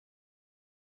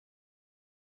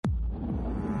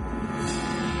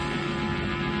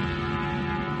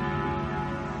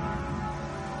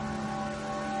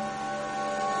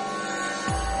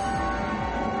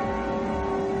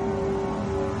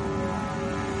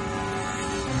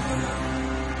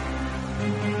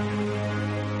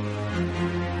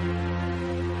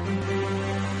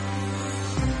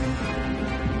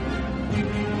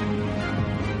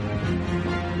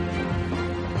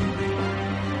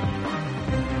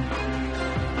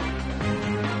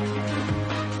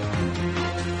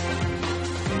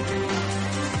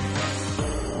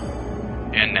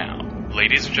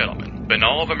Ladies and gentlemen,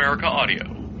 Banal of America Audio,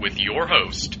 with your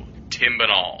host, Tim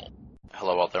Banal.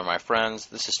 Hello out there, my friends.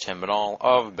 This is Tim Banal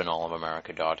of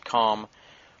banalofamerica.com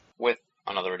with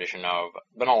another edition of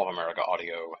Banal of America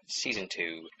Audio, Season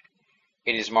 2.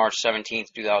 It is March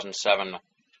 17th, 2007.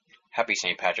 Happy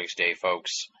St. Patrick's Day,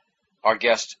 folks. Our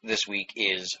guest this week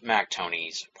is Mac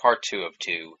Tonnies, Part 2 of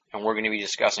 2, and we're going to be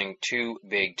discussing two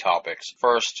big topics.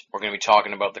 First, we're going to be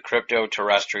talking about the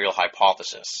crypto-terrestrial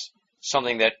hypothesis,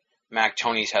 something that Mac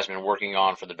Tonnies has been working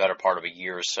on for the better part of a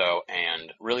year or so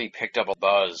and really picked up a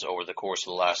buzz over the course of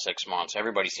the last 6 months.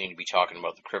 Everybody seemed to be talking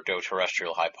about the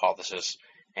crypto-terrestrial hypothesis,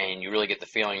 and you really get the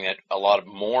feeling that a lot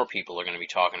more people are going to be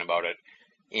talking about it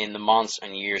in the months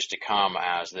and years to come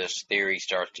as this theory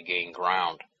starts to gain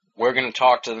ground. We're going to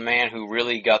talk to the man who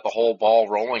really got the whole ball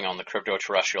rolling on the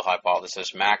crypto-terrestrial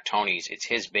hypothesis, Mac Tonnies. It's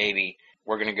his baby.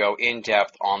 We're going to go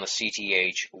in-depth on the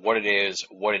CTH, what it is,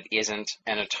 what it isn't,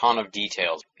 and a ton of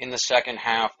details. In the second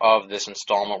half of this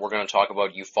installment, we're going to talk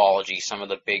about ufology, some of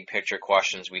the big-picture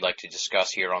questions we like to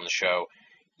discuss here on the show.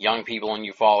 Young people in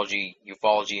ufology,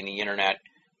 ufology in the internet,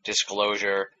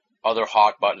 disclosure, other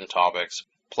hot-button topics.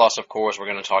 Plus, of course, we're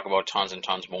going to talk about tons and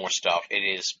tons more stuff. It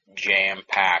is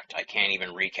jam-packed. I can't even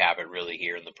recap it really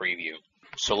here in the preview.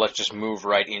 So let's just move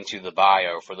right into the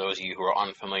bio. For those of you who are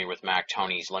unfamiliar with Mac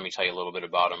Tonnies, let me tell you a little bit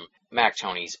about him. Mac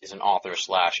Tonnies is an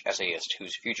author/essayist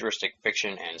whose futuristic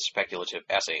fiction and speculative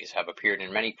essays have appeared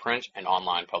in many print and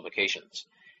online publications.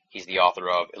 He's the author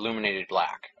of Illuminated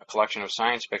Black, a collection of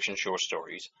science fiction short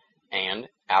stories, and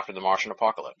After the Martian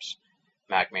Apocalypse.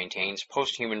 Mac maintains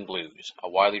Posthuman Blues, a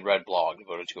widely read blog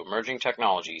devoted to emerging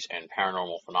technologies and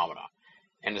paranormal phenomena,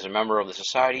 and is a member of the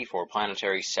Society for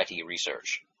Planetary SETI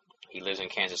Research. He lives in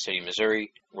Kansas City,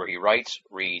 Missouri, where he writes,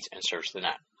 reads, and surfs the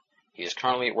net. He is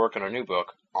currently at work on a new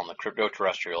book on the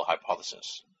crypto-terrestrial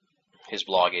hypothesis. His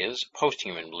blog is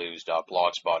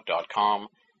posthumanblues.blogspot.com,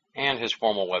 and his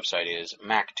formal website is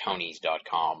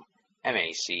mactonnies.com,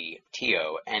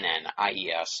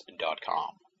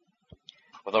 mactonnies.com.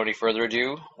 Without any further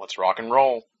ado, let's rock and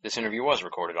roll. This interview was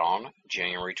recorded on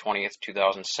January 20th,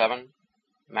 2007.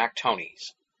 Mac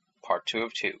Tonnies, Part 2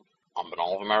 of 2, on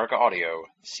Banal of America Audio,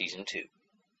 Season 2.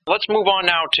 Let's move on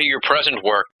now to your present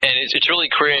work, and it's really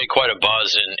created quite a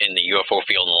buzz in the UFO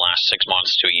field in the last 6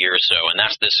 months to a year or so, and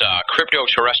that's this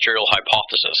crypto-terrestrial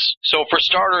hypothesis. So for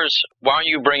starters, why don't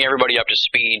you bring everybody up to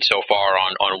speed so far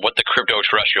on what the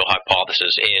crypto-terrestrial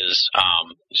hypothesis is,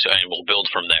 and we'll build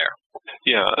from there.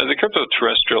 Yeah, the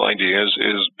crypto-terrestrial idea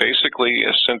is basically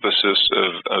a synthesis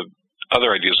of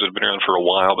other ideas that have been around for a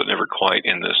while, but never quite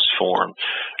in this form.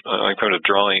 I'm kind of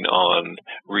drawing on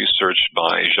research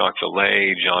by Jacques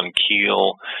Vallée, John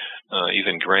Keel,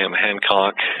 even Graham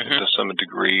Hancock to some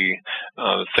degree,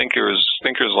 thinkers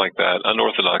like that,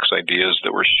 unorthodox ideas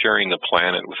that we're sharing the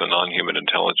planet with a non-human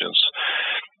intelligence.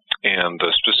 And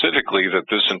specifically that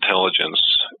this intelligence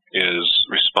is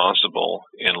responsible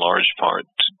in large part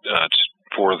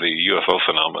for the UFO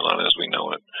phenomenon as we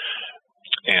know it.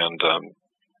 And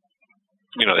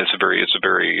it's a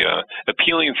very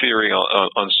appealing theory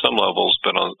on some levels,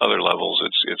 but on other levels,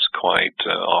 it's quite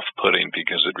off-putting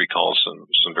because it recalls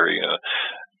some very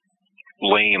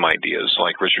lame ideas,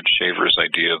 like Richard Shaver's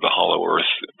idea of the Hollow Earth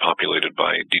populated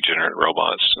by degenerate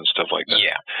robots and stuff like that.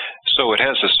 Yeah. So it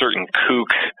has a certain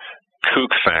kook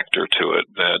factor to it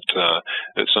that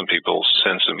some people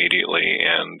sense immediately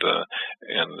and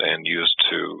use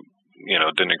to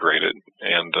denigrate it,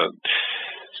 and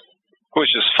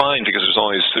which is fine because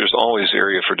there's always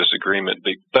area for disagreement.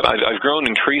 But I've grown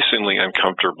increasingly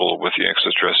uncomfortable with the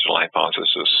extraterrestrial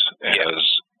hypothesis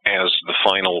as the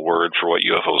final word for what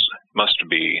UFOs must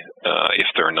be, if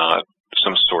they're not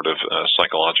some sort of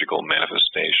psychological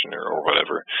manifestation or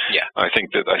whatever. Yeah. I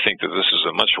think that this is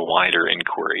a much wider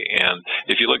inquiry, and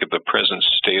if you look at the present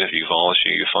state of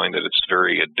ufology, you find that it's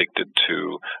very addicted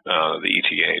to the ETH,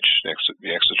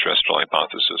 the extraterrestrial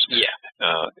hypothesis. Yeah.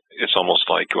 It's almost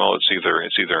like, well, it's either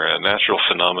a natural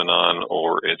phenomenon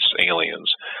or it's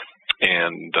aliens,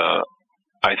 and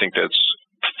I think that's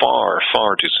far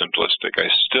too simplistic. I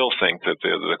still think that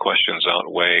the questions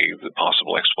outweigh the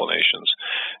possible explanations.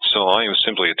 So I am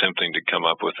simply attempting to come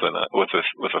up with a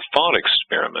thought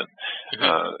experiment,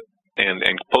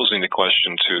 and posing the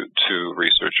question to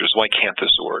researchers: why can't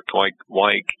this work?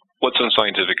 Why? What's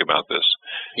unscientific about this?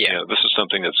 Yeah. This is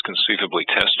something that's conceivably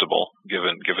testable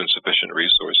given sufficient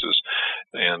resources,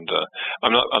 and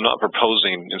I'm not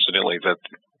proposing, incidentally, that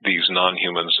these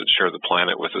non-humans that share the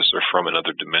planet with us are from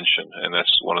another dimension, and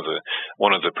that's one of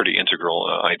the pretty integral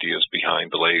ideas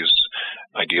behind Vallée's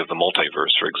idea of the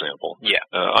multiverse, for example. Yeah.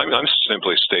 I'm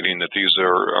simply stating that these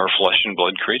are flesh and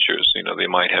blood creatures. They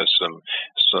might have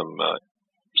some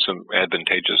some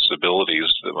advantageous abilities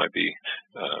that might be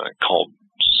called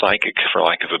psychic, for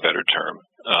lack of a better term.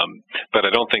 But I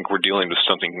don't think we're dealing with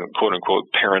something quote unquote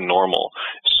paranormal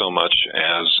so much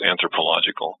as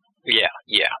anthropological.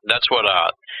 Yeah, that's what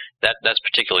that's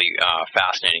particularly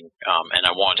fascinating, and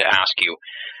I wanted to ask you.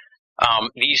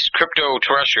 These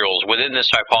crypto-terrestrials within this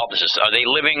hypothesis, are they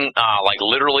living like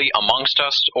literally amongst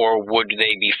us, or would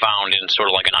they be found in sort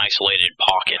of like an isolated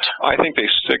pocket? I think they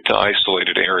stick to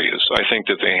isolated areas. I think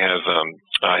that they have.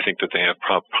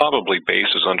 Probably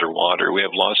bases underwater. We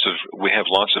have lots of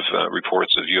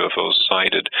reports of UFOs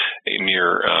sighted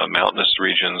near mountainous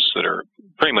regions that are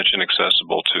pretty much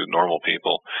inaccessible to normal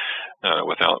people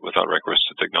without recourse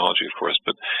to technology, of course.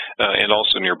 But and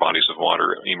also near bodies of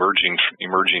water, emerging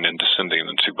and descending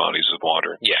into bodies of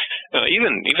water. Yeah.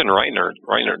 Even right in our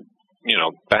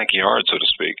backyard, so to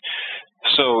speak.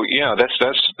 So yeah,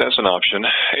 that's an option.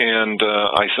 And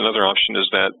another option is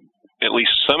that at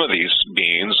least some of these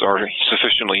beings are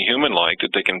sufficiently human-like that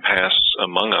they can pass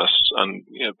among us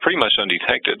pretty much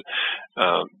undetected.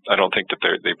 I don't think that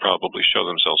they probably show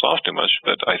themselves off too much,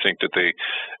 but I think that they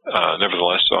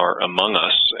nevertheless are among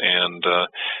us and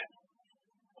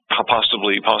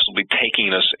possibly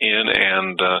taking us in,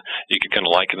 and you could kind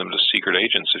of liken them to secret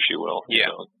agents, if you will. Yeah.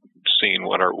 Seeing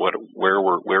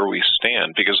where we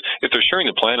stand, because if they're sharing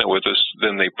the planet with us,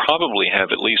 then they probably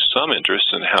have at least some interest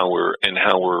in how we're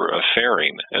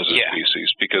faring as a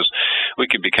species, because we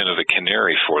could be kind of a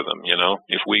canary for them.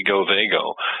 If we go, they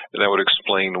go. That would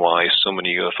explain why so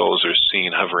many UFOs are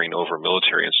seen hovering over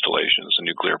military installations and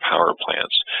nuclear power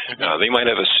plants. Mm-hmm. They might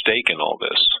have a stake in all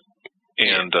this.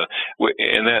 And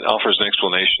that offers an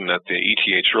explanation that the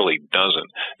ETH really doesn't.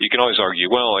 You can always argue,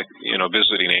 well,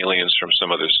 visiting aliens from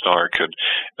some other star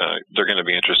they're going to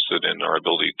be interested in our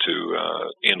ability to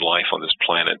end life on this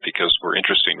planet because we're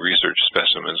interesting research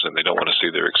specimens and they don't want to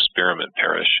see their experiment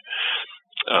perish.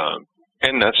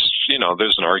 And that's,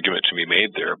 there's an argument to be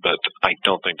made there, but I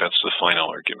don't think that's the final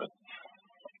argument.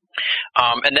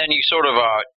 And then you sort of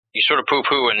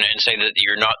poo-poo and say that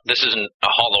this isn't a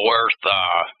hollow earth.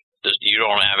 You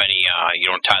don't have any. You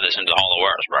don't tie this into the hollow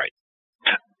earth, right?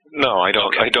 No, I don't.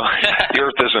 Okay. I don't. The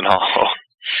Earth isn't hollow.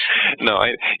 No,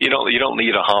 you don't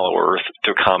need a hollow Earth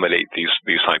to accommodate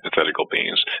these hypothetical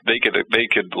beings. They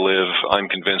could live. I'm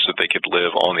convinced that they could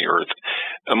live on the Earth,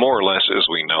 more or less as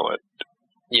we know it.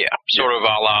 Yeah, sort of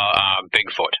a la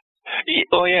Bigfoot.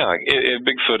 Oh yeah,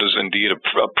 Bigfoot is indeed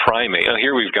a primate.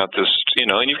 Here we've got this,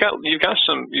 and you've got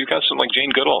some like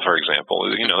Jane Goodall, for example.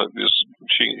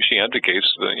 She advocates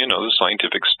the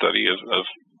scientific study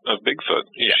of Bigfoot.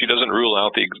 Yeah. She doesn't rule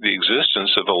out the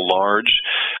existence of a large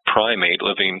primate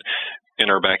living in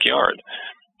our backyard.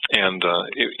 And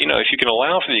if you can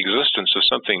allow for the existence of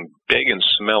something big and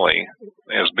smelly,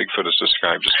 as Bigfoot is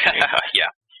described as being, yeah.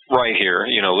 Right here,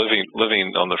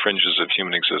 living on the fringes of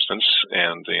human existence,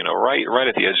 and right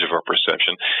at the edge of our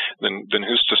perception, then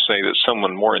who's to say that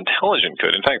someone more intelligent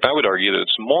could? In fact, I would argue that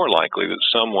it's more likely that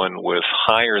someone with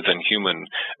higher than human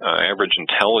average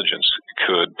intelligence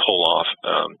could pull off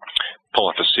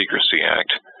a secrecy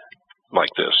act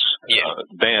like this,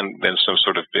 than some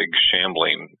sort of big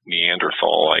shambling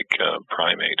Neanderthal-like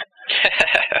primate.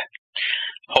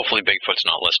 Hopefully Bigfoot's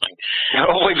not listening.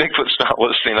 Hopefully Bigfoot's not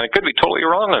listening. I could be totally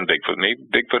wrong on Bigfoot. Maybe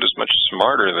Bigfoot is much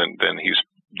smarter than he's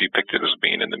depicted as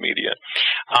being in the media.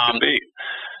 Could be.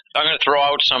 I'm going to throw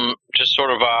out some just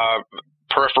sort of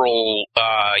peripheral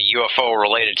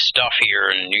UFO-related stuff here,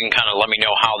 and you can kind of let me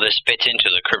know how this fits into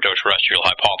the crypto-terrestrial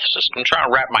hypothesis. I'm trying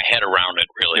to wrap my head around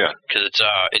it, really, because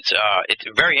it's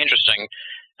very interesting,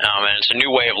 and it's a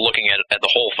new way of looking at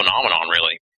the whole phenomenon,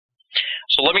 really.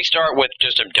 So let me start with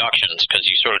just abductions, because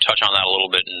you sort of touch on that a little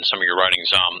bit in some of your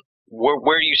writings.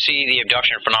 Where do you see the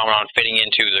abduction phenomenon fitting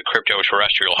into the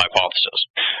crypto-terrestrial hypothesis?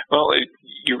 Well,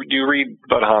 you read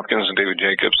Bud Hopkins and David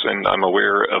Jacobs, and I'm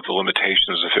aware of the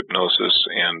limitations of hypnosis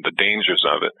and the dangers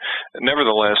of it.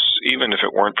 Nevertheless, even if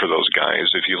it weren't for those guys,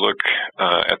 if you look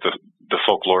at the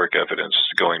folkloric evidence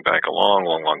going back a long,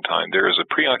 long, long time, there is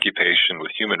a preoccupation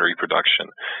with human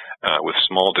reproduction, with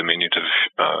small, diminutive,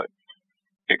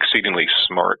 exceedingly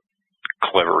smart,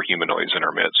 clever humanoids in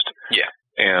our midst. Yeah.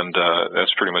 And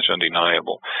that's pretty much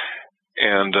undeniable.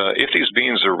 And if these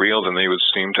beings are real, then they would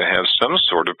seem to have some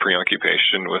sort of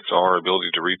preoccupation with our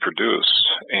ability to reproduce,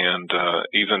 and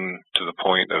even to the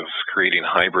point of creating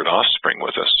hybrid offspring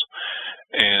with us.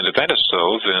 And if that is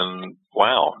so, then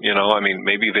wow,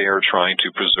 maybe they are trying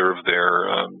to preserve their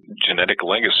genetic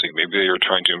legacy. Maybe they are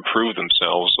trying to improve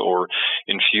themselves or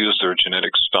infuse their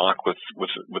genetic stock with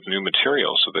new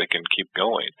material so they can keep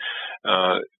going.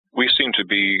 We seem to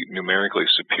be numerically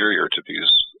superior to these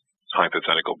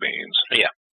hypothetical beings. Yeah.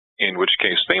 in which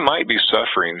case they might be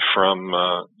suffering from,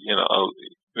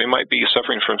 they might be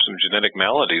suffering from some genetic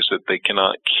maladies that they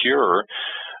cannot cure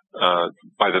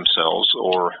by themselves,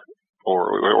 or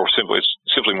simply it's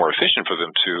simply more efficient for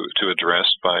them to address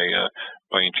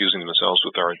by infusing themselves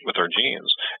with our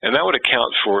genes. And that would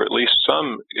account for at least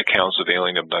some accounts of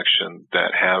alien abduction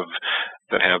that have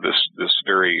this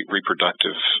very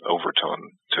reproductive overtone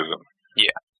to them.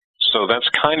 Yeah. So that's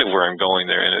kind of where I'm going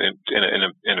there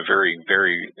in a very,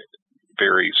 very,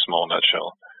 very small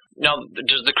nutshell. Now,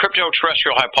 does the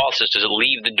crypto-terrestrial hypothesis, does it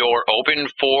leave the door open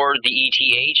for the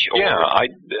ETH? Or?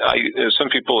 Yeah, some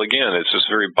people, again, it's this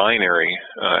very binary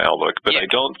outlook, but I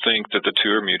don't think that the two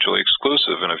are mutually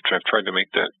exclusive, and I've tried to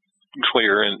make that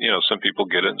clear, and, some people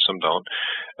get it and some don't.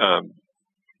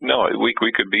 No, we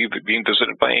could be being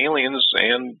visited by aliens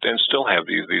and still have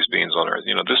these beings on Earth.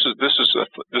 This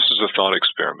is a thought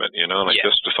experiment, and I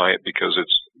justify it because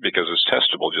it's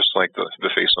testable, just like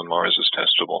the face on Mars is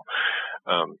testable.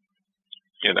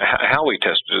 How we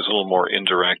test it is a little more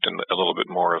indirect and a little bit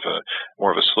more of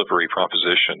a slippery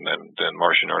proposition than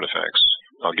Martian artifacts.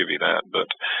 I'll give you that, but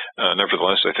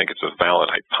nevertheless, I think it's a valid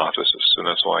hypothesis, and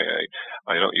that's why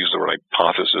I don't use the word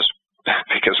hypothesis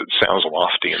because it sounds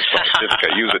lofty and scientific.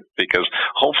 I use it because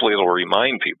hopefully it'll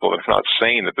remind people that I'm not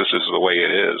saying that this is the way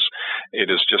it is. It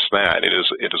is just that. It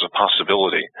is a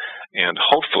possibility, and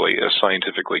hopefully a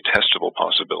scientifically testable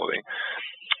possibility.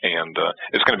 And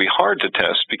it's going to be hard to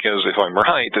test because if I'm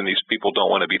right, then these people don't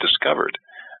want to be discovered.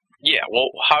 Yeah, well,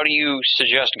 how do you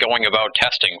suggest going about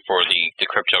testing for the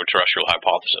crypto-terrestrial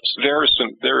hypothesis? There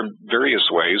are various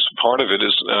ways. Part of it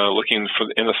is looking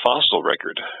in the fossil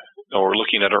record, or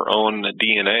looking at our own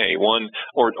DNA,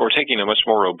 or taking a much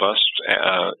more robust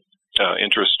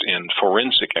interest in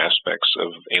forensic aspects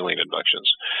of alien abductions,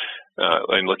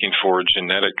 and looking for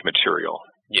genetic material.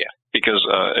 Yeah. Because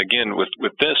again,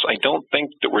 with this, I don't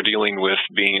think that we're dealing with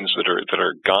beings that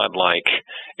are godlike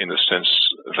in the sense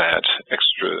that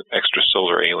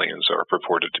extrasolar aliens are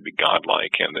purported to be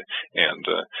godlike and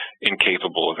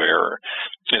incapable of error.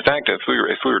 In fact, if we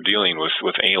were dealing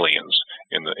with aliens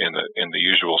in the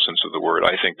usual sense of the word,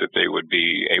 I think that they would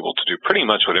be able to do pretty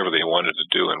much whatever they wanted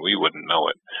to do, and we wouldn't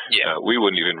know it. Yeah. We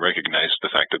wouldn't even recognize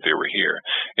the fact that they were here.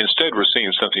 Instead, we're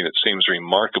seeing something that seems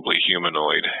remarkably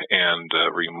humanoid and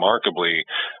remarkably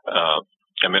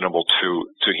amenable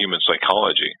to human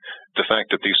psychology. The fact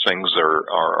that these things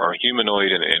are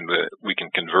humanoid and we can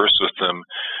converse with them,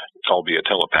 albeit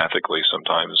telepathically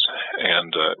sometimes,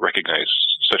 and recognize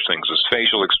such things as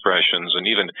facial expressions, and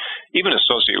even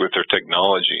associate with their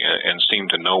technology and seem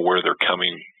to know where they're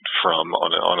coming from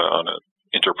on a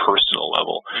interpersonal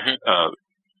level,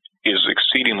 is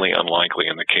exceedingly unlikely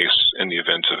in the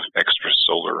event of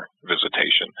extrasolar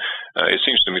visitation. It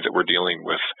seems to me that we're dealing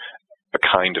with a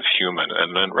kind of human,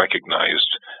 an unrecognized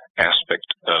aspect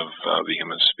of the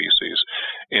human species.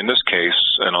 In this case,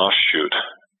 an offshoot.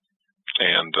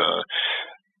 And,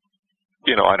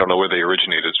 I don't know where they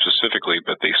originated specifically,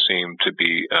 but they seem to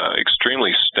be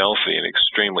extremely stealthy and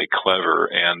extremely clever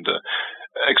and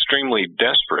extremely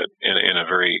desperate in a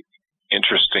very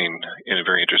interesting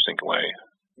way.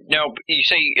 Now, you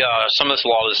say some of this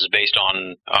law is based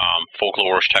on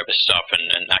folklore type of stuff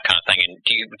and that kind of thing. And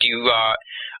do you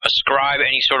ascribe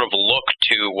any sort of look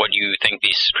to what you think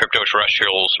these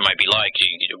crypto-terrestrials might be like?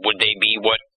 Would they be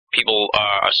what people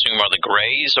assume are the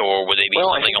Greys, or would they be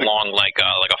something along like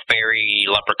a fairy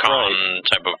leprechaun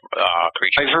type of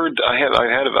creature?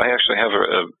 I actually have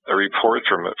a report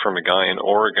from a guy in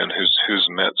Oregon who's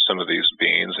met some of these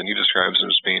beings, and he describes them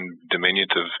as being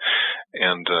diminutive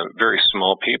and very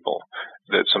small people.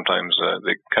 That sometimes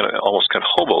they almost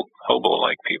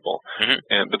hobo-like people,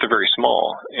 but they're very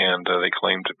small, and they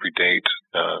claim to predate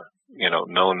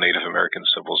known Native American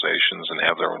civilizations and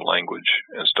have their own language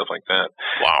and stuff like that.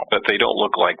 Wow! But they don't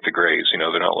look like the Greys.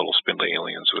 They're not little spindly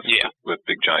aliens with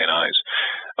big giant eyes.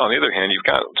 On the other hand, you've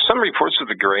got some reports of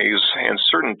the Greys and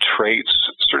certain traits,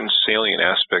 certain salient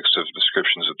aspects of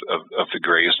descriptions of the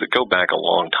Greys that go back a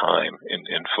long time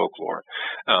in folklore.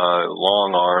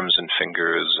 Long arms and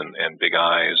fingers and big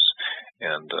eyes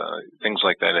and things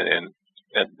like that, and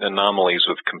anomalies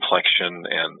with complexion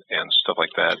and stuff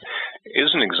like that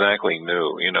isn't exactly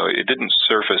new. It didn't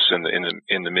surface in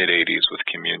the mid '80s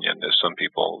with communion, as some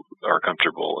people are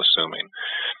comfortable assuming.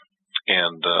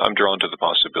 And I'm drawn to the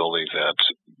possibility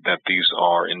that these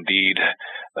are indeed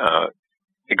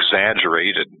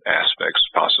exaggerated aspects,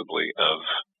 possibly of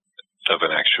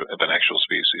an actual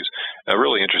species. A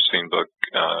really interesting book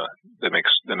that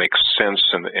makes sense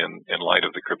in light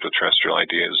of the crypto-terrestrial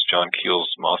idea is John Keel's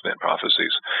Mothman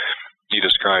Prophecies. He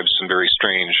describes some very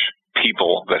strange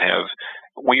people that have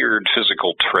weird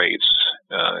physical traits,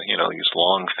 these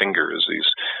long fingers, these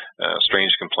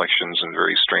strange complexions, and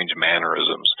very strange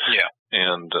mannerisms. Yeah.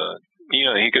 And,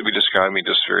 he could be describing me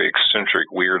just very eccentric,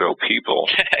 weirdo people.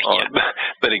 Yeah.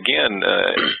 But again,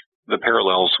 the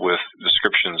parallels with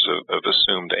descriptions of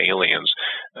assumed aliens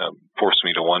force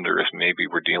me to wonder if maybe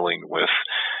we're dealing with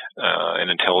an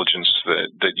intelligence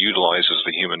that utilizes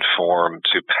the human form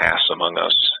to pass among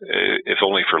us, if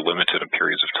only for limited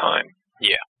periods of time.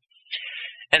 Yeah.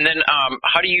 And then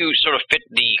how do you sort of fit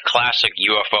the classic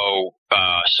UFO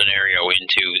scenario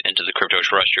into the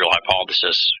crypto-terrestrial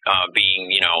hypothesis, being,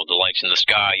 the lights in the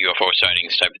sky, UFO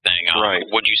sightings type of thing? Right.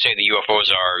 Would you say the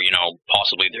UFOs are,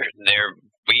 possibly their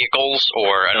vehicles,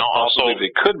 or and possibly also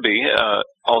they could be,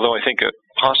 although I think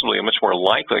possibly a much more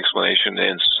likely explanation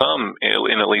in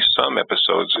at least some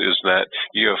episodes is that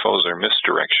UFOs are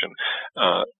misdirection.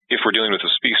 If we're dealing with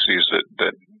a species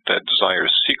that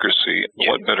desires secrecy,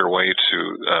 Yeah. what better way to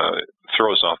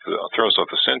throw us off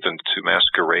the scent than to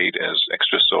masquerade as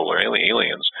extrasolar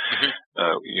aliens?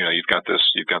 Mm-hmm. You've got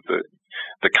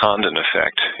the Condon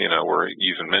effect, where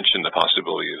you even mentioned the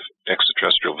possibility of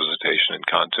extraterrestrial visitation in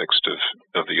context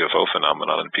of the UFO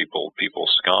phenomenon, and people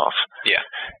scoff. Yeah.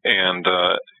 And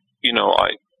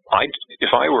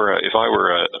if I were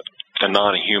a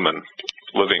non-human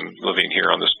living here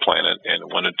on this planet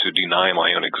and wanted to deny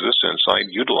my own existence, I'd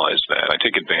utilize that. I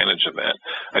take advantage of that.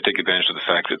 I take advantage of the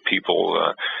fact that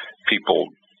people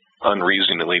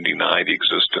unreasonably deny the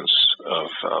existence of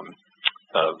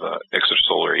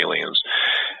extrasolar aliens,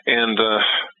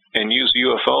 and use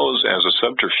UFOs as a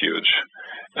subterfuge.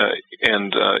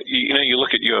 You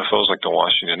look at UFOs like the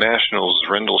Washington Nationals,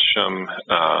 Rendlesham,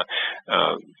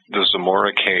 the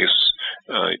Zamora case.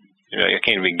 I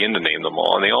can't even begin to name them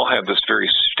all, and they all have this very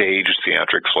staged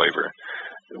theatric flavor,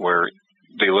 where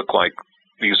they look like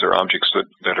these are objects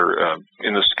that are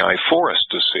in the sky for us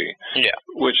to see. Yeah.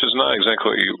 Which is not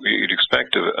exactly what you'd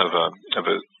expect of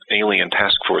a alien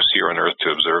task force here on Earth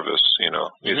to observe us.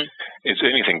 Mm-hmm. It's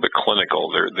anything but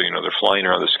clinical. They're flying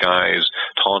around the skies,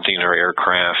 taunting our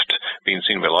aircraft, being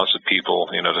seen by lots of people.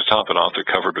 To top it off, they're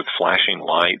covered with flashing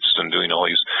lights and doing all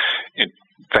these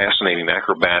fascinating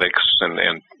acrobatics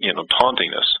and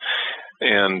taunting us.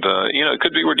 And it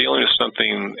could be we're dealing with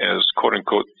something as quote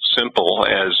unquote simple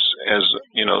as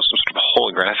some sort of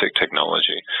holographic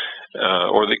technology,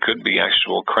 or they could be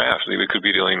actual craft. We could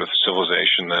be dealing with a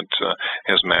civilization that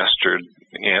has mastered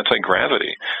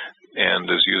anti-gravity and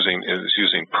is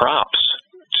using props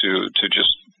to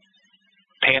just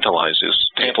tantalize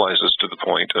us to the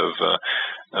point of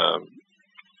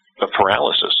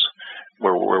paralysis,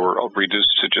 where we're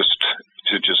reduced to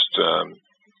just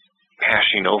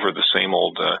hashing over the same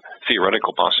old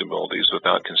theoretical possibilities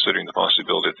without considering the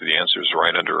possibility that the answer is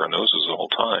right under our noses the whole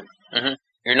time. Mm-hmm.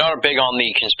 You're not big on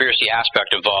the conspiracy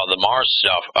aspect of the Mars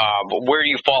stuff, but where do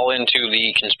you fall into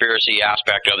the conspiracy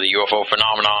aspect of the UFO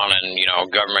phenomenon and,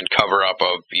 government cover-up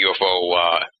of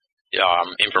UFO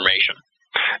information?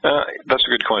 That's a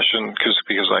good question because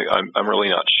I'm really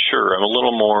not sure. I'm a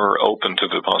little more open to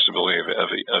the possibility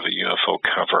of a UFO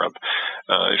cover-up.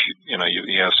 If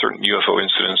you have certain UFO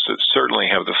incidents that certainly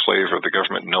have the flavor of the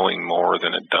government knowing more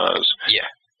than it does. Yeah.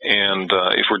 And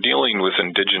if we're dealing with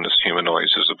indigenous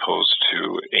humanoids as opposed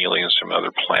to aliens from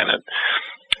another planet,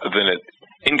 then it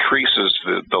increases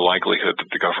the likelihood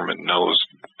that the government knows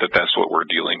that that's what we're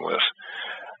dealing with.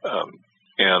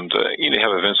 You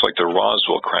have events like the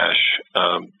Roswell crash.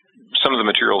 Some of the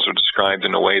materials are described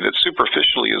in a way that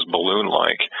superficially is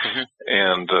balloon-like. Mm-hmm.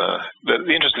 And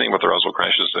the interesting thing about the Roswell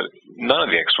crash is that none of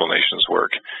the explanations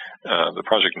work. The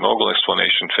Project Mogul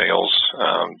explanation fails.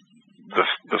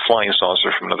 The flying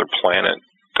saucer from another planet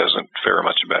doesn't fare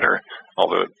much better,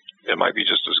 although it might be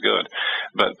just as good.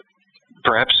 But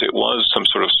perhaps it was some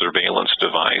sort of surveillance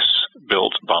device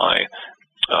built by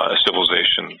a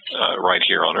civilization right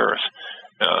here on Earth.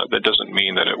 That doesn't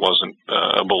mean that it wasn't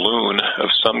a balloon of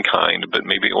some kind, but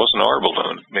maybe it wasn't our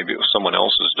balloon. Maybe it was someone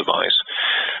else's device.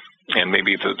 And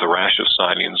maybe the rash of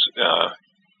sightings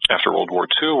after World War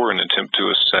II were an attempt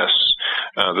to assess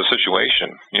the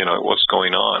situation. What's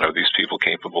going on? Are these people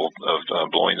capable of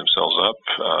blowing themselves up?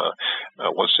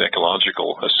 What's the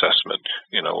ecological assessment?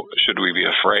 Should we be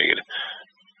afraid?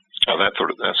 That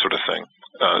sort of thing.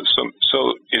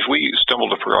 So if we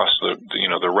stumbled across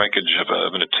the wreckage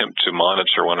of an attempt to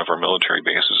monitor one of our military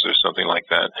bases or something like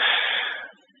that,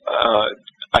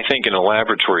 I think in a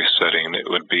laboratory setting it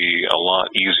would be a lot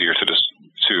easier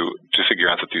to figure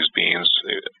out that these beings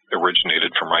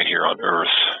originated from right here on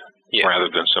Earth, yeah, rather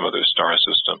than some other star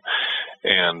system.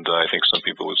 And I think some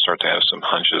people would start to have some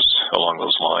hunches along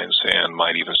those lines and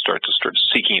might even start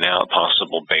seeking out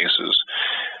possible bases.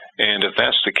 And if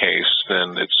that's the case,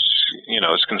 then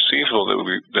it's conceivable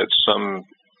that some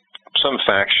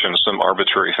faction, some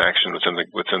arbitrary faction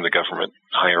within the government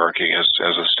hierarchy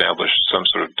has established some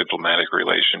sort of diplomatic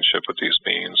relationship with these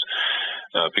beings,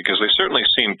 because they certainly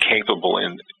seem capable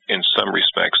in some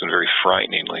respects, and very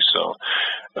frighteningly so.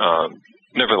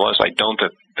 Nevertheless, I don't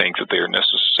think that they are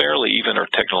necessarily even our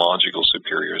technological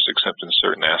superiors, except in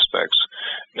certain aspects.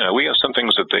 We have some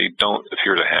things that they don't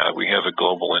appear to have. We have a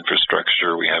global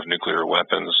infrastructure. We have nuclear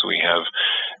weapons. We have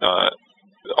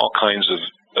all kinds of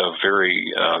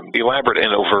very elaborate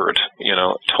and overt,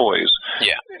 toys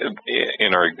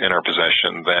in our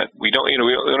possession that we don't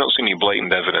see any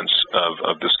blatant evidence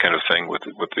of this kind of thing with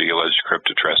the alleged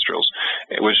cryptoterrestrials,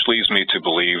 which leads me to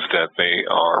believe that they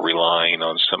are relying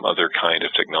on some other kind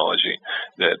of technology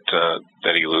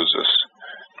that eludes us.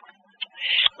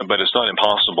 But it's not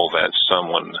impossible that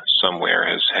someone somewhere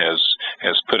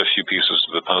has put a few pieces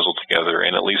of the puzzle together,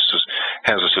 and at least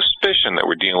has a suspicion that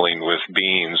we're dealing with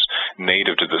beings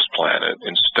native to this planet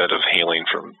instead of hailing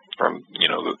from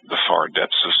the far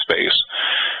depths of space.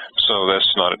 So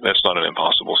that's not an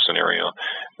impossible scenario.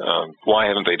 Why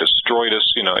haven't they destroyed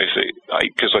us?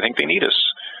 Because I think they need us.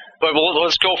 But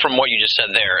let's go from what you just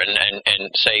said there and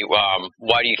say,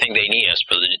 why do you think they need us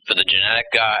for the genetic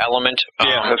element?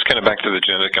 Yeah, that's kind of back to the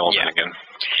genetic element again.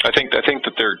 I think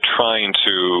that they're trying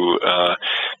to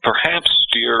perhaps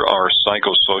steer our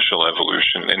psychosocial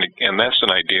evolution, and that's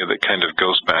an idea that kind of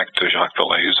goes back to Jacques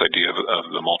Vallée's idea of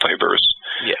the multiverse,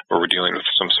 where we're dealing with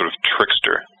some sort of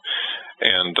trickster.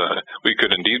 And we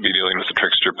could indeed be dealing with a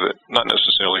trickster, but not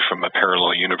necessarily from a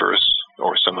parallel universe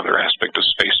or some other aspect of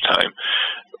space-time,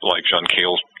 like John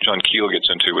Keel gets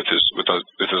into with his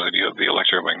idea of the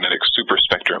electromagnetic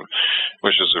superspectrum,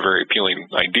 which is a very appealing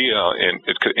idea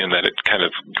in that it kind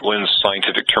of lends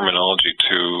scientific terminology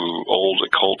to old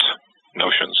occult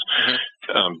notions.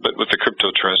 Mm-hmm. But with the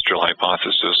cryptoterrestrial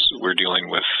hypothesis, we're dealing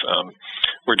with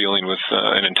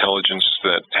an intelligence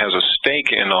that has a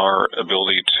stake in our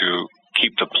ability to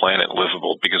keep the planet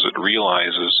livable, because it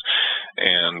realizes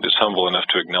and is humble enough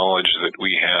to acknowledge that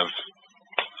we have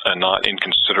a not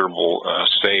inconsiderable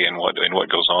say in what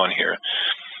goes on here,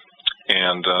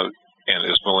 and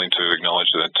is willing to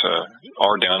acknowledge that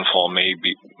our downfall may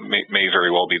very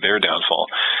well be their downfall.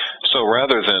 So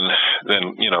rather than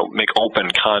make open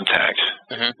contact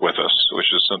with us,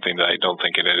 which is something that I don't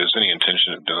think it has any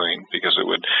intention of doing, because it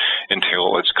would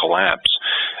entail its collapse,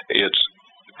 it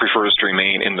prefers to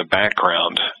remain in the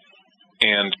background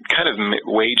and kind of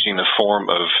waging a form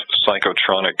of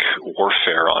psychotronic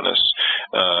warfare on us,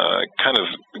 kind of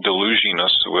deluging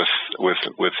us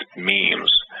with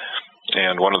memes.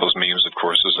 And one of those memes, of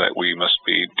course, is that we must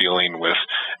be dealing with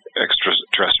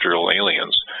extraterrestrial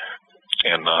aliens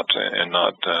and not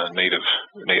a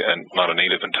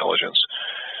native intelligence.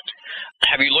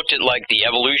 Have you looked at the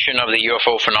evolution of the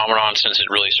UFO phenomenon since it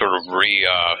really sort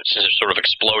of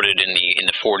exploded in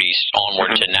the 40s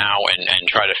onward to now, and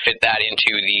try to fit that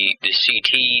into the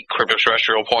CT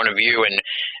cryptoterrestrial point of view, and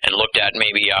looked at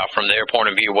maybe from their point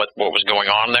of view what was going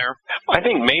on there? I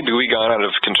think maybe we got out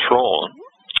of control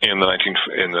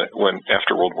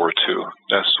after World War II.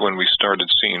 That's when we started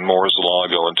seeing Moore's law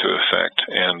go into effect,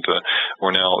 and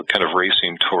we're now kind of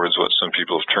racing towards what some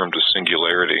people have termed a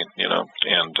singularity, and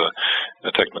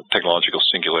a technological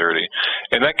singularity,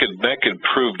 and that could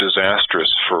prove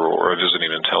disastrous for a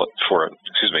visiting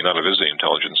not a visiting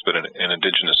intelligence, but an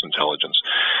indigenous intelligence.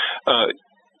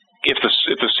 If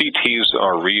the CTs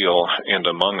are real and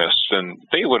among us, then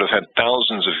they would have had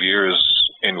thousands of years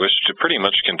in which to pretty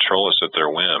much control us at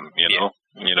their whim.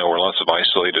 We're lots of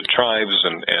isolated tribes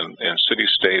and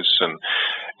city-states,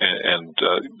 and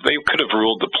they could have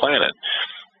ruled the planet.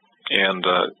 And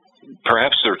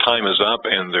perhaps their time is up,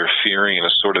 and they're fearing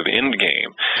a sort of end game.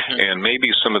 Mm-hmm. And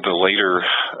maybe some of the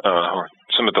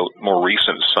more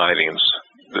recent sightings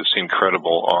that seem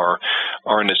credible are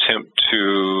an attempt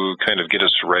to kind of get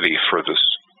us ready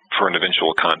for an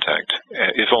eventual contact,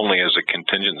 if only as a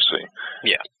contingency.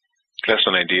 Yeah. That's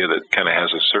an idea that kind of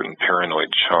has a certain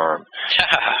paranoid charm.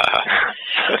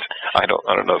 I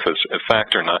don't know if it's a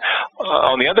fact or not.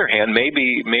 On the other hand,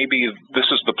 maybe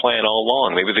this is the plan all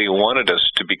along. Maybe they wanted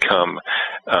us to become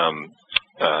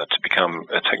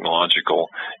a technological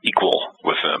equal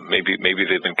with them. Maybe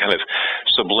they've been kind of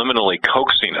subliminally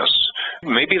coaxing us.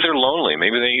 Maybe they're lonely.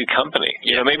 Maybe they need company.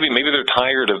 Yeah. Maybe they're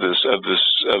tired of this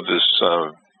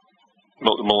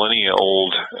millennia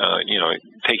old,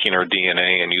 taking our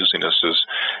DNA and using us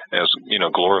as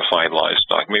glorified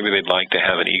livestock. Maybe they'd like to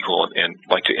have an equal and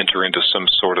like to enter into some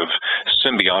sort of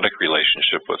symbiotic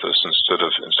relationship with us instead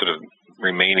of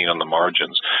remaining on the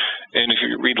margins. And if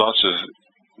you read lots of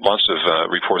lots of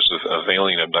reports of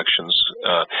alien abductions.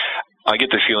 I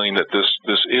get the feeling that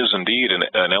this is indeed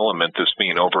an element that's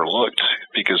being overlooked,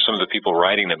 because some of the people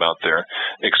writing about their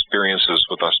experiences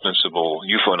with ostensible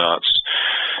UFOnauts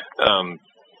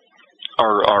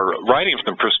are writing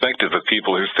from the perspective of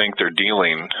people who think they're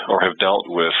dealing or have dealt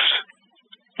with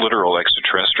literal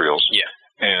extraterrestrials. Yeah.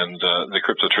 And the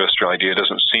cryptoterrestrial idea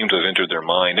doesn't seem to have entered their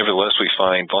mind. Nevertheless, we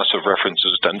find lots of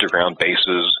references to underground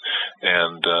bases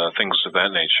and things of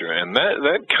that nature. And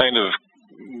that kind of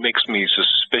makes me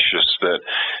suspicious that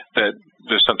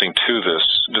there's something to this,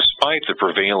 despite the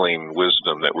prevailing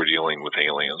wisdom that we're dealing with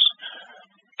aliens.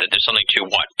 That there's something to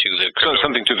what? To the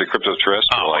something to the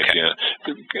cryptoterrestrial idea.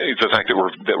 The fact that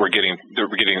we're getting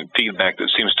feedback that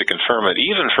seems to confirm it,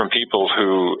 even from people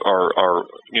who are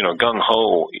gung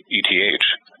ho ETH.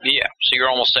 Yeah, so you're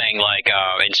almost saying like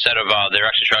instead of they're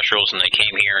extraterrestrials and they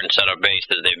came here and set up base,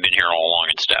 that they've been here all along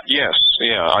instead. Yes,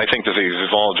 yeah, I think that they've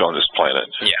evolved on this planet.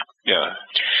 Yeah. Yeah.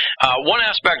 One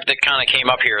aspect that kind of came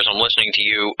up here as I'm listening to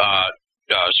you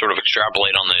sort of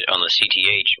extrapolate on the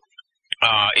CTH,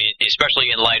 especially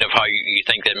in light of how you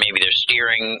think that maybe they're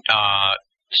steering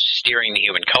the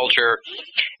human culture,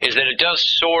 is that it does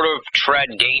sort of tread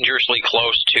dangerously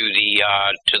close to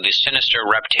the sinister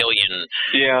reptilian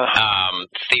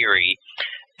theory,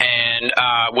 and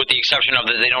with the exception of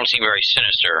that they don't seem very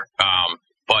sinister.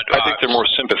 But I think they're more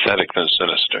sympathetic than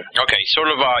sinister. Okay, sort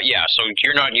of. So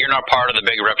you're not part of the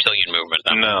big reptilian movement,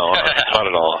 then? No, not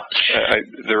at all.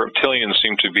 The reptilians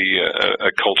seem to be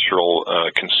a cultural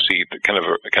conceit that kind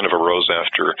of arose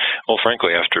after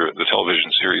the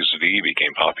television series V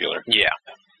became popular. Yeah.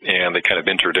 And they kind of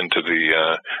entered into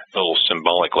the little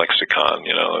symbolic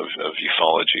lexicon, of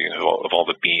ufology, of all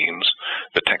the beings,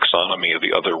 the taxonomy of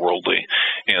the otherworldly,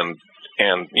 and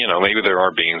maybe there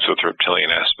are beings with reptilian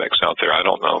aspects out there. I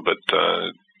don't know, but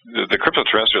the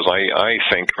cryptoterrestrials, I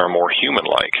think, are more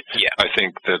human-like. Yeah. I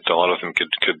think that a lot of them could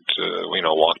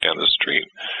walk down the street.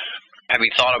 Have you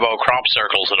thought about crop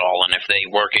circles at all, and if they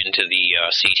work into the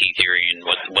CT theory and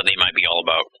what they might be all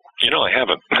about? I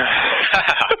haven't.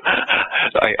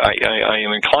 I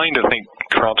am inclined to think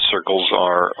crop circles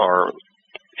are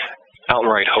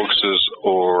outright hoaxes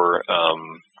or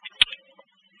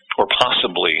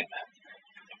possibly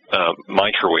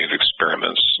microwave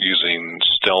experiments using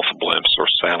stealth blimps or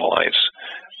satellites.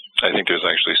 I think there's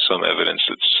actually some evidence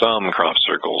that some crop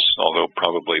circles, although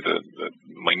probably the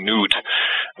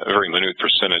very minute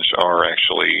percentage, are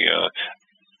actually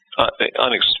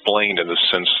unexplained in the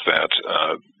sense that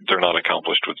they're not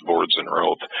accomplished with boards and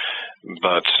rope.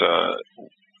 But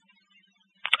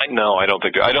no, I don't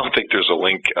think there's a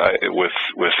link with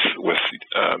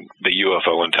the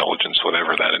UFO intelligence,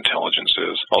 whatever that intelligence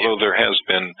is. Although there has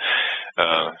been,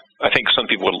 I think some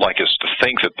people would like us to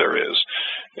think that there is,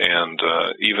 and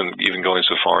even going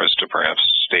so far as to perhaps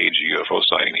stage UFO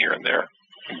sighting here and there.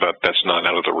 But that's not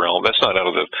out of the realm. That's not out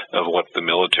of what the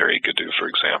military could do, for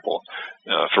example,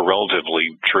 for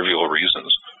relatively trivial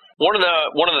reasons. One of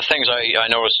the things I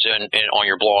noticed on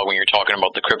your blog when you're talking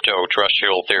about the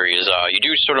crypto-terrestrial theory is you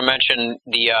do sort of mention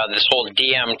this whole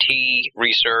DMT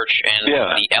research and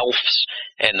the elves,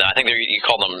 and I think you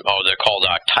call them they're called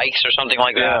tykes or something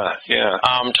like that. Yeah.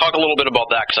 Talk a little bit about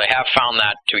that, because I have found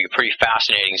that to be pretty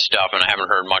fascinating stuff, and I haven't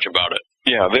heard much about it.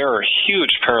 Yeah, there are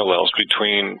huge parallels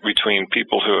between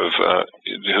people who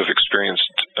have experienced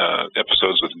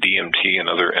episodes with DMT and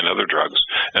other drugs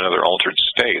and other altered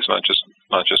states, not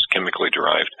just chemically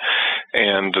derived,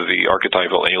 and the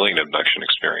archetypal alien abduction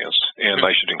experience. And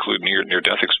I should include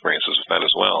near-death experiences with that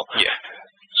as well. Yeah.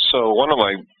 So one of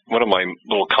my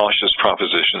little cautious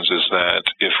propositions is that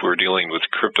if we're dealing with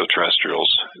cryptoterrestrials,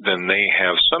 then they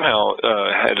have somehow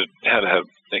had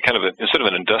instead of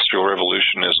an industrial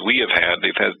revolution as we have had,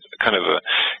 they've had kind of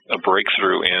a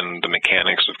breakthrough in the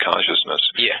mechanics of consciousness.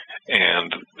 Yeah.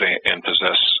 And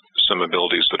possess some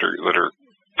abilities that are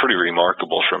pretty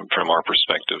remarkable from our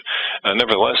perspective.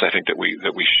 Nevertheless, I think that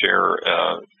we share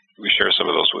some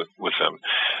of those with them.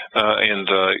 And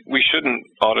we shouldn't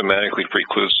automatically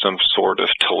preclude some sort of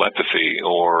telepathy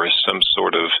or some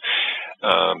sort of,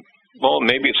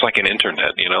 maybe it's like an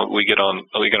internet. We get on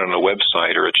a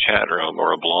website or a chat room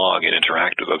or a blog and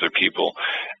interact with other people.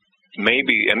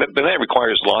 Maybe, but that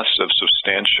requires lots of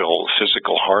substantial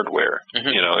physical hardware, in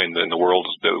the world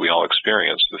that we all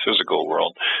experience, the physical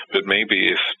world. But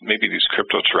maybe these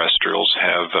cryptoterrestrials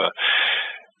have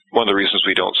one of the reasons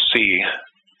we don't see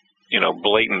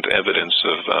blatant evidence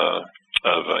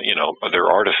of their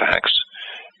artifacts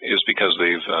is because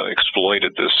they've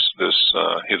exploited this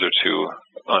hitherto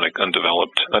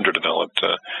underdeveloped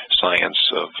science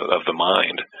of the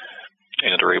mind,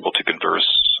 and are able to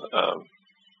converse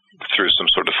through some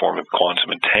sort of form of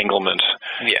quantum entanglement.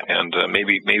 Yeah. And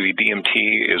maybe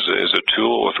DMT is a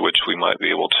tool with which we might be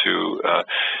able to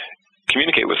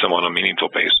communicate with them on a meaningful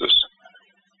basis.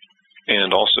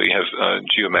 And also you have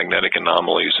geomagnetic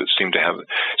anomalies that seem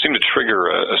to trigger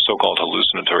a so-called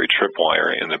hallucinatory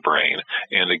tripwire in the brain.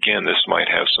 And again, this might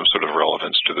have some sort of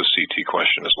relevance to the CT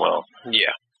question as well.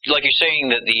 Yeah. Like you're saying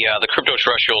that the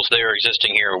crypto-terrestrials, they're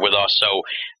existing here with us, so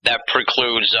that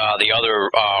precludes the other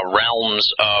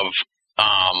realms of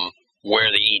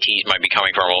where the ETs might be coming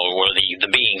from, or where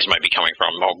the beings might be coming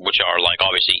from, which are like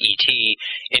obviously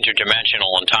ET,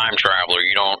 interdimensional, and time traveler.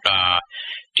 You don't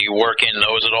do you work in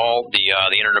those at all?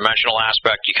 The interdimensional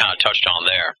aspect you kind of touched on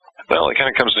there. Well, it kind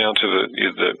of comes down to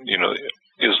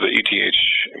is the ETH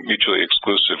mutually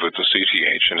exclusive with the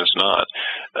CTH, and it's not.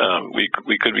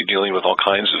 We could be dealing with all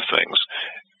kinds of things,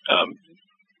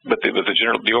 but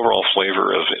the overall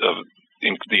flavor of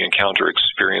the encounter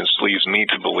experience leads me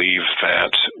to believe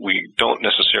that we don't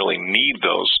necessarily need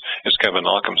those. It's kind of an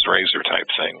Occam's razor type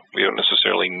thing. We don't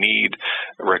necessarily need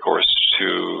recourse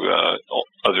to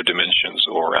other dimensions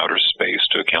or outer space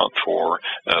to account for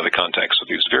the contacts of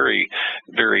these very,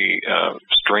 very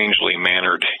strangely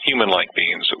mannered human-like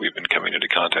beings that we've been coming into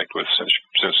contact with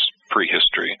since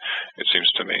prehistory, it seems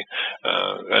to me.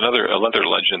 Another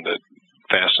legend that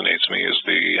fascinates me is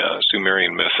the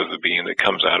Sumerian myth of the being that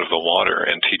comes out of the water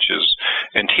and teaches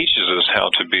us how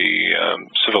to be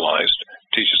civilized,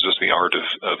 teaches us the art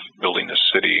of building a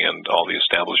city and all the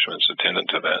establishments attendant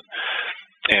to that.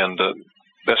 And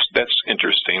that's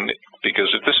interesting,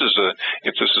 because if this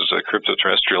is a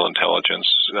crypto-terrestrial intelligence,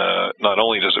 not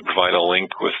only does it provide a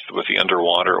link with the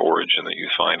underwater origin that you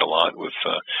find a lot with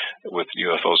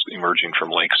UFOs emerging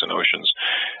from lakes and oceans,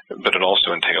 but it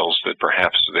also entails that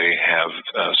perhaps they have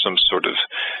some sort of,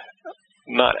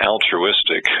 not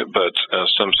altruistic, but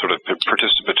some sort of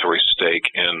participatory stake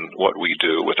in what we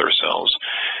do with ourselves.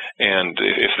 And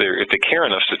if they care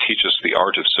enough to teach us the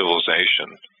art of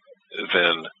civilization,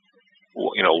 then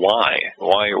why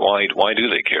do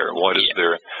they care? What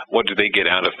do they get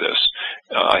out of this?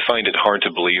 I find it hard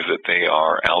to believe that they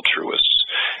are altruists,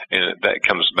 and that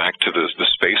comes back to the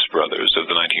Space Brothers of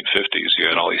the 1950s. You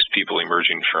had all these people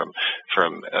emerging from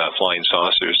flying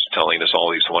saucers telling us all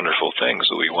these wonderful things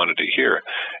that we wanted to hear,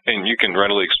 and you can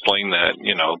readily explain that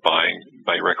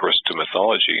by recourse to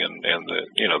mythology and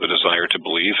the desire to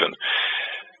believe in.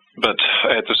 But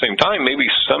at the same time,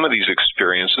 maybe some of these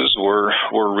experiences were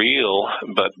real,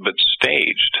 but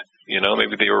staged.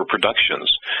 Maybe they were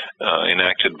productions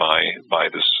enacted by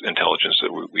this intelligence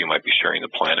that we might be sharing the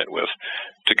planet with,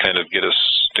 to kind of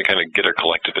get our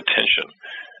collective attention.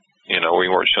 We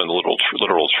weren't shown the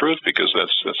literal truth, because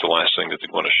that's the last thing that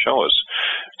they'd want to show us.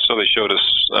 So they showed us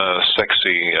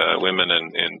sexy women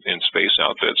in space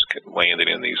outfits landing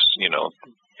in these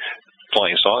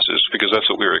flying saucers, because that's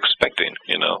what we were expecting.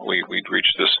 We'd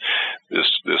reached this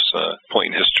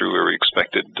point in history where we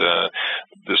expected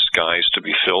the skies to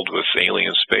be filled with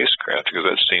alien spacecraft, because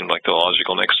that seemed like the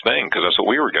logical next thing, because that's what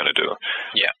we were going to do.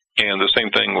 Yeah. And the same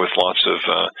thing with lots of,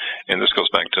 and this goes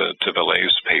back to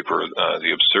Vallee's paper,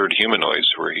 The Absurd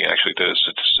Humanoids, where he actually did a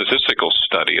statistical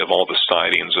study of all the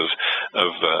sightings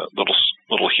of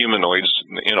little humanoids,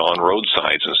 on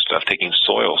roadsides and stuff, taking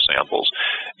soil samples.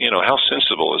 How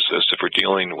sensible is this if we're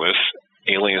dealing with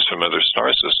aliens from another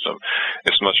star system?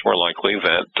 It's much more likely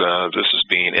that this is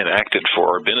being enacted for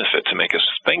our benefit, to make us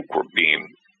think we're being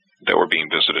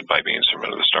visited by beings from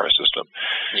another star system.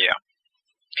 Yeah.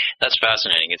 That's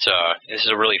fascinating. This is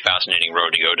a really fascinating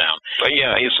road to go down.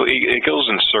 Yeah, it goes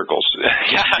in circles.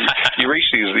 you reach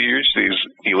these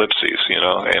ellipses,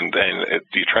 and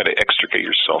you try to extricate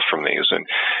yourself from these, and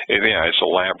it's a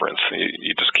labyrinth.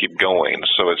 You just keep going.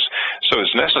 So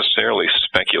it's necessarily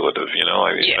speculative.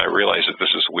 I realize that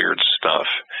this is weird stuff.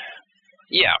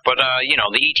 Yeah, but,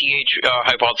 the ETH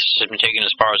hypothesis has been taken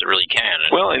as far as it really can.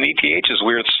 Well, and ETH is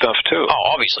weird stuff, too. Oh,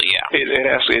 obviously, yeah.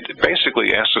 It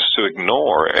basically asks us to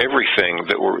ignore everything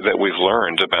that we've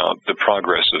learned about the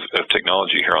progress of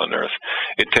technology here on Earth.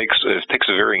 It takes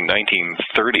a very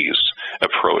 1930s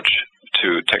approach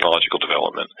to technological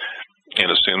development,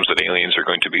 and assumes that aliens are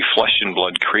going to be flesh and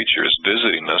blood creatures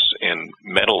visiting us in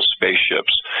metal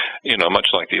spaceships,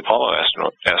 much like the Apollo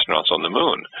astronauts on the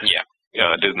moon. Yeah.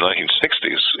 Did in the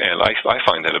 1960s, and I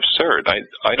find that absurd. I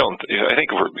think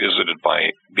if we're visited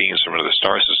by beings from another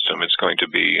star system, it's going to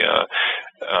be,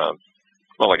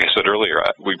 like I said earlier,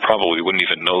 we probably wouldn't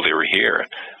even know they were here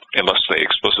unless they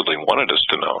explicitly wanted us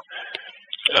to know.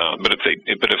 But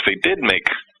if they did make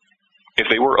if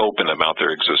they were open about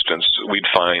their existence, we'd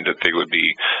find that they would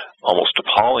be almost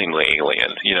appallingly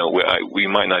alien. We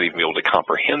might not even be able to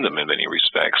comprehend them in many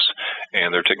respects,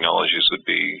 and their technologies would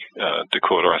be, to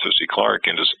quote Arthur C. Clarke,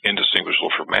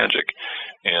 indistinguishable from magic.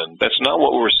 And that's not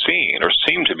what we're seeing, or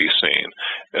seem to be seeing,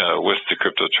 with the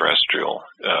crypto-terrestrial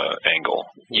angle.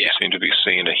 Yeah. We seem to be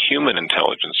seeing a human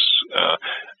intelligence,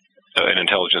 an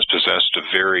intelligence possessed of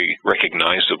very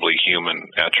recognizably human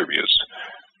attributes.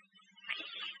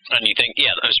 And you think,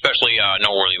 yeah, especially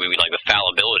noteworthy would be like the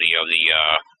fallibility of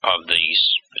these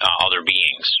other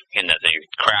beings, in that they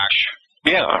crash.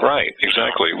 Yeah, right,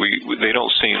 exactly. They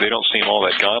don't seem all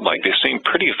that godlike. They seem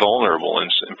pretty vulnerable in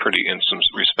some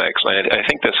respects. I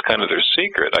think that's kind of their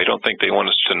secret. I don't think they want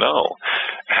us to know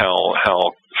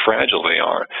how fragile they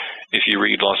are. If you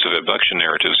read lots of abduction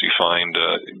narratives, you find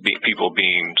people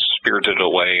being spirited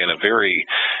away in a very,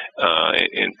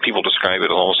 and people describe it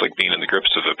almost like being in the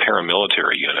grips of a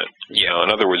paramilitary unit. Yeah.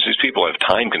 In other words, these people have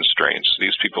time constraints.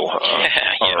 These people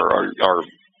are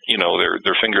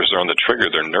their fingers are on the trigger.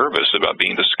 They're nervous about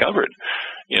being discovered.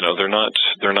 They're not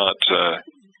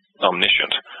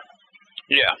omniscient.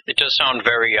 Yeah, it does sound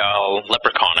very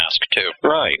Leprechaun-esque, too.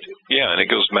 Right, yeah, and it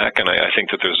goes back, and I think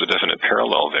that there's a definite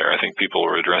parallel there. I think people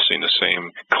are addressing the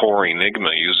same core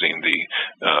enigma using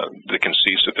the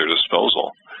conceits at their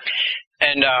disposal.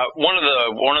 And one of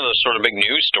the sort of big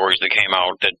news stories that came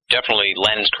out that definitely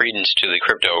lends credence to the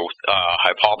crypto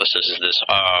hypothesis is this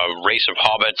race of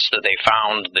hobbits that they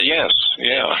found. Yes,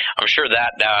 yeah. I'm sure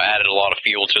that added a lot of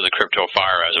fuel to the crypto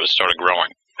fire as it started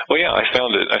growing. Well, yeah, I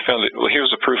found it. Well,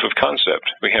 here's a proof of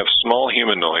concept. We have small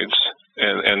humanoids,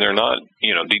 and they're not,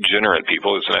 degenerate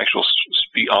people. It's an actual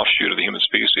offshoot of the human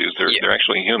species. They're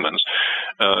actually humans,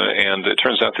 and it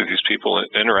turns out that these people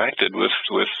interacted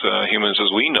with humans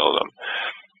as we know them.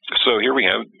 So here we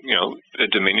have, a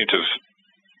diminutive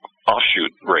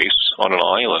offshoot race on an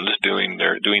island doing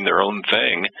their own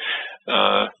thing,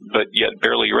 but yet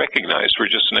barely recognized. We're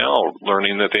just now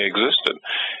learning that they existed,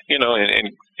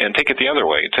 and take it the other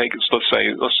way. Let's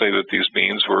say that these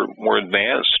beings were more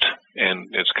advanced, and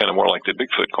it's kind of more like the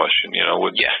Bigfoot question.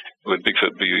 Would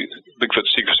Bigfoot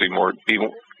secrecy be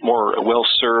more well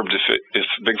served if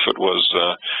Bigfoot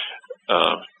was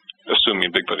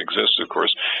assuming Bigfoot exists, of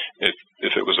course, if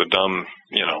it was a dumb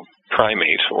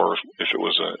primate, or if it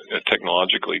was a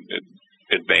technologically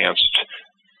advanced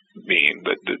being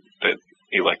that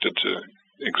elected to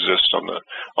exist on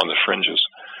the fringes.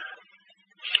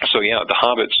 So yeah, the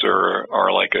hobbits are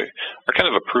kind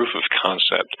of a proof of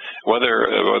concept. Whether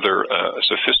a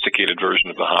sophisticated version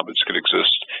of the hobbits could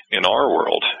exist in our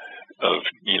world of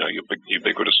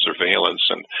ubiquitous surveillance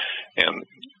and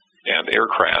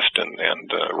aircraft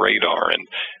and radar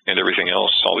and everything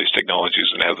else, all these technologies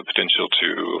that have the potential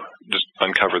to just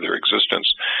uncover their existence,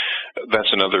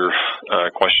 that's another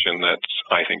question that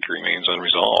I think remains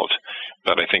unresolved.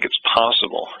 But I think it's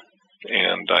possible,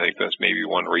 and I think that's maybe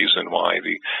one reason why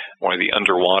the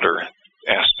underwater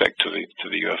aspect to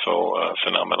the UFO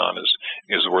phenomenon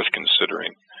is worth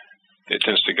considering. It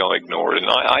tends to go ignored. And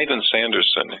Ivan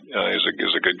Sanderson is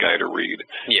a good guy to read,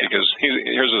 because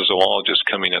here's a zoologist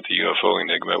coming at the UFO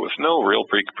enigma with no real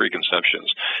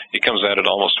preconceptions. He comes at it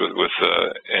almost with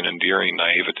an endearing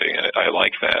naivete, and I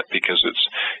like that, because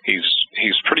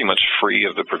he's pretty much free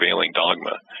of the prevailing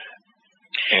dogma.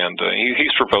 And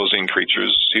he's proposing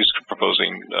creatures. He's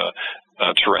proposing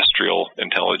terrestrial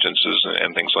intelligences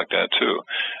and things like that too,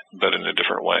 but in a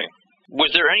different way.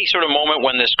 Was there any sort of moment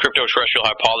when this crypto-terrestrial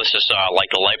hypothesis,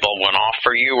 like the light bulb went off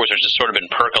for you, or has it just sort of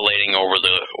been percolating over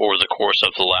the course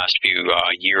of the last few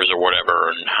years or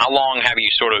whatever? And how long have you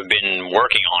sort of been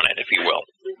working on it, if you will?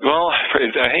 Well, I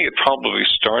think it probably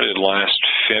started last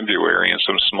February in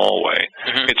some small way.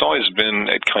 Mm-hmm. It's always been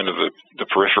at kind of the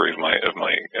periphery of my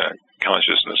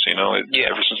consciousness.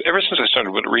 Ever since I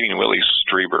started reading Willie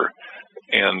Strieber,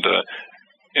 and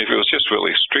if it was just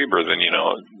Willie Strieber, then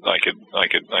I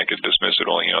could dismiss it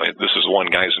all. This is one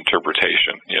guy's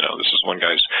interpretation. This is one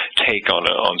guy's take on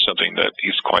something that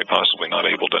he's quite possibly not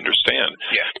able to understand.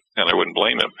 Yeah. And I wouldn't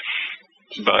blame him.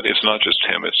 But it's not just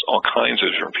him; it's all kinds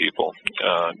of different people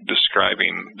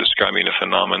describing a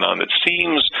phenomenon that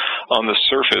seems on the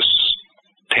surface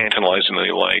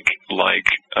tantalizingly like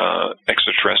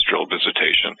extraterrestrial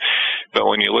visitation. But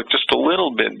when you look just a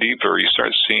little bit deeper, you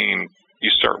start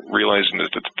realizing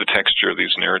that the texture of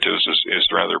these narratives is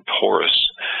rather porous.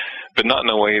 but not in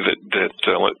a way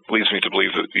that leads me to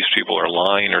believe that these people are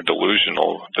lying or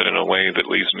delusional, but in a way that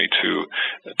leads me to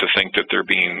think that they're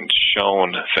being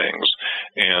shown things.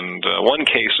 And one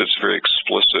case that's very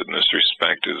explicit in this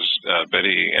respect is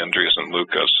Betty Andreessen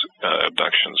Lucas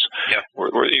abductions,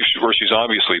 where she's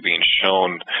obviously being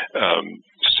shown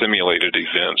simulated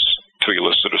events to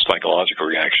elicit a psychological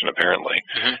reaction, apparently.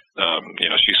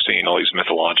 She's seeing all these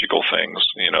mythological things,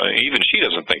 even she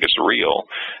doesn't think it's real.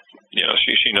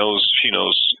 She knows,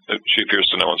 she appears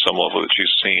to know on some level that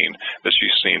she's seen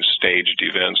staged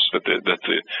events that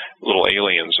the little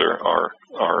aliens are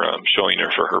showing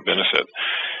her for her benefit.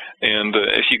 And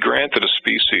if you grant that a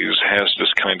species has this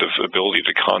kind of ability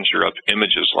to conjure up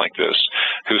images like this,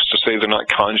 who's to say they're not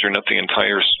conjuring up the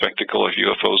entire spectacle of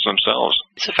UFOs themselves?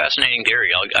 It's a fascinating theory.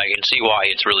 I can see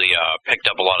why it's really picked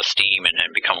up a lot of steam and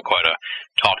become quite a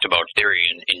talked about theory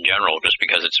in general, just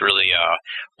because it's really,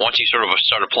 once you sort of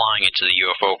start applying it to the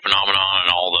UFO phenomenon and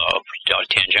all the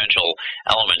tangential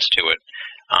elements to it,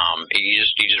 you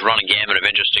just run a gamut of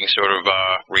interesting sort of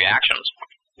reactions.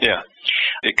 Yeah,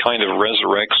 it kind of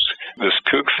resurrects this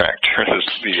kook factor,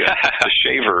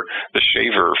 the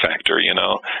shaver factor, and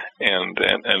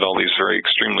all these very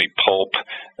extremely pulp,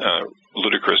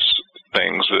 ludicrous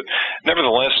things that,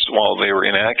 nevertheless, while they were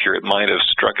inaccurate, might have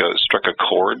struck a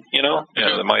chord, and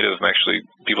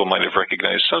people might have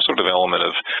recognized some sort of element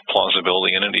of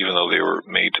plausibility in it, even though they were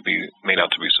made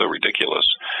out to be so ridiculous.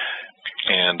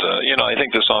 And, I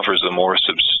think this offers a more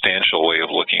substantial way of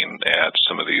looking at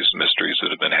some of these mysteries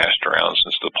that have been hashed around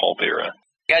since the pulp era.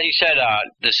 As you said,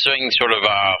 this thing sort of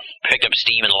picked up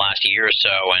steam in the last year or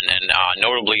so, and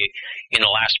notably in the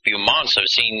last few months, I've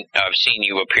seen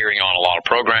you appearing on a lot of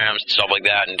programs and stuff like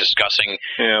that, and discussing.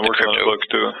 Yeah, working on a book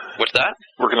too. What's that?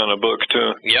 Working on a book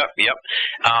too. Yep.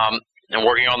 And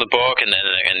working on the book, and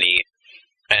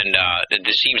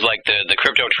it seems like the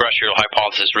crypto-terrestrial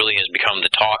hypothesis really has become the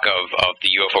talk of the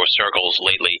UFO circles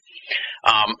lately.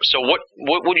 So what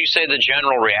would you say the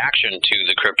general reaction to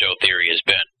the crypto theory has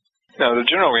been? Now, the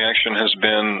general reaction has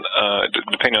been,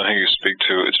 depending on who you speak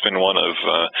to, it's been one of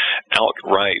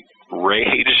outright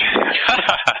rage.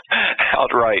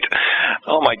 Outright,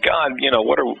 oh my God,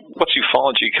 what's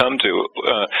ufology come to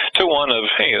one of,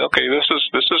 hey, okay, this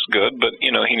is good, but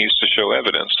he needs to show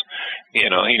evidence. He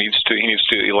needs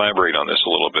to elaborate on this a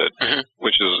little bit,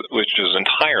 which is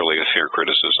entirely a fair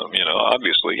criticism.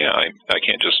 Obviously, I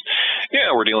can't just,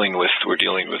 we're dealing with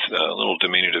little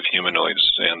diminutive humanoids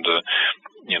and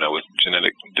with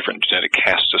different genetic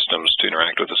caste systems to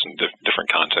interact with us in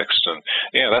different contexts, and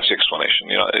that's the explanation.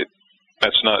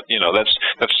 That's not,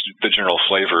 that's the general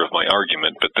flavor of my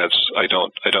argument, but I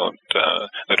don't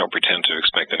pretend to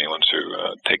expect anyone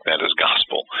to take that as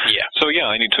gospel. Yeah. So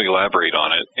I need to elaborate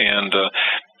on it, and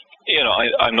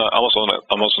I'm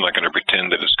also not going to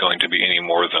pretend that it's going to be any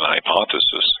more than a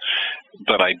hypothesis,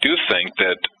 but I do think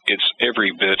that it's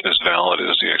every bit as valid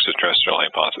as the extraterrestrial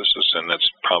hypothesis, and that's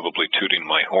probably tooting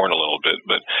my horn a little bit,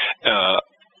 but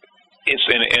it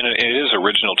is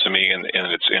original to me in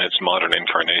its modern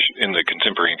incarnation, in the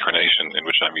contemporary incarnation in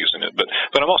which I'm using it. But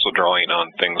I'm also drawing on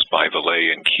things by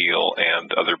Vallée and Keel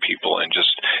and other people, and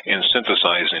just in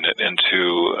synthesizing it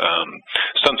into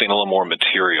something a little more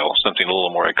material, something a little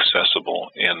more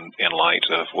accessible in light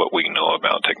of what we know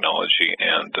about technology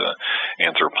and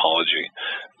anthropology.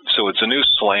 So it's a new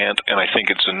slant, and I think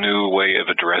it's a new way of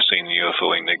addressing the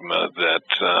UFO enigma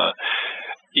that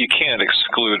you can't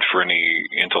exclude for any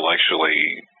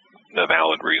intellectually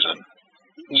valid reason.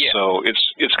 Yeah. So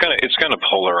it's kind of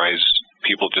polarized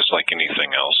people just like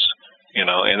anything else,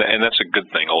 and that's a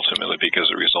good thing ultimately because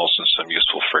it results in some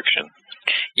useful friction.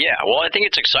 Yeah, well, I think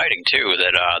it's exciting too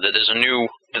that there's a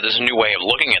new way of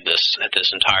looking at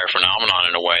this entire phenomenon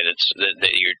in a way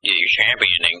that you're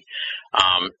championing,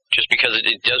 just because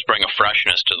it does bring a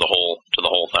freshness to the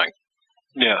whole thing.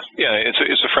 Yeah,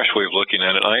 it's a fresh way of looking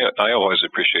at it. I always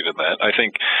appreciated that. I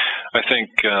think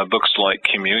books like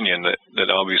Communion that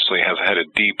obviously have had a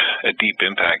deep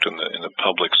impact in the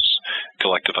public's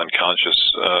collective unconscious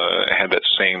had that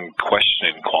same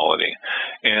questioning quality,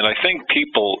 and I think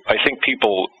people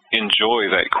enjoy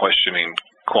that questioning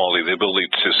quality, the ability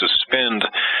to suspend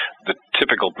the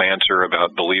typical banter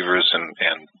about believers and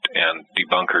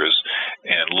debunkers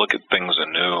and look at things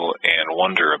anew and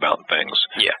wonder about things.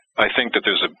 Yeah. I think that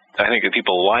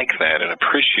people like that and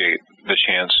appreciate the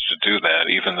chance to do that,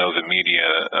 even though the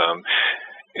media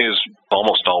is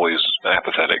almost always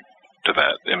apathetic to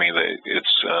that. I mean,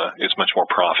 it's much more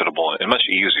profitable and much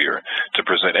easier to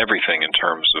present everything in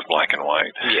terms of black and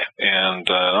white. Yeah. And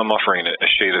I'm offering a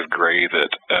shade of gray that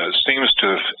seems to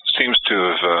have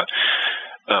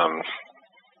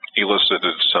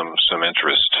elicited some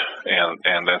interest,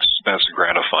 and that's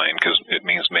gratifying because it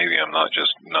means maybe I'm not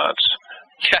just nuts.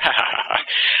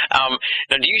 Now,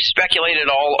 do you speculate at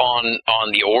all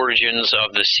on the origins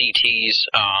of the CTs,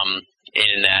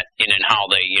 in how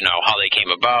they came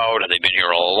about? Have they been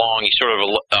here all along? You sort of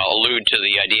allude to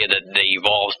the idea that they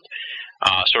evolved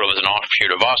sort of as an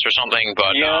offshoot of us or something,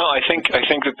 but yeah, I think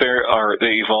that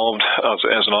they evolved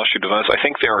as an offshoot of us. I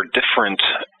think there are different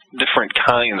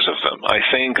kinds of them. I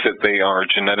think that they are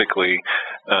genetically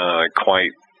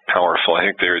quite powerful. I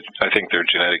think they're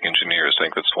genetic engineers. I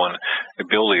think that's one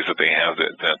ability that they have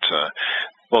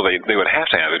well, they would have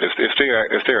to have it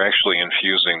if they're actually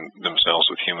infusing themselves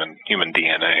with human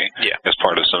DNA as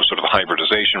part of some sort of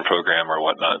hybridization program or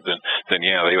whatnot. Then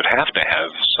yeah, they would have to have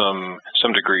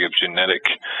some degree of genetic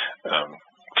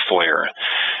flair,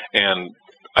 and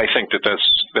I think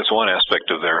that's one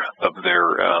aspect of their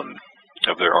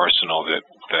arsenal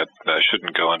that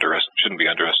shouldn't be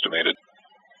underestimated.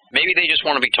 Maybe they just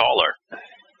want to be taller.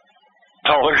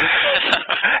 Taller?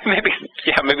 maybe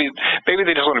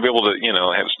they just want to be able to,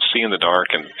 see in the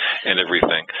dark and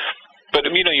everything. But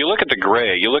you look at the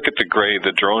gray. You look at the gray,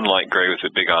 the drone-like gray with the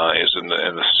big eyes and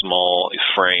the small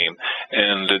frame,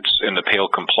 and it's in the pale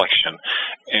complexion.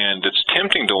 And it's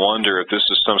tempting to wonder if this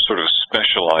is some sort of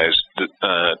specialized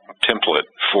template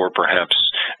for perhaps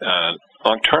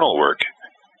nocturnal work.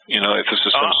 If this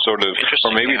is some sort of,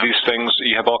 or maybe these things,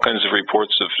 you have all kinds of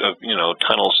reports of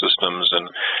tunnel systems, and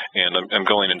I'm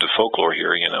going into folklore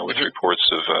here, with reports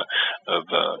of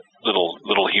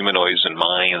little humanoids and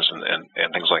mines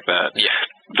and things like that. Yeah.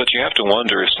 But you have to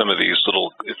wonder if some of these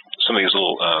little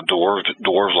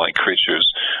dwarf-like creatures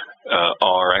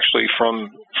are actually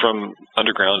from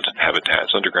underground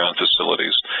habitats, underground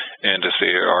facilities, and if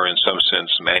they are in some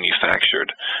sense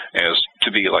manufactured as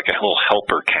to be like a whole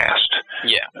helper caste.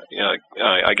 Yeah.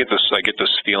 I get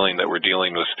this feeling that we're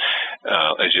dealing with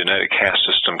a genetic caste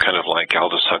system, kind of like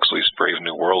Aldous Huxley's Brave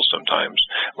New World sometimes,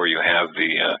 where you have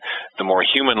the more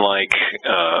human-like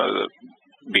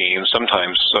beings,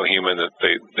 sometimes so human that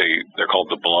they're called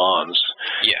the blondes,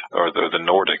 or the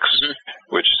Nordics,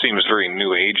 which seems very New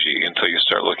Agey until you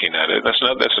start looking at it. That's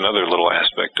another little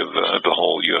aspect of the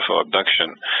whole UFO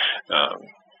abduction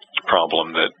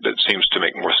problem that seems to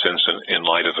make more sense in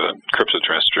light of a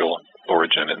cryptoterrestrial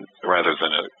origin rather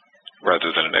than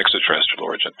an extraterrestrial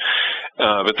origin.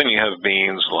 But then you have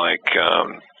beings like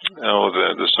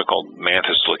the so-called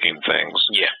mantis-looking things.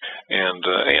 Yeah. And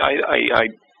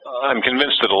I'm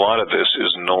convinced that a lot of this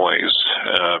is noise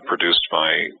produced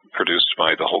by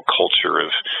the whole culture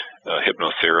of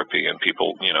hypnotherapy and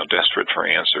people, desperate for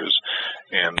answers.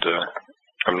 And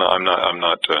I'm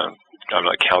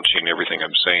not couching everything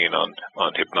I'm saying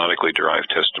on hypnotically derived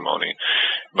testimony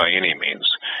by any means.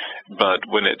 But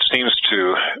when things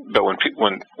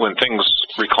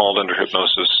recalled under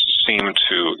hypnosis seem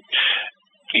to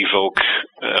evoke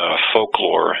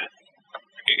folklore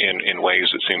in ways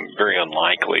that seem very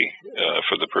unlikely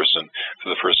for the person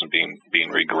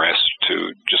being regressed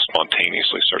to just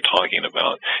spontaneously start talking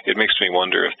about. It makes me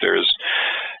wonder if there's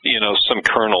some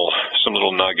kernel, some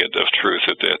little nugget of truth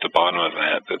at the bottom of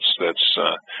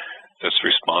that's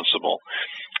responsible.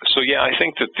 So yeah, I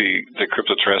think that the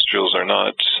cryptoterrestrials are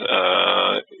not.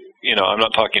 I'm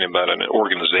not talking about an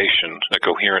organization, a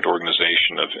coherent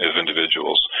organization of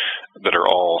individuals that are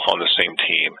all on the same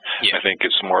team. Yeah. I think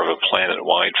it's more of a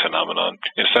planet-wide phenomenon.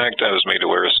 In fact, I was made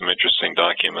aware of some interesting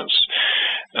documents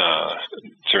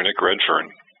through Nick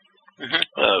Redfern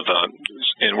of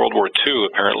in World War II,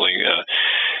 apparently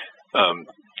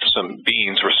some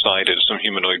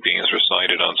humanoid beings were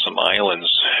sighted on some islands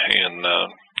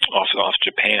off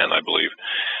Japan, I believe.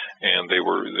 And they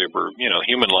were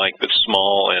human-like but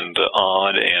small and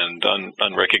odd and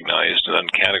unrecognized and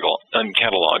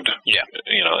uncatalogued. Yeah.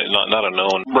 Not a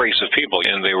known race of people,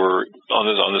 and they were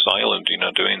on this island,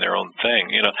 doing their own thing.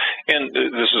 And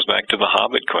this is back to the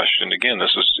Hobbit question again.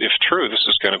 This is, if true, this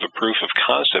is kind of a proof of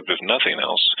concept, if nothing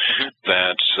else,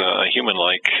 that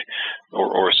human-like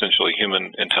or essentially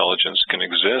human intelligence can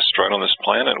exist right on this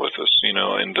planet with us.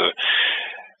 And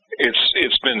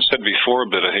it's been said before,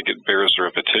 but I think it bears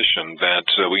repetition that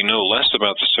we know less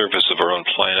about the surface of our own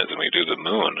planet than we do the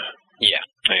moon. Yeah.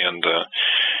 And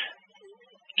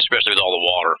especially with all the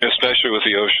water. Especially with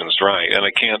the oceans, right. And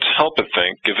I can't help but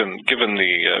think, given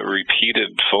the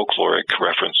repeated folkloric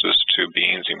references to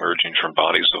beings emerging from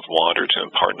bodies of water to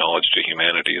impart knowledge to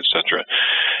humanity, etc.,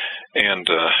 and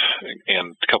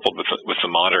coupled with the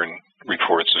modern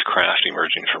reports of craft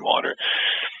emerging from water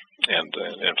and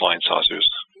flying saucers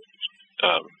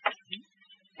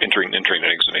entering and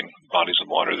exiting bodies of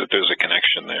water, that there's a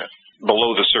connection there.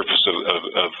 below the surface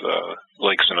of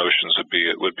lakes and oceans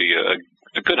would be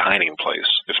a good hiding place,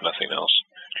 if nothing else.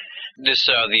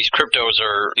 These cryptos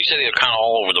are, you say they're kind of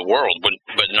all over the world,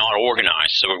 but not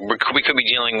organized. So we could be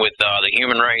dealing with the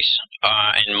human race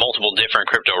and multiple different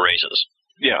crypto races.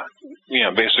 Yeah,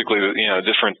 basically,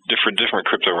 different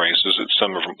crypto races.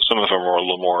 Some of them are a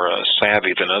little more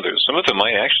savvy than others. Some of them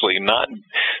might actually not.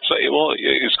 So, well,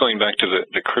 it's going back to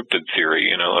the cryptid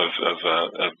theory,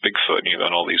 of Bigfoot. You've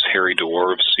got all these hairy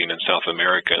dwarves seen in South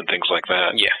America and things like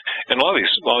that. Yeah, and a lot of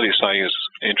these sightings,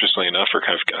 interestingly enough, are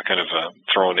kind of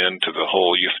thrown into the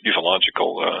whole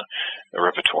ufological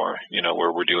repertoire.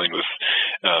 Where we're dealing with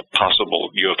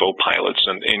possible UFO pilots,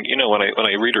 and when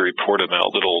I read a report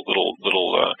about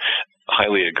little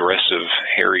highly aggressive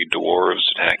hairy dwarves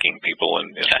attacking people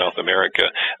in South America,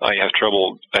 I have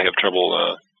trouble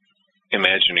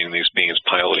imagining these beings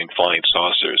piloting flying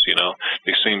saucers.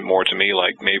 They seem more to me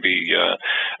like maybe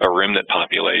a remnant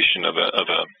population of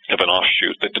an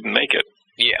offshoot that didn't make it.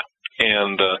 Yeah.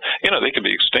 And, they could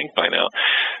be extinct by now.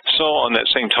 So on that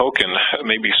same token,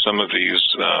 maybe some of these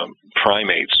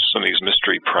primates, some of these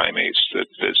mystery primates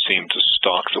that seem to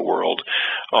stalk the world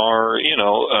are,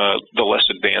 the less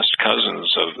advanced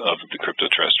cousins of the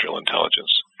cryptoterrestrial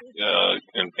intelligence.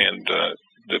 And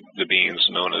the beings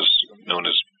known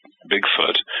as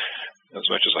Bigfoot, as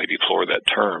much as I deplore that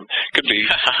term, could be,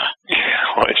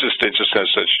 it just has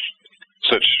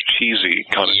such cheesy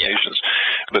connotations. Yeah.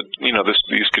 But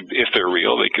these could, if they're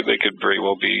real, they could very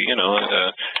well be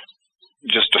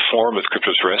just a form of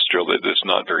cryptoterrestrial that's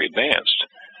not very advanced.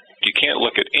 You can't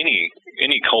look at any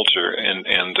culture and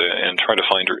try to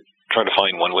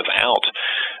find one without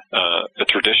a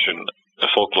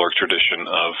folkloric tradition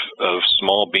of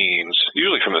small beings,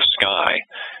 usually from the sky,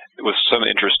 with some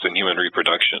interest in human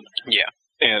reproduction. Yeah.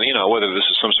 And whether this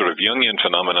is some sort of Jungian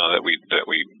phenomena that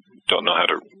we don't know how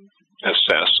to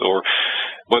assess, or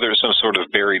whether it's some sort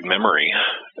of buried memory.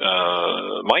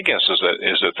 My guess is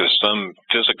that there's some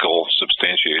physical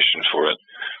substantiation for it,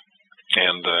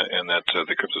 and that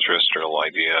the cryptoterrestrial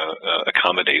idea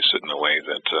accommodates it in a way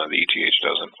that the ETH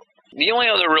doesn't. The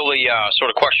only other really sort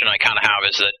of question I kind of have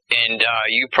is that, and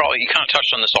you kind of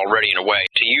touched on this already in a way,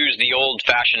 to use the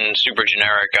old-fashioned super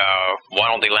generic,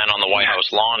 why don't they land on the White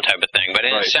House lawn type of thing, but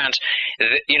in a sense,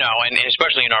 and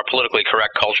especially in our politically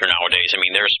correct culture nowadays, I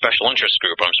mean, they're a special interest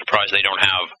group. I'm surprised they don't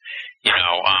have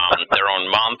their own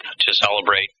month to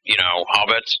celebrate,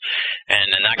 hobbits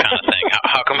and that kind of thing.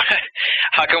 How come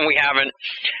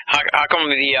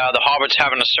the hobbits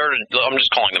haven't asserted? I'm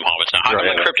just calling them hobbits now. How come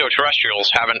the cryptoterrestrials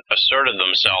haven't asserted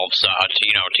themselves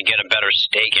to get a better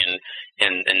stake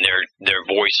in their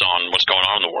voice on what's going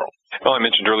on in the world? Well, I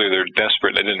mentioned earlier they're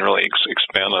desperate. I didn't really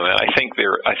expand on that. I think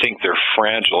they're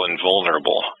fragile and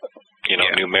vulnerable.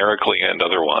 Numerically and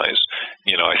otherwise.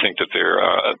 I think that they're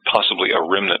possibly a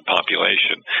remnant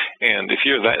population. And if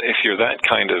you're that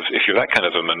kind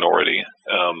of a minority,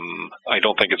 I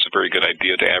don't think it's a very good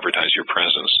idea to advertise your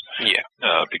presence.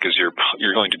 Yeah. Because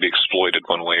you're going to be exploited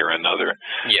one way or another.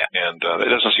 Yeah. And it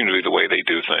doesn't seem to be the way they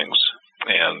do things.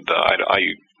 And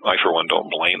I for one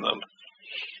don't blame them.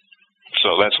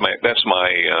 So that's my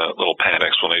little pat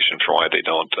explanation for why they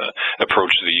don't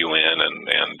approach the UN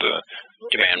and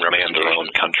demand their own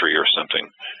country or something.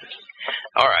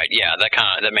 All right, yeah,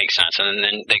 that makes sense, and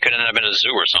then they could end up in a zoo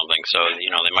or something. So they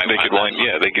might.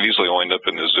 They could easily wind up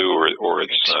in the zoo or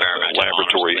its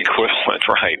laboratory equivalent,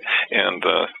 right? And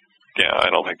I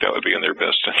don't think that would be in their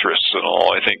best interests at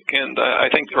all. I think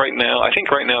right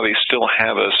now they still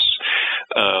have us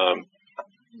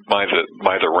by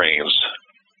the reins.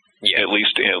 Yeah. At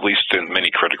least in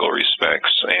many critical respects,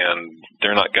 and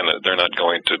they're not going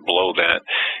to blow that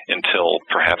until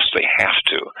perhaps they have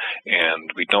to,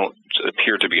 and we don't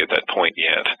appear to be at that point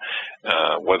yet.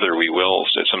 Whether we will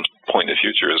at some point in the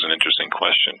future is an interesting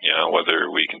question.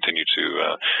 Whether we continue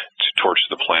to torch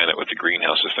the planet with the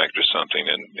greenhouse effect or something,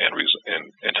 and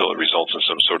until it results in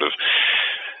some sort of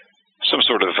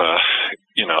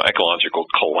ecological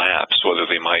collapse, whether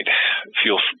they might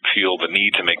feel the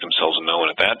need to make themselves known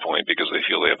at that point because they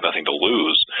feel they have nothing to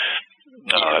lose.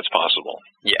 That's possible.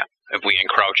 Yeah, if we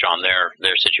encroach on their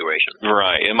situation.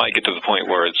 Right. It might get to the point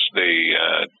where they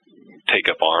take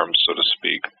up arms, so to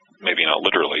speak. Maybe not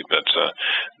literally, but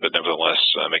nevertheless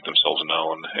make themselves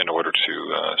known in order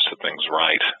to set things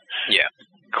right. Yeah.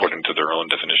 According to their own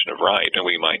definition of right, and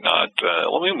we might not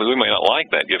like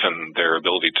that, given their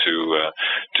ability to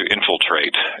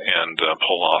infiltrate and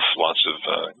pull off lots of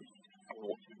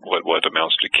what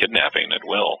amounts to kidnapping at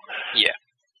will. Yeah,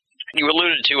 you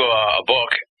alluded to a book,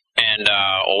 and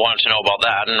wanted to know about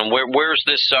that. And where's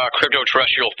this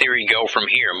crypto-terrestrial theory go from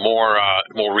here?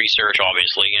 More research,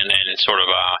 obviously, and sort of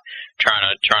trying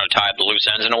to tie up the loose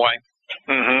ends in a way.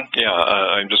 Mm-hmm. Yeah,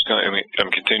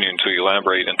 I'm continuing to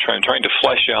elaborate and trying to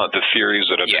flesh out the theories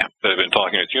that I've been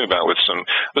talking with you about with some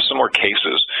more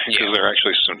cases, because there are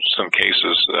actually some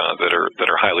cases that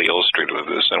are highly illustrative of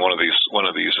this, and one of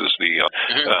these is the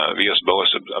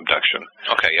Villas-Boas abduction.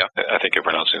 Okay, yeah, I think I'm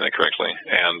pronouncing that correctly.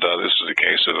 And this is a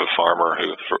case of a farmer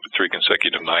who, for 3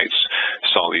 consecutive nights,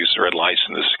 saw these red lights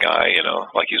in the sky,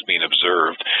 like he's being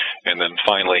observed, and then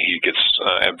finally he gets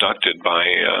abducted by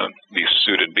these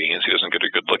suited beings. He doesn't get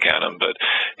a good look at him, but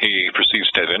he proceeds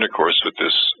to have intercourse with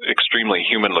this extremely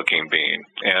human-looking being.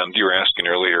 And you were asking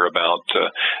earlier about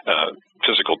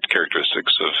physical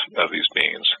characteristics of these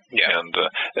beings. Yeah. And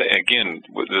again,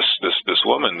 this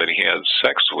woman that he had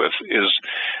sex with is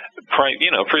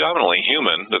predominantly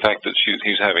human. The fact that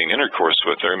he's having intercourse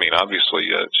with her, I mean, obviously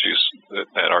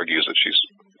that argues that she's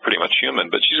pretty much human,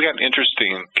 but she's got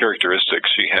interesting characteristics.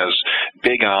 She has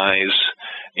big eyes,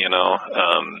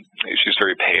 she's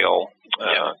very pale,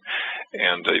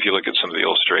 and if you look at some of the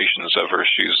illustrations of her,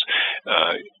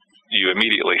 you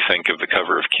immediately think of the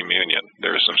cover of Communion.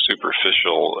 There are some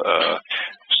superficial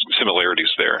similarities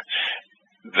there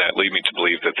that lead me to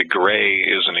believe that the gray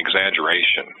is an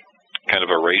exaggeration, kind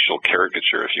of a racial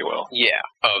caricature, if you will. Yeah,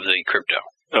 of the crypto.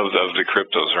 Of the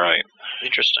cryptos, right.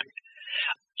 Interesting.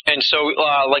 And so,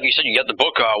 like you said, you got the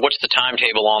book. What's the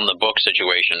timetable on the book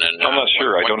situation? And I'm not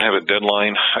sure. I don't have a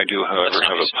deadline. I do, however,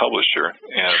 have a publisher,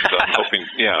 and I'm hoping.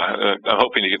 I'm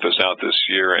hoping to get this out this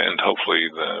year, and hopefully,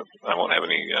 I won't have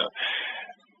any.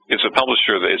 It's a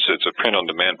publisher. It's a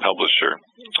print-on-demand publisher,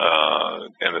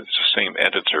 and it's the same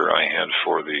editor I had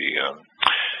for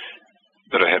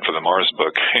that I had for the Mars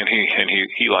book, and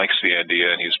he likes the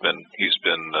idea, and he's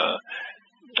been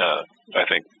I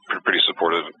think pretty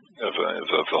supportive of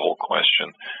the whole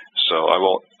question. So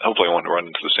hopefully I won't run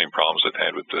into the same problems I've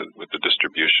had with the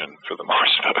distribution for the Mars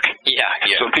book. Yeah.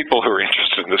 So people who are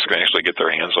interested in this can actually get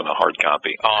their hands on a hard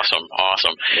copy. Awesome.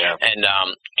 Yeah. And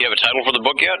do you have a title for the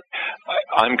book yet?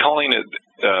 I'm calling it,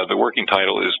 the working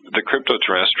title is The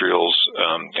Crypto-Terrestrials,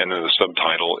 and then the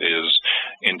subtitle is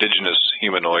Indigenous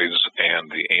Humanoids and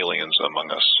the Aliens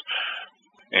Among Us.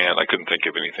 And I couldn't think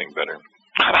of anything better.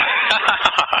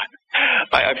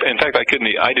 In fact, I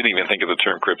didn't even think of the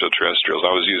term crypto-terrestrials.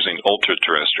 I was using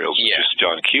ultra-terrestrials, which is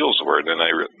John Keel's word, and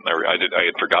I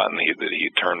had forgotten that he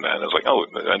had termed that. I was like, oh,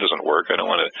 that doesn't work. I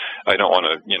don't want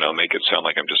to make it sound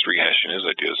like I'm just rehashing his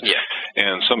ideas. Yeah.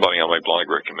 And somebody on my blog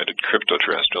recommended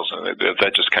crypto-terrestrials, and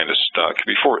that just kind of stuck.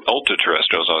 Before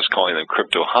ultra-terrestrials, I was calling them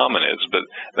crypto-hominids, but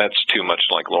that's too much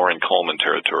like Loren Coleman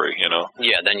territory,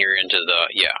 Yeah, then you're into the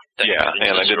and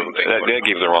that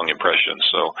gave the wrong impression.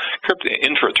 So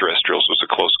intraterrestrials was a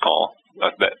close call.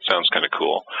 That sounds kind of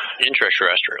cool.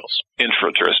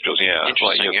 Intraterrestrials, yeah.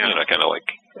 Interesting, Kind of like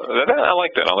I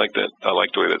like that. I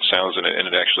like the way that sounds, and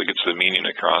it actually gets the meaning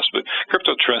across. But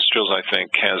crypto-terrestrials, I think,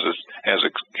 has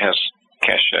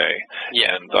cachet.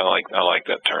 Yeah. And I like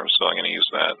that term, so I'm going to use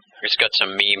that. It's got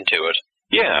some meme to it.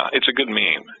 Yeah, it's a good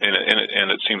meme, and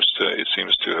it seems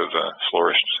to have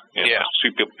flourished.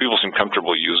 People seem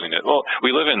comfortable using it. Well,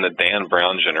 we live in the Dan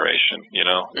Brown generation,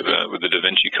 with the Da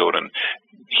Vinci Code, and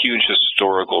huge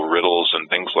historical riddles and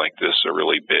things like this are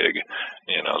really big.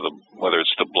 Whether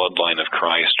it's the bloodline of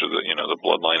Christ or the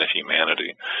bloodline of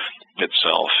humanity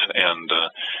itself, and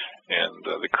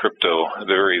the crypto, the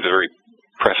very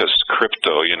preface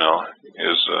crypto,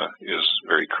 is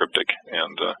very cryptic,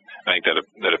 and I think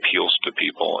that appeals to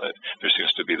people. There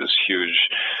seems to be this huge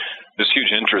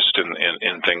interest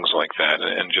in things like that,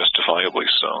 and justifiably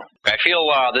so. I feel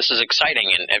this is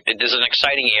exciting, and there's an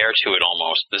exciting air to it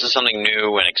almost. This is something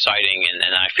new and exciting,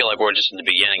 and I feel like we're just at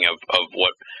the beginning of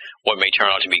what may turn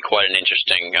out to be quite an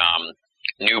interesting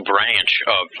new branch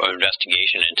of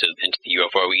investigation into the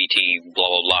UFO, ET, blah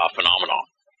blah blah phenomenon.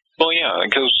 Well, yeah,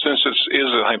 because since it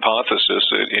is a hypothesis,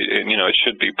 it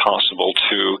should be possible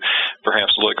to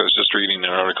perhaps look. I was just reading an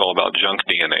article about junk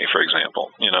DNA, for example,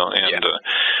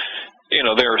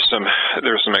 there are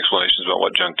some explanations about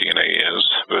what junk DNA is,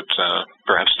 but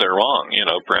perhaps they're wrong.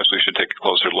 Perhaps we should take a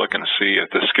closer look and see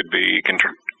if this could be,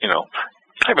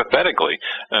 hypothetically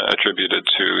attributed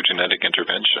to genetic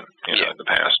intervention in the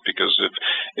past, because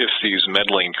if these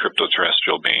meddling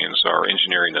crypto-terrestrial beings are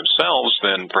engineering themselves,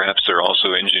 then perhaps they're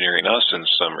also engineering us in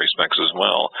some respects as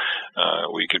well.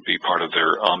 We could be part of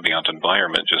their ambient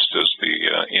environment, just as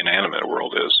the inanimate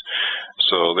world is.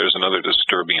 So there's another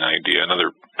disturbing idea,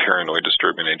 another paranoid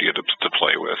disturbing idea to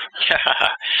play with.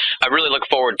 I really look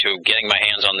forward to getting my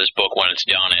hands on this book when it's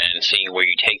done and seeing where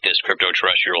you take this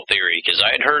crypto-terrestrial theory, because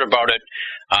I had heard about it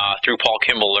through Paul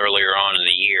Kimball earlier on in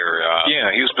the year.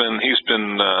 Yeah, he's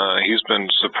been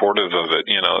supportive of it.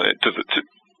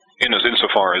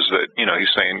 Insofar as that,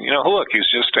 he's saying, look, he's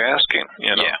just asking,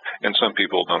 Yeah. And some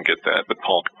people don't get that, but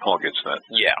Paul gets that.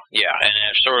 Yeah, and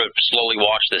I've sort of slowly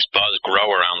watched this buzz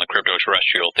grow around the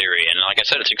crypto-terrestrial theory, and like I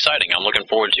said, it's exciting. I'm looking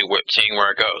forward to seeing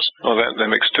where it goes. Well, that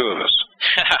makes two of us.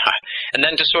 And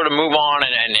then to sort of move on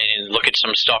and look at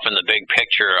some stuff in the big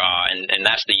picture, and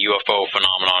that's the UFO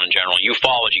phenomenon in general.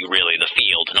 Ufology, really, the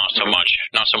field, not so much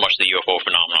the UFO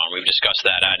phenomenon. We've discussed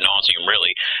that ad nauseum,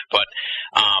 really, but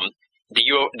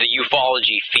the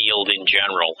ufology field in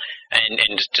general.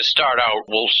 And to start out,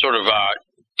 we'll sort of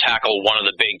tackle one of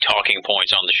the big talking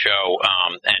points on the show,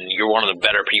 and you're one of the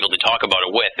better people to talk about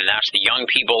it with, and that's the young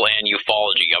people and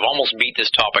ufology. I've almost beat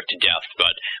this topic to death,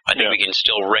 but I think we can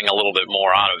still wring a little bit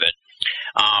more out of it.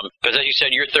 Because as you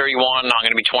said, you're 31, I'm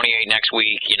going to be 28 next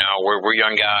week. We're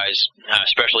young guys,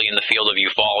 especially in the field of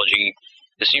ufology.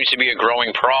 There seems to be a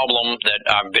growing problem that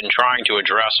I've been trying to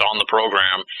address on the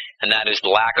program, and that is the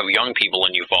lack of young people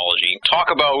in ufology. Talk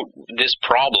about this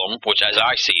problem, which as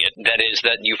I see it, that is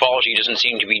that ufology doesn't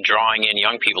seem to be drawing in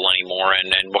young people anymore,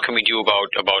 and what can we do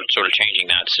about sort of changing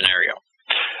that scenario?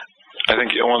 I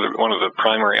think one of the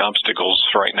primary obstacles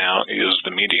right now is the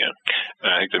media.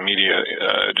 I think the media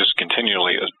just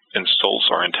continually insults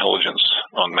our intelligence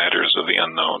on matters of the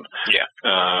unknown.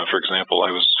 Yeah. For example, I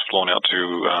was flown out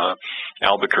to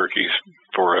Albuquerque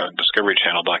for a Discovery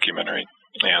Channel documentary,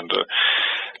 and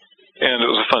it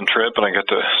was a fun trip, and I got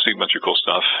to see a bunch of cool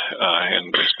stuff,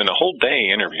 and they spent a whole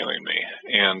day interviewing me.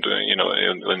 And,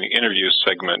 in the interview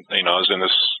segment, I was in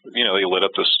this, they lit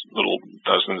up this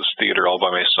I was in this theater all by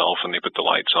myself, and they put the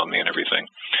lights on me and everything.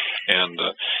 And,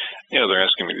 they're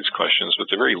asking me these questions, but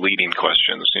they're very leading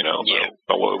questions,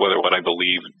 about whether what I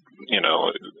believe,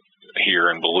 here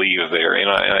and believe there, and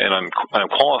I'm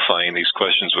qualifying these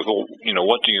questions with,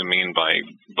 what do you mean by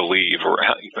believe, or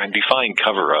define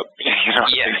cover up,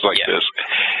 things like this.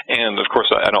 And of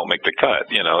course, I don't make the cut,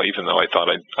 even though I thought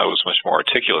I was much more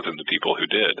articulate than the people who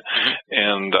did. Mm-hmm.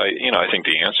 And I think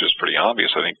the answer is pretty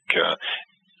obvious. I think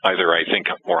either I think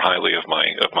more highly of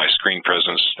my screen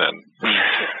presence than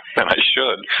I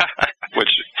should, which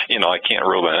I can't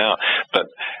rule that out. But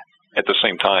at the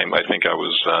same time, I think I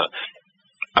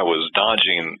was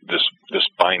dodging this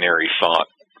binary thought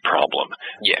problem.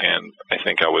 Yeah. And I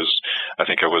think I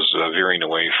was veering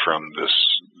away from this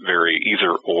very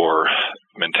either or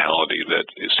mentality that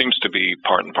it seems to be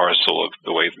part and parcel of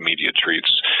the way the media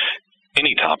treats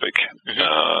any topic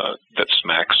that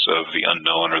smacks of the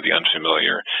unknown or the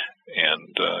unfamiliar,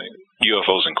 and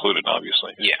UFOs included,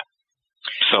 obviously. Yeah.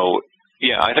 So,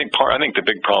 yeah, I think the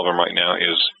big problem right now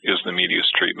is the media's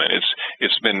treatment.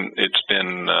 It's been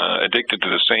addicted to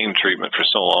the same treatment for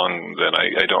so long that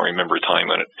I don't remember a time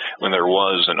when there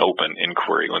was an open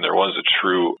inquiry, when there was a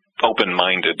true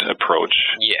open-minded approach.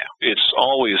 Yeah. It's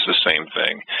always the same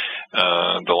thing.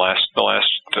 The last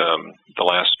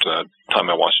time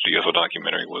I watched a UFO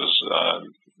documentary was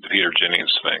the Peter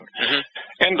Jennings thing,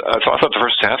 and I thought the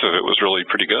first half of it was really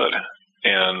pretty good.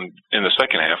 And in the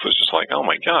second half was just like, oh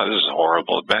my God, this is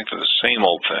horrible. Back to the same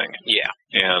old thing. Yeah.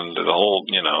 And the whole,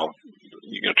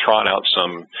 you trot out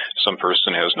some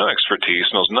person who has no expertise,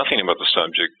 knows nothing about the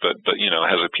subject, but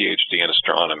has a PhD in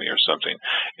astronomy or something,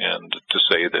 and to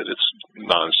say that it's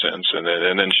nonsense, and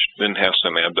then have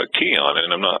some abductee on it.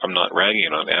 And I'm not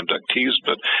ragging on abductees,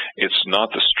 but it's not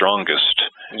the strongest.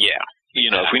 Yeah.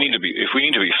 If we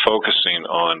need to be focusing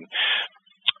on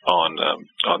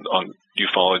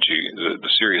ufology, the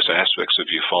serious aspects of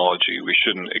ufology, we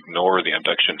shouldn't ignore the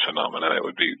abduction phenomena. That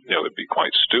would be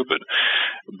quite stupid.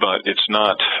 But it's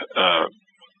not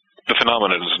the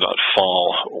phenomena does not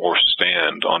fall or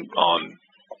stand on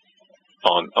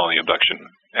the abduction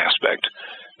aspect.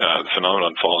 The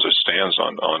phenomenon falls or stands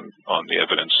on the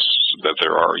evidence that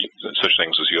there are such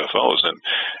things as UFOs,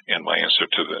 and my answer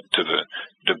to the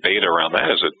debate around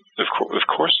that is that of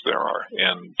course there are,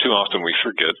 and too often we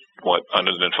forget what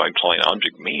unidentified flying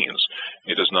object means.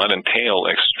 It does not entail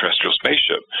extraterrestrial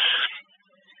spaceship,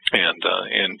 and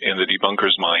in the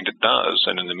debunker's mind it does,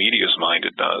 and in the media's mind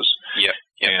it does. Yeah.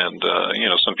 And,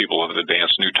 some people have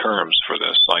advanced new terms for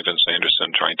this. Ivan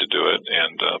Sanderson trying to do it,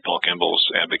 and Paul Kimball's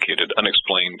advocated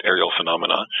unexplained aerial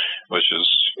phenomena, which is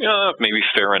maybe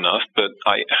fair enough, but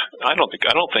I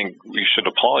don't think we should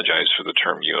apologize for the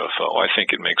term UFO. I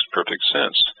think it makes perfect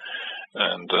sense.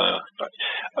 And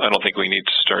I don't think we need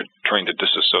to start trying to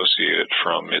disassociate it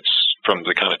from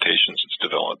the connotations it's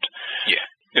developed. Yeah.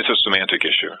 It's a semantic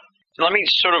issue. Let me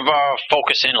sort of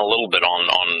focus in a little bit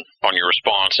on on your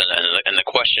response and the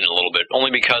question a little bit,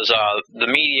 only because the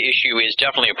media issue is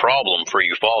definitely a problem for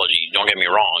ufology, don't get me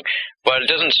wrong, but it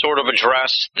doesn't sort of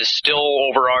address the still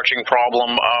overarching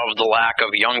problem of the lack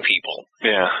of young people.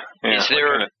 Yeah. Is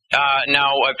there...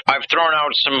 now, I've thrown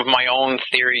out some of my own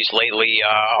theories lately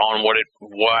on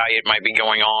why it might be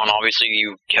going on. Obviously,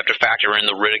 you have to factor in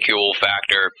the ridicule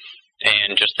factor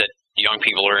and just that young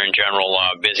people are in general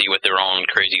busy with their own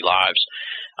crazy lives.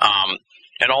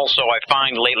 And also, I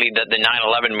find lately that the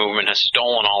 9/11 movement has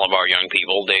stolen all of our young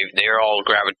people. They're all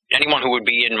anyone who would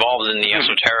be involved in the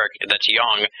esoteric that's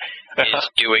young is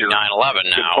doing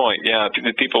 9/11 now. Good point. Yeah,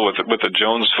 the people with the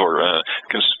Jones for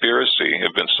conspiracy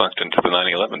have been sucked into the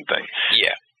 9/11 thing.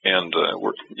 Yeah. And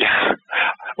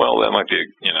well, that might be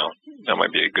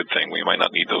a good thing. We might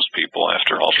not need those people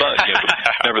after all, but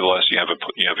nevertheless, you have a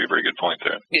very good point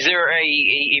there. Is there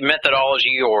a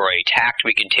methodology or a tact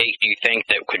we could take, do you think,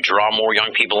 that could draw more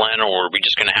young people in, or are we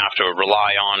just going to have to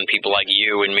rely on people like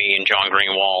you and me and John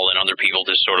Greenwald and other people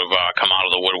to sort of come out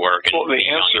of the woodwork? Well, the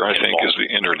answer, I think, is the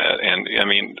internet, and I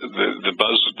mean the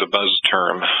buzz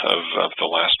term of the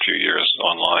last few years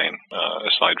online,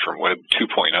 aside from Web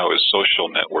 2.0, is social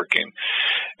networking,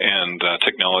 and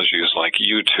technologies like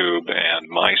YouTube and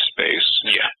MySpace.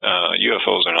 Yeah.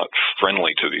 UFOs are not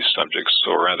friendly to these subjects,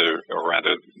 or rather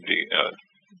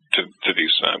to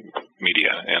these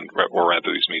media, or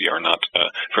rather these media are not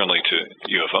friendly to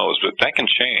UFOs. But that can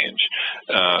change.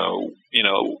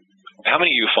 How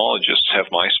many ufologists have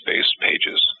MySpace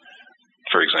pages,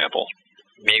 for example?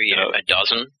 Maybe a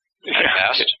dozen. If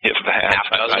that, half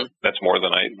a dozen. That's more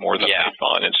than I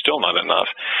thought. It's still not enough.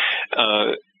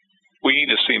 We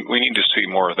need to see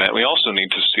more of that. We also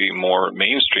need to see more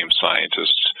mainstream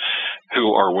scientists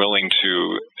who are willing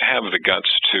to have the guts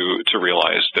to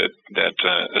realize that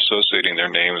associating their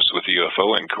names with the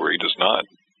UFO inquiry does not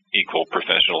equal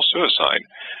professional suicide.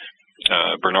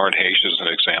 Bernard Haish is an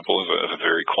example of a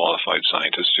very qualified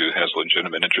scientist who has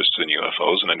legitimate interest in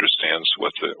UFOs and understands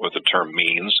what the term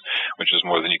means, which is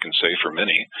more than you can say for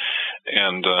many.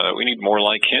 And we need more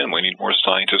like him. We need more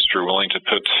scientists who are willing to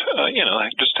put,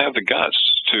 just have the guts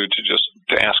to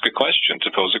ask a question, to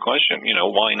pose a question.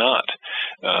 Why not?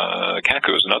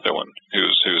 Kaku is another one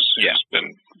who's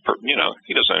been,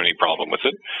 he doesn't have any problem with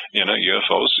it.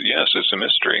 UFOs, yes, it's a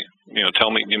mystery.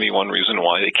 Give me one reason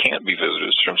why they can't be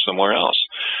visitors from somewhere else.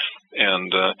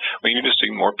 And we need to see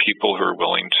more people who are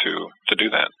willing to do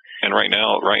that. And right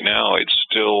now, we're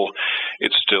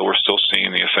still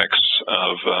seeing the effects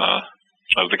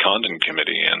of the Condon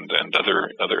Committee and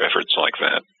other efforts like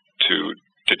that to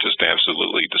just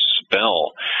absolutely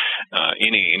dispel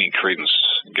any credence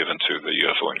given to the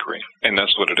UFO inquiry. And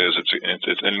that's what it is.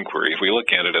 It's an inquiry. If we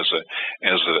look at it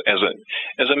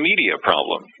as a media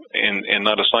problem and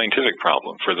not a scientific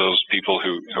problem for those people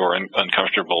who are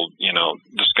uncomfortable,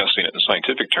 discussing it in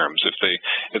scientific terms, if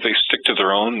they stick to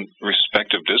their own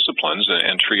respective disciplines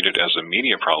and treat it as a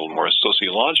media problem or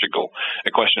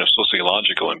a question of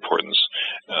sociological importance,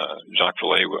 Jacques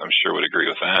Vallée, I'm sure, would agree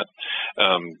with that.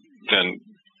 Then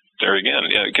there again,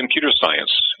 computer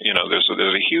science. There's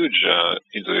a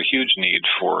huge need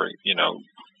for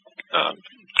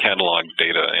catalog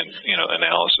data and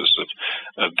analysis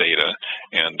of data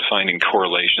and finding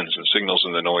correlations and signals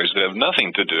in the noise that have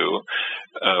nothing to do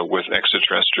with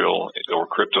extraterrestrial or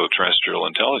cryptoterrestrial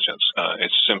intelligence.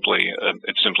 It's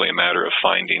simply a matter of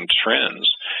finding trends.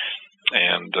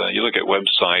 And you look at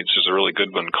websites. There's a really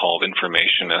good one called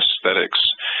Information Aesthetics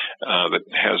that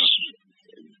has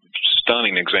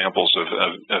stunning examples of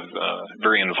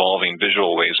very involving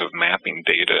visual ways of mapping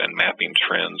data and mapping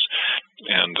trends.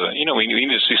 And, we need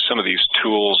to see some of these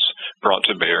tools brought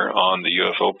to bear on the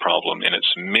UFO problem in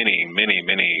its many, many,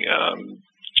 many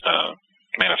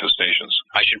manifestations.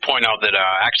 I should point out that,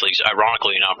 actually,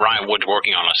 ironically enough, Ryan Wood's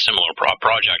working on a similar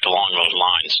project along those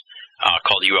lines.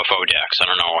 Called UFO Decks. I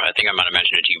don't know. I think I might have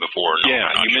mentioned it to you before. No, yeah,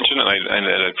 you mentioned it, and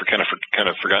I'd kind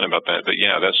of forgotten about that. But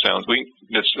yeah, that sounds.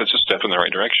 That's a step in the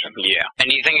right direction. Yeah. And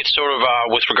do you think it's sort of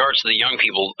with regards to the young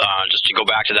people? Just to go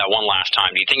back to that one last time.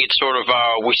 Do you think it's sort of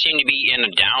we seem to be in a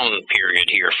down period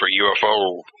here for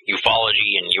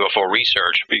ufology and UFO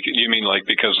research? You mean like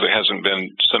because there hasn't been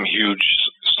some huge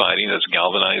sighting that's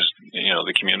galvanized,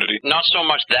 the community? Not so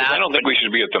much that. I don't think we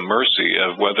should be at the mercy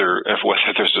of whether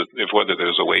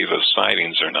there's a wave of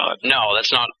sightings or not. No,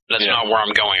 that's not where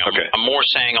I'm going. I'm more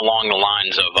saying along the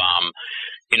lines of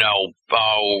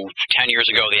 10 years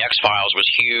ago the X-Files was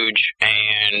huge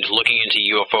and looking into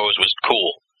UFOs was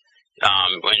cool.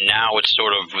 And now it's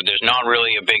sort of, there's not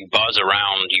really a big buzz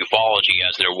around ufology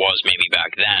as there was maybe back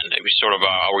then. It was sort of,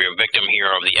 are we a victim here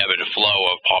of the ebb and flow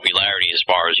of popularity as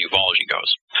far as ufology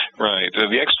goes? Right.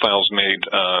 The X-Files made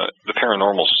the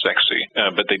paranormal sexy,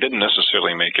 but they didn't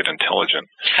necessarily make it intelligent.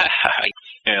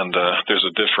 And there's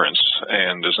a difference,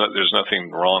 and there's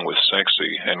nothing wrong with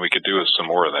sexy, and we could do with some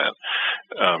more of that.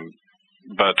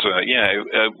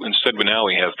 Instead now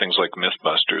we have things like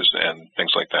Mythbusters and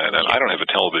things like that. And I don't have a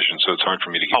television, so it's hard for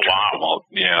me to keep track of them all.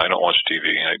 Yeah, I don't watch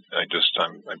TV.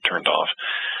 I'm turned off.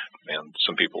 And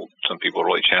some people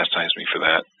really chastise me for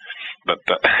that. But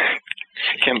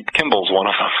Kimball's one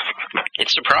of them.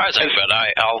 It's surprising, but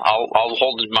I'll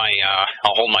hold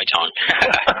my tongue.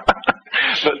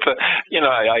 But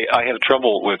I have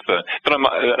trouble with. But I'm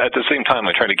at the same time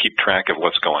I try to keep track of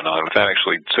what's going on without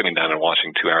actually sitting down and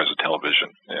watching 2 hours of television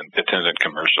and attendant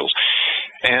commercials.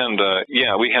 And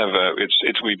we have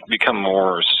we've become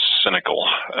more cynical.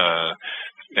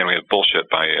 And we have bullshit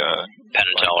by Penn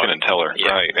and Teller,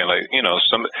 yeah. Right? And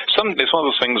some it's one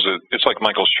of those things that it's like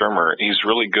Michael Shermer. He's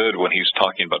really good when he's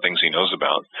talking about things he knows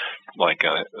about, like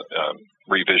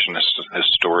revisionist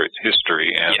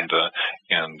history and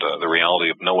the reality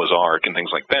of Noah's Ark and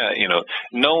things like that.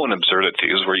 Known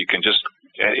absurdities where you can just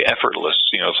effortless.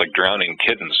 It's like drowning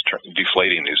kittens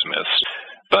deflating these myths.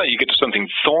 But you get to something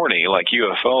thorny like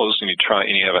UFOs, and you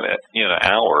have an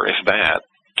hour, if that,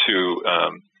 to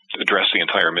address the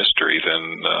entire mystery,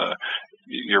 then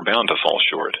you're bound to fall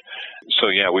short. So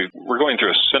we're going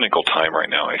through a cynical time right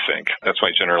now, I think. That's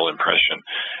my general impression.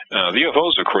 The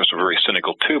UFOs, of course, were very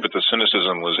cynical too, but the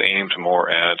cynicism was aimed more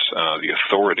at the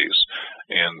authorities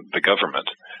and the government.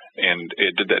 And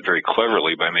it did that very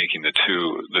cleverly by making the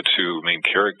two main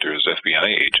characters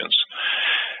FBI agents.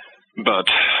 But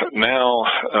now,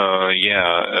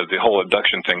 the whole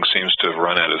abduction thing seems to have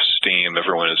run out of steam.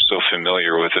 Everyone is so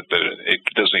familiar with it that it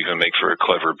doesn't even make for a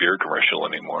clever beer commercial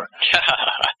anymore.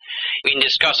 In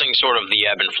discussing sort of the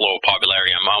ebb and flow of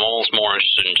popularity, I'm almost more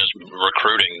interested in just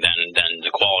recruiting than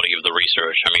the quality of the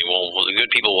research. I mean, the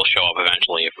good people will show up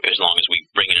eventually as long as we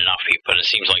bring in enough people. But it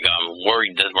seems like I'm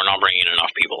worried that we're not bringing in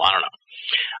enough people. I don't know.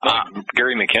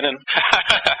 Gary McKinnon.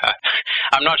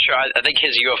 I'm not sure. I think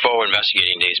his UFO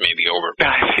investigating days may be over.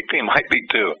 I think they might be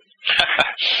too.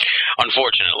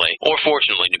 Unfortunately, or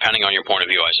fortunately, depending on your point of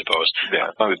view, I suppose. Yeah,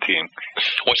 on the team.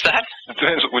 What's that? It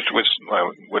depends which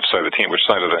side of the team,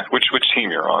 which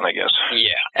team you're on, I guess.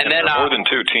 Yeah, and then more than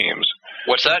 2 teams.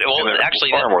 What's that? Well,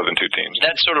 actually, far more than 2 teams.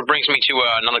 That sort of brings me to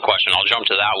another question. I'll jump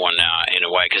to that one in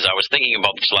a way, because I was thinking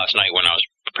about this last night when I was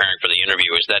preparing for the interview,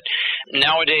 is that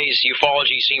nowadays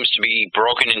ufology seems to be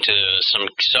broken into some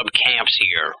sub-camps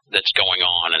here that's going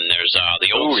on, and there's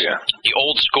the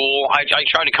old school. I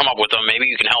tried to come up with them. Maybe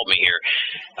you can help me here.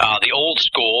 The old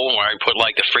school, where I put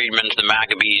like the Friedmans, the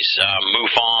Maccabees,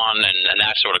 MUFON, and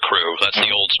that sort of crew. That's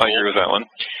the old school. I agree with that one.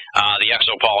 The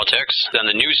exopolitics. Then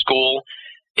the new school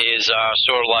is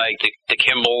sort of like the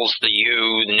Kimballs, the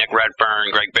Nick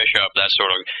Redfern, Greg Bishop, that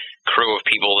sort of crew of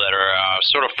people that are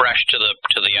sort of fresh to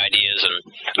the ideas. And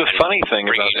the funny thing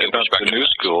about the new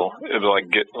school,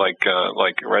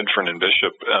 like Redfern and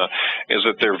Bishop, is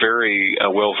that they're very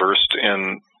well versed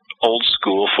in old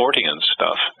school Fortean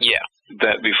stuff. Yeah.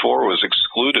 That before was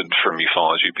excluded from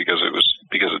ufology because it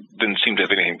didn't seem to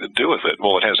have anything to do with it.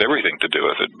 Well, it has everything to do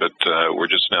with it, but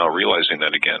we're just now realizing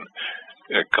that again.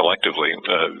 Collectively,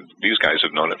 these guys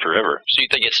have known it forever. So you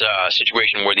think it's a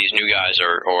situation where these new guys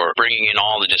are bringing in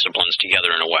all the disciplines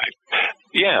together in a way?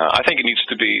 Yeah, I think it needs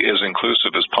to be as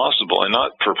inclusive as possible, and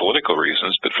not for political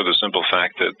reasons, but for the simple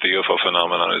fact that the UFO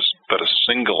phenomenon is but a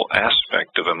single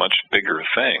aspect of a much bigger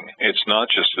thing. It's not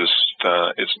just this.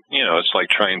 It's like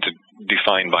trying to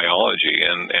define biology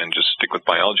and just stick with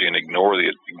biology and ignore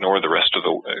the rest of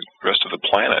the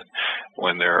planet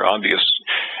when there's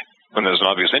an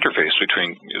obvious interface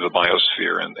between the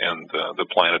biosphere and the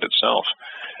planet itself.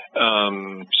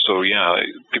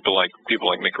 People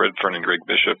like Nick Redfern and Greg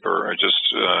Bishop are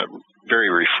just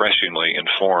very refreshingly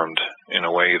informed in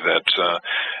a way that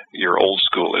your old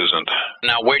school isn't.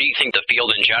 Now, where do you think the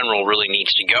field in general really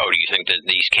needs to go? Do you think that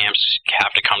these camps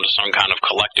have to come to some kind of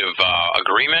collective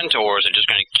agreement, or is it just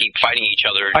going to keep fighting each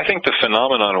other? I think the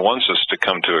phenomenon wants us to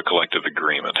come to a collective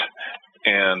agreement.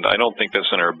 And I don't think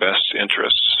that's in our best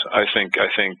interests. I think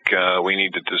we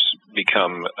need to just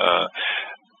become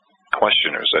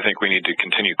questioners. I think we need to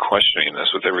continue questioning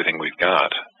this with everything we've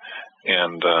got,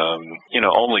 and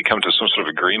only come to some sort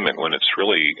of agreement when it's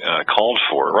really called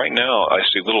for. Right now, I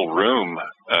see little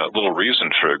reason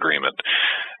for agreement.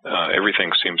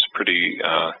 Everything seems pretty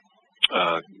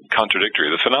contradictory.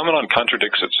 The phenomenon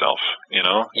contradicts itself,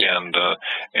 and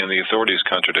the authorities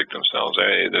contradict themselves.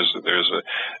 There's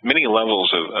many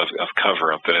levels of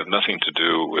cover up that have nothing to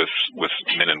do with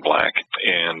Men in Black,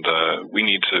 and we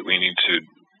need to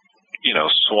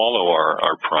swallow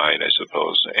our pride, I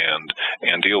suppose,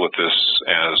 and deal with this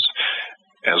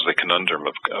as the conundrum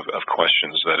of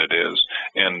questions that it is.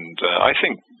 And I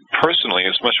think personally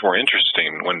it's much more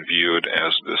interesting when viewed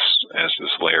as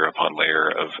this layer upon layer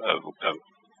of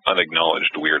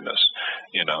unacknowledged weirdness.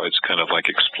 It's kind of like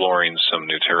exploring some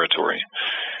new territory.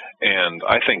 And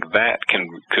I think that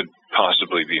could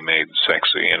possibly be made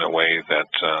sexy in a way that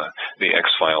the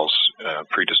X-Files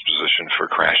predisposition for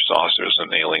crash saucers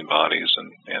and alien bodies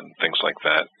and things like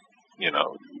that,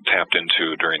 tapped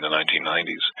into during the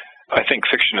 1990s. I think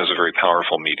fiction is a very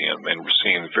powerful medium, and we're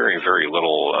seeing very, very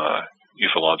little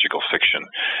ufological fiction.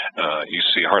 You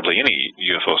see hardly any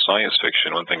UFO science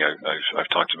fiction. One thing I've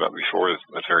talked about before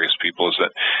with various people is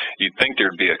that you'd think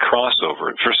there'd be a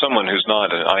crossover. For someone who's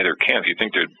not in either camp, you'd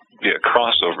think there'd be a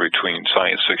crossover between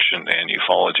science fiction and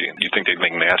ufology. You'd think they'd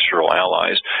make natural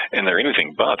allies, and they're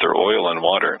anything but. They're oil and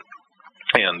water.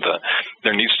 And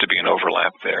there needs to be an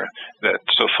overlap there that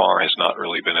so far has not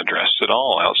really been addressed at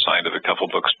all, outside of a couple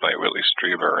books by Whitley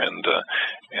Strieber and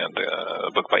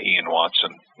a book by Ian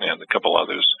Watson and a couple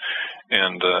others.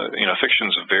 And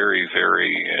fiction's a very,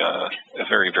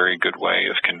 very good way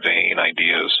of conveying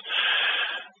ideas,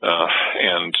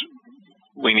 and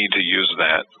we need to use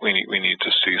that. We need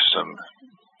to see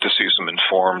some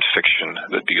informed fiction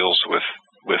that deals with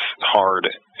hard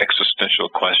existential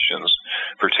questions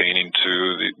pertaining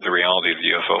to the reality of the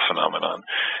UFO phenomenon.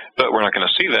 But we're not going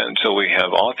to see that until we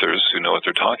have authors who know what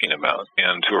they're talking about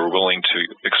and who are willing to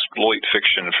exploit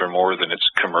fiction for more than its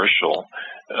commercial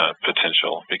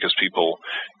potential, because people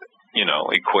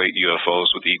equate UFOs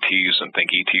with ETs and think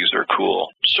ETs are cool.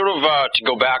 Sort of to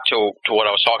go back to what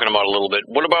I was talking about a little bit,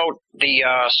 what about the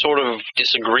sort of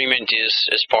disagreement is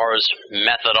as far as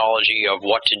methodology of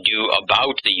what to do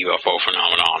about the UFO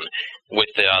phenomenon with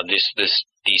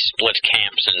these split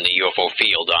camps in the UFO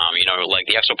field? Like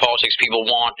the exopolitics people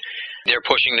they're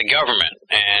pushing the government,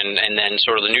 and then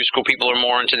sort of the new school people are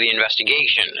more into the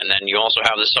investigation, and then you also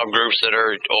have the subgroups that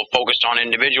are all focused on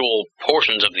individual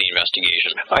portions of the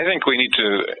investigation. I think we need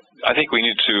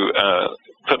to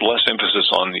put less emphasis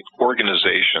on the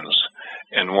organizations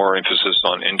and more emphasis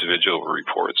on individual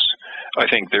reports. I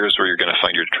think there's where you're going to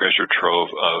find your treasure trove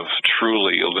of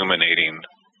truly illuminating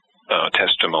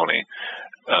testimony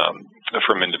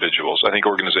from individuals. I think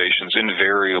organizations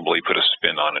invariably put a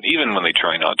spin on it, even when they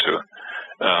try not to.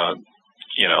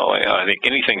 I think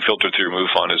anything filtered through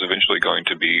MUFON is eventually going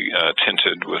to be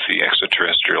tinted with the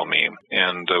extraterrestrial meme,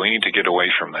 and we need to get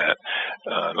away from that.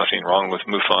 Nothing wrong with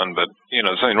MUFON, but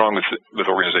there's nothing wrong with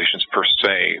organizations per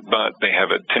se, but they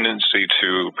have a tendency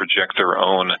to project their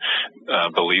own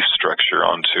belief structure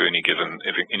onto any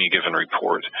given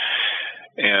report.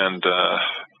 And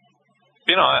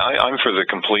I'm for the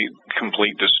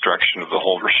complete destruction of the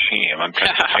whole regime. I'm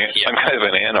kind of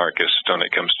an anarchist when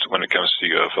it comes to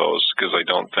UFOs, because I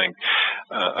don't think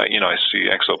I see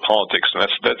exopolitics, and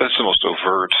that's the most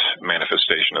overt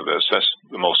manifestation of this. That's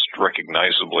the most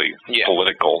recognizably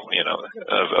political,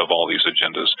 of all these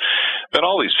agendas. But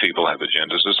all these people have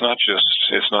agendas. It's not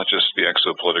just the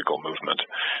exopolitical movement,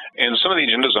 and some of the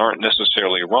agendas aren't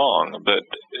necessarily wrong, but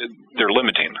they're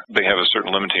limiting. They have a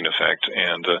certain limiting effect,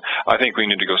 and I think we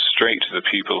need to go straight to the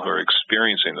people who are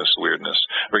experiencing this weirdness,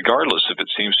 regardless if it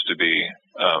seems to be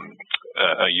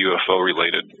a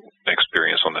UFO-related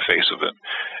experience on the face of it,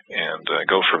 and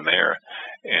go from there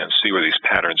and see where these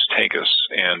patterns take us,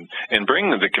 and bring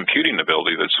the computing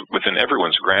ability that's within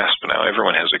everyone's grasp now.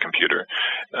 Everyone has a computer.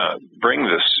 Bring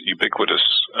this ubiquitous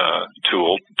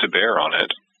tool to bear on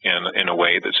it in a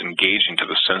way that's engaging to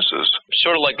the senses.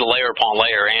 Sort of like the layer upon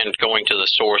layer, and going to the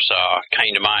source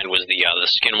came to mind was the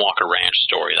Skinwalker Ranch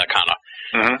story. That kind of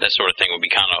that sort of thing would be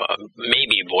kind of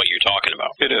maybe what you're talking about.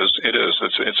 It is.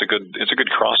 It's a good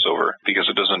crossover, because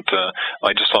it doesn't. I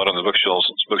just saw it on the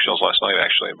bookshelves last night,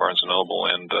 actually, at Barnes and Noble,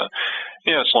 and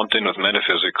it's lumped in with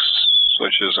metaphysics,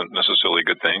 which isn't necessarily a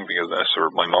good thing, because that's where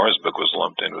my Mars book was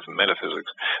lumped in with metaphysics,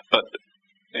 but.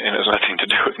 And it has nothing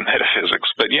to do with metaphysics.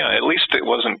 But yeah, at least it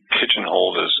wasn't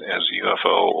pigeonholed as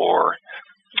UFO, or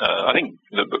I think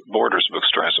the Borders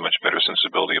bookstore has a much better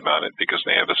sensibility about it, because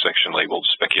they have a section labeled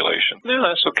speculation. Yeah,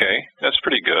 that's okay. That's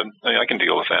pretty good. I can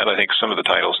deal with that. I think some of the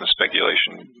titles in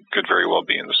speculation could very well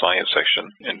be in the science section.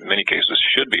 In many cases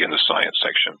should be in the science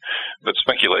section. But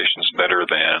speculation's better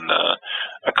than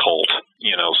occult,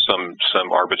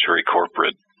 some arbitrary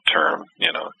corporate term,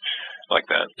 like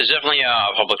that. There's definitely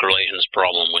a public relations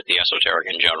problem with the esoteric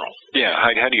in general. Yeah,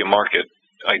 how do you market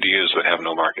ideas that have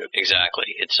no market? Exactly.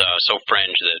 It's so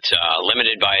fringe that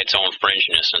limited by its own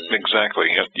fringeness. And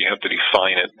exactly. You have to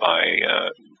define it by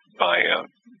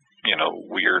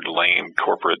weird, lame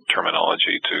corporate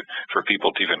terminology for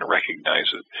people to even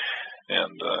recognize it.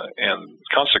 And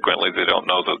consequently, they don't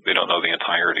know the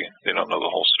entirety. They don't know the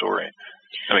whole story.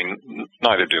 I mean,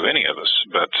 neither do any of us,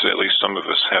 but at least some of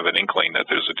us have an inkling that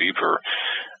there's a deeper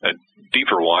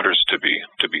waters to be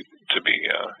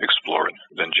explored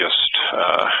than just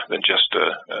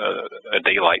a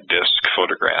daylight disk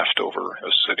photographed over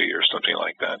a city or something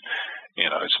like that.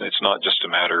 It's not just a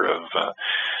matter of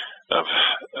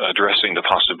addressing the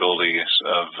possibilities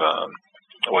of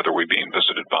whether we're being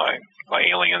visited by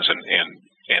aliens and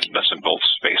nuts and bolts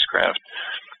spacecraft.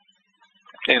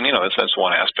 And that's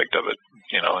one aspect of it.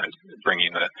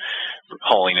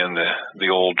 Hauling in the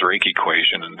old Drake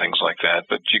equation and things like that.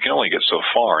 But you can only get so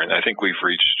far, and I think we've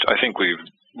reached a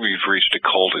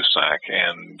cul-de-sac,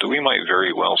 and we might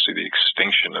very well see the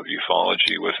extinction of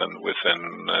ufology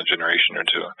within a generation or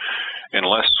two,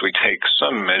 unless we take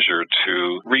some measure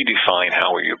to redefine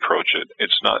how we approach it.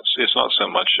 It's not so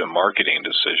much a marketing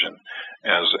decision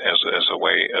as a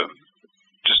way of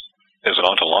as an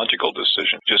ontological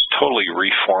decision, just totally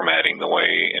reformatting the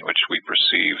way in which we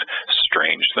perceive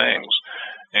strange things.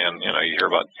 And you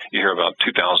hear about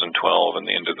 2012 and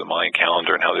the end of the Mayan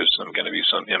calendar and how there's going to be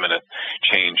some imminent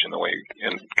change in the way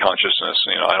in consciousness.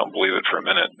 I don't believe it for a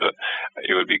minute, but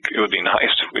it would be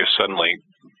nice if suddenly,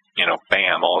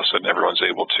 bam, all of a sudden everyone's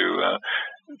able to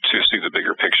see the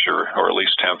bigger picture, or at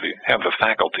least have the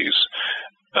faculties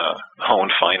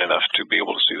honed fine enough to be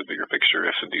able to see the bigger picture,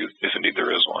 if indeed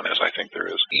there is one, as I think there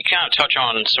is. You kind of touch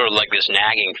on sort of like this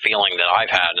nagging feeling that I've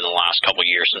had in the last couple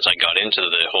of years since I got into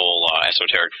the whole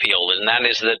esoteric field, and that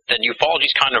is that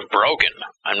ufology is kind of broken.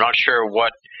 I'm not sure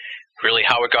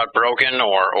how it got broken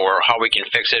or how we can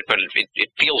fix it, but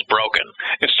it feels broken.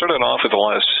 It started off with a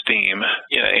lot of steam,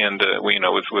 and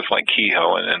with like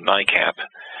Kehoe and NICAP.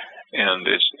 And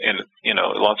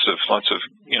lots of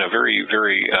very,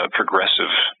 very progressive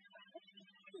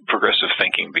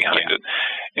thinking behind it.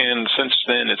 And since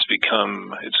then it's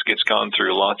gone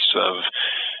through lots of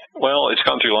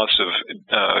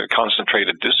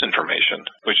concentrated disinformation,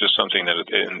 which is something that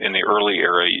in the early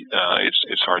era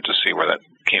it's hard to see where that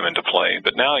came into play.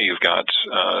 But now you've got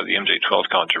the MJ-12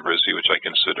 controversy, which I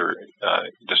consider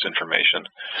disinformation,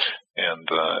 and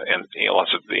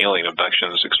lots of the alien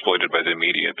abductions exploited by the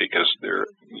media because they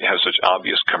have such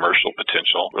obvious commercial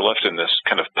potential. We're left in this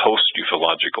kind of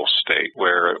post-ufological state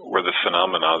where the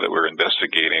phenomena that we're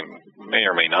investigating may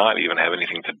or may not even have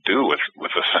anything to do with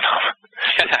the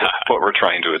phenomena. What we're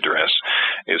trying to address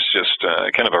is just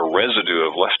kind of a residue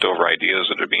of leftover ideas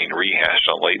that are being rehashed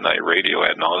on late night radio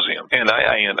ad nauseum. And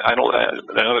I don't.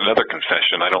 Another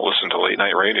confession: I don't listen to late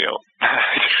night radio.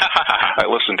 I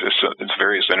listen to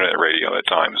various internet radio at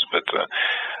times, but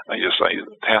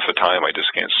half the time I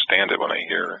just can't stand it when I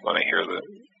hear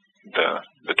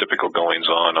the typical goings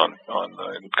on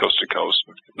coast to coast.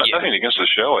 Nothing against the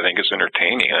show. I think it's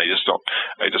entertaining. I just don't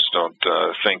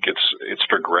think it's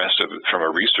progressive from a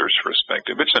research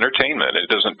perspective. It's entertainment. It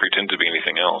doesn't pretend to be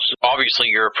anything else. Obviously,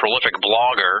 you're a prolific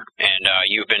blogger, and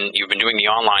you've been doing the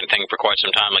online thing for quite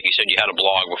some time. Like you said, you had a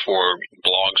blog before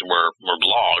blogs were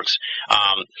blogs.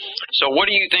 So, what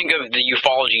do you think of the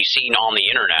ufology scene on the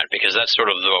internet? Because that's sort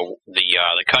of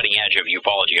the cutting edge of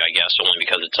ufology, I guess, only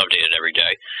because it's updated every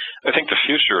day. I think the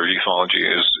future of ufology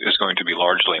is going to be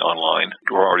largely online.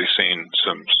 We're already seeing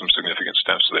some significant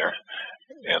steps there,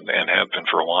 and have been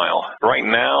for a while. Right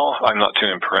now, I'm not too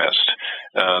impressed.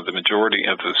 The majority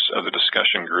of the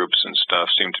discussion groups and stuff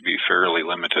seem to be fairly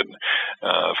limited.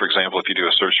 For example, if you do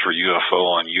a search for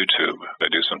UFO on YouTube, I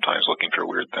do sometimes looking for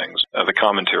weird things. The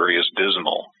commentary is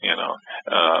dismal.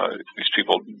 These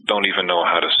people don't even know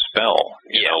how to spell,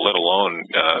 let alone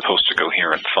post a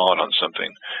coherent thought on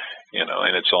something.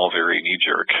 And it's all very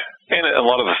knee-jerk. And a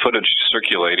lot of the footage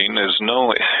circulating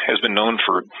has been known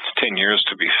for 10 years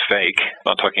to be fake.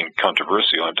 I'm not talking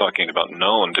controversial. I'm talking about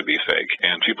known to be fake.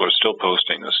 And people are still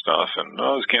posting this stuff. And,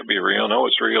 no, this can't be real. No,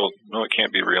 it's real. No, it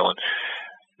can't be real. And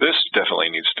this definitely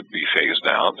needs to be phased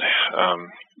out.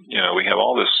 We have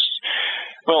all this.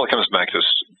 Well, it comes back to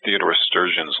Theodore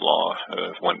Sturgeon's law.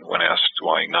 When asked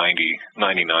why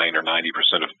 99 or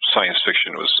 90% of science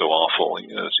fiction was so awful,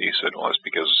 he said, well, it's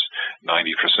because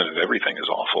 90% of everything is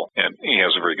awful. And he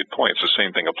has a very good point. It's the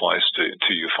same thing applies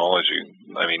to ufology.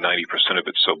 I mean, 90% of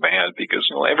it's so bad because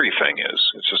everything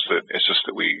is. It's just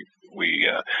that we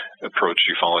approach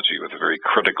ufology with a very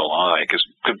critical eye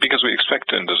because we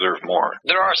expect and deserve more.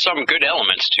 There are some good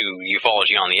elements to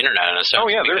ufology on the internet in a sense. Oh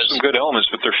yeah, there's some good elements,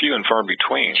 but they're few and far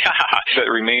between. That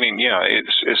remaining,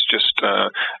 it's just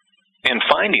and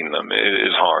finding them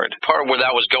is hard. Part of where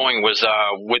that was going was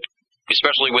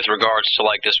especially with regards to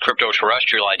like this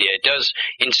crypto-terrestrial idea. It does,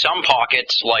 in some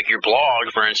pockets, like your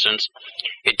blog, for instance,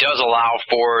 it does allow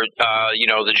for,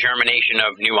 the germination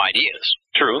of new ideas.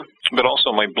 True, but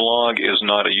also my blog is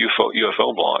not a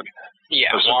UFO blog.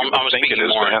 Yeah, well, I was thinking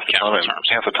more in general terms.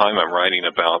 Half the time I'm writing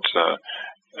about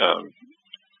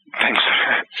things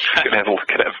that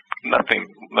could have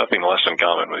nothing less in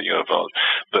common with UFOs.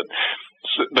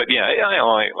 But yeah,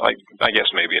 I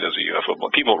guess maybe it is a UFO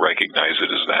blog. People recognize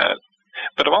it as that.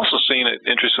 But I've also seen it,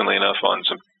 interestingly enough,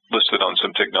 listed on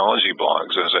some technology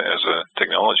blogs as a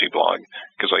technology blog,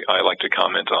 because I like to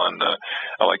comment on,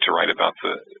 I like to write about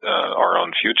our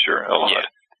own future a lot. Yeah.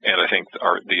 And I think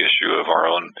the issue of our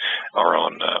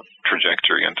own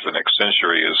trajectory into the next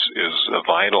century is a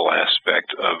vital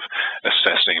aspect of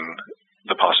assessing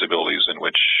the possibilities in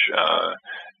which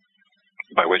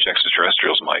by which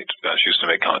extraterrestrials might choose to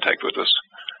make contact with us.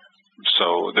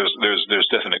 So there's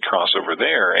definite crossover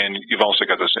there, and you've also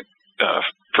got this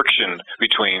friction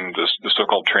between the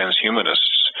so-called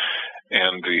transhumanists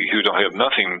and who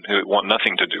want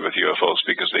nothing to do with UFOs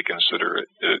because they consider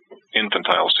it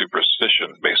infantile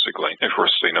superstition, basically. Of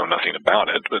course, they know nothing about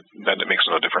it, but that it makes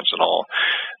no difference at all.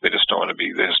 They just don't want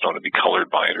to be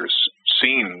colored by it or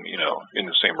seen, in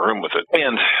the same room with it.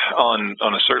 And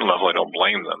on a certain level, I don't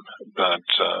blame them.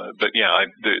 But yeah,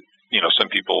 some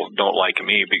people don't like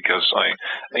me because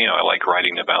I like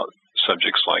writing about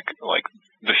subjects like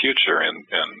the future and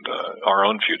our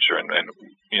own future and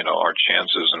our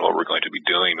chances and what we're going to be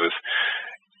doing with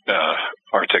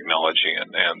our technology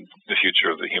and the future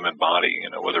of the human body.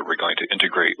 Whether we're going to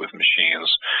integrate with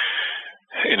machines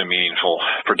in a meaningful,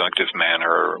 productive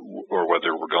manner, or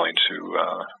whether we're going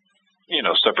to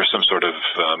suffer some sort of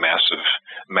massive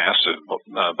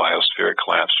biospheric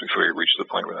collapse before we reach the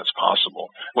point where that's possible.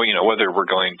 Well, whether we're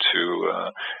going to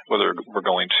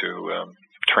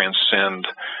transcend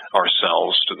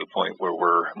ourselves to the point where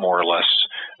we're more or less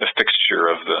a fixture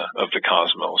of the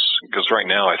cosmos. Because right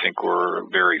now, I think we're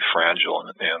very fragile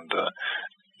and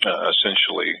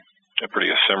essentially a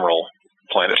pretty ephemeral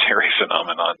planetary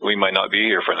phenomenon. We might not be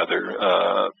here for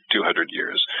another 200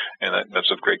 years, and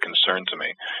that's of great concern to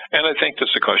me. And I think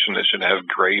that's a question that should have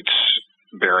great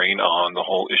bearing on the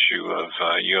whole issue of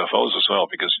UFOs as well,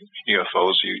 because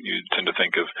UFOs, you tend to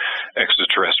think of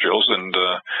extraterrestrials, and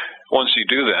once you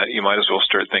do that, you might as well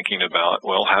start thinking about,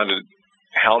 well,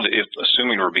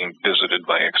 assuming we're being visited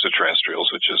by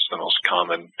extraterrestrials, which is the most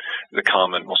common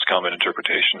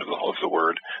interpretation of the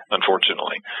word,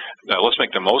 unfortunately. Now, let's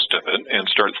make the most of it and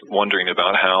start wondering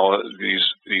about how these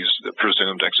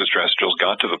presumed extraterrestrials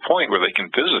got to the point where they can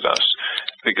visit us,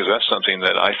 because that's something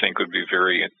that I think would be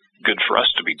very good for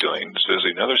us to be doing, is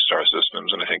visiting other star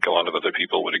systems, and I think a lot of other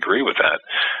people would agree with that.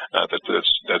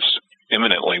 That's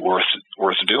eminently worth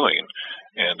doing,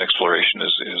 and exploration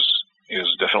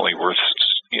is definitely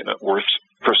worth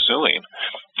pursuing,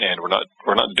 and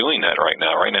we're not doing that right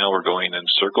now. Right now, we're going in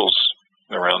circles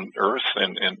around Earth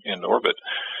and in orbit.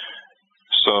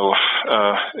 So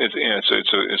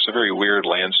it's a very weird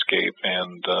landscape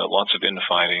and lots of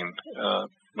infighting,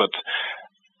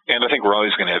 and I think we're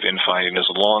always going to have infighting as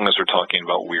long as we're talking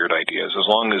about weird ideas. As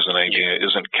long as an idea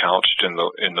isn't couched in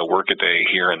the workaday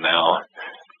here and now,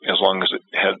 as long as it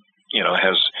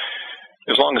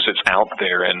as long as it's out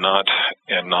there and not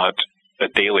a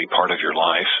daily part of your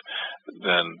life,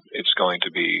 then it's going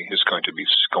to be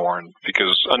scorned,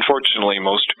 because unfortunately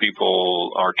most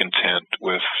people are content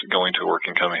with going to work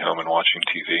and coming home and watching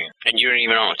TV. And you don't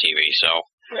even own a TV, so.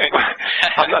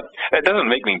 It doesn't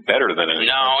make me better than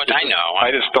anything. No, I know.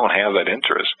 I just don't have that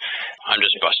interest. I'm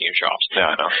just busting your chops.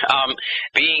 Yeah, I know.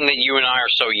 Being that you and I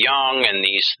are so young, and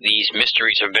these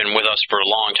mysteries have been with us for a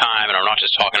long time, and I'm not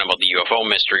just talking about the UFO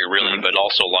mystery, really, but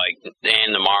also like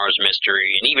and the Mars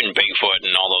mystery, and even Bigfoot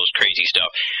and all those crazy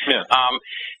stuff. Yeah.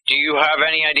 Do you have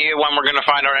any idea when we're going to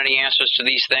find out any answers to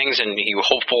these things, and are you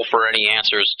hopeful for any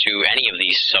answers to any of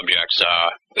these subjects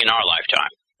in our lifetime?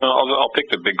 I'll pick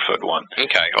the Bigfoot one.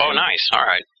 Okay. Oh, nice. All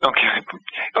right. Okay.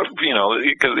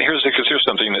 Because here's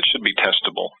something that should be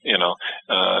testable.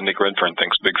 Nick Redfern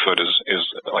thinks Bigfoot is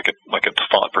like a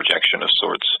thought projection of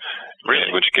sorts. Really?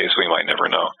 In which case we might never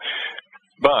know.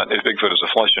 But if Bigfoot is a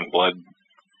flesh and blood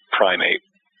primate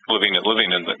living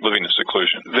in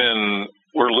seclusion, then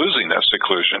we're losing that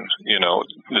seclusion.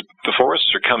 The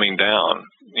forests are coming down,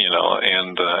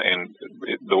 and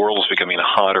the world is becoming a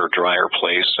hotter, drier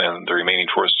place, and the remaining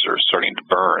forests are starting to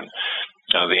burn.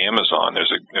 The Amazon,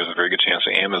 there's a very good chance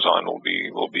the Amazon will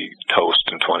be toast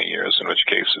in 20 years, in which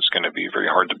case it's going to be very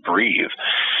hard to breathe.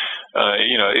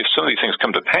 If some of these things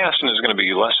come to pass, then there's going to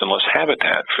be less and less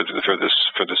habitat for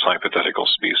this hypothetical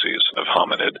species of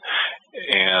hominid,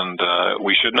 and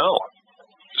we should know.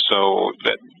 So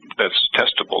that's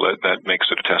testable. That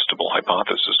makes it a testable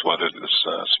hypothesis whether this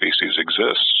species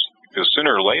exists. Because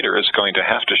sooner or later it's going to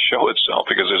have to show itself,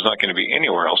 because there's not going to be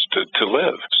anywhere else to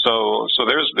live. So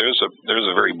there's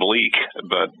a very bleak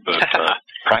but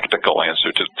practical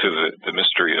answer to the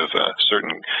mystery of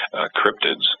certain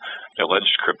cryptids,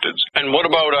 alleged cryptids. And what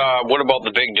about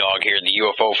the big dog here, the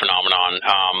UFO phenomenon?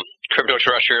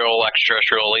 Crypto-terrestrial,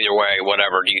 extraterrestrial, either way,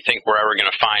 whatever. Do you think we're ever going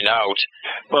to find out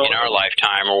in our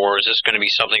lifetime, or is this going to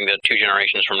be something that 2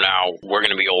 generations from now we're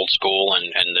going to be old school, and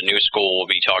the new school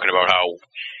will be talking about how,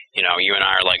 you and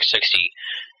I are like 60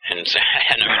 and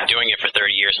have been doing it for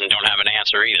 30 years and don't have an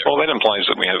answer either? Well, that implies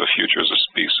that we have a future as a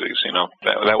species.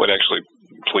 That would actually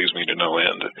please me to no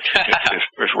end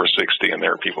if we're 60 and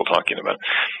there are people talking about it.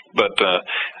 But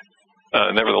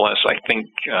nevertheless, I think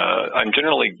I'm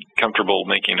generally comfortable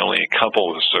making only a couple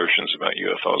of assertions about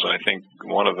UFOs, and I think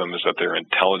one of them is that they're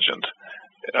intelligent.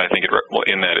 I think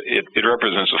it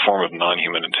represents a form of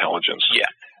non-human intelligence. Yeah.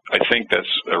 I think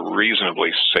that's a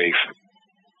reasonably safe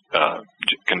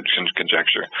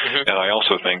conjecture, and I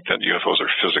also think that UFOs are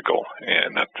physical,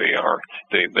 and that they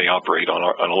operate on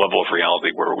a level of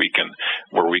reality where we can,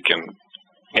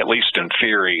 at least in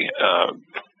theory,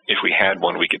 if we had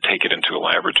one, we could take it into a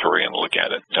laboratory and look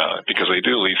at it, because they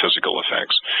do leave physical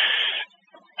effects.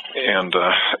 And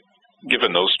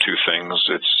given those two things,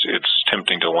 it's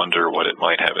tempting to wonder what it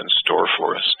might have in store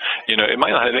for us. It might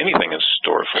not have anything in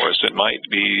store for us. It might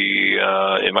be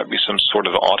some sort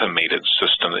of automated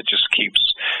system that just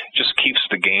keeps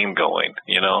the game going.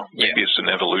 Maybe it's an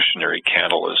evolutionary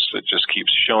catalyst that just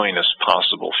keeps showing us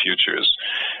possible futures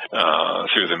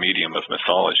through the medium of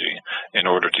mythology in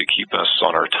order to keep us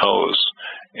on our toes,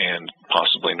 and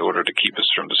possibly in order to keep us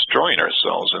from destroying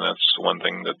ourselves. And that's one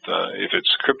thing that, if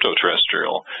it's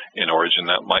crypto-terrestrial in origin,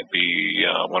 that might be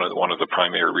one of the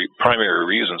primary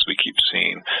reasons we keep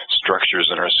seeing structures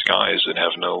in our skies that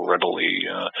have no readily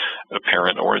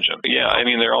apparent origin. Yeah, I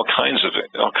mean, there are all kinds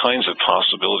of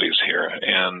possibilities here,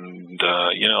 and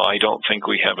I don't think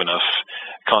we have enough.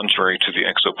 Contrary to the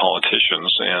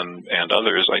exopoliticians and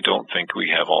others, I don't think we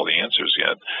have all the answers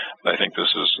yet. I think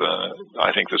this is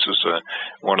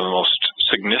one of the most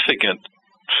significant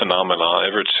phenomena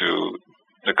ever to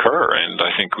occur, and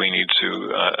I think we need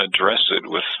to address it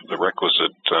with the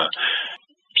requisite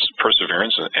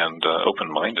perseverance and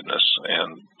open-mindedness.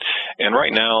 And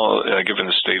right now, given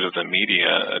the state of the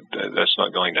media, that's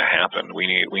not going to happen. We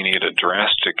need a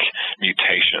drastic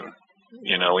mutation.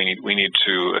 We need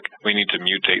to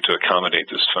mutate to accommodate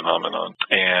this phenomenon,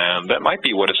 and that might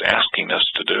be what it's asking us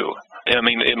to do. I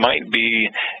mean, it might be.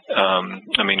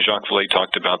 Jacques Vallée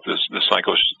talked about the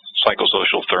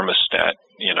psychosocial thermostat.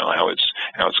 How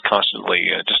it's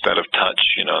constantly just out of touch.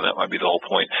 That might be the whole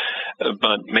point.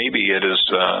 But maybe it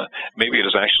is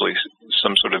actually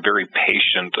some sort of very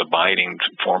patient, abiding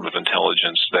form of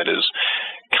intelligence that is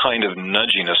kind of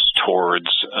nudging us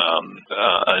towards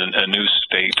a new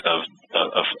state of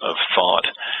thought.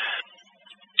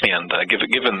 And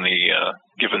given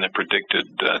the predicted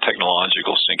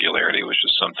technological singularity, which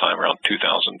is sometime around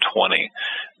 2020,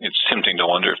 it's tempting to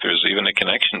wonder if there's even a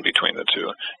connection between the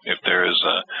two. If there is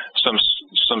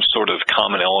some sort of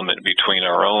common element between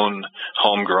our own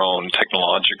homegrown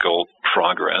technological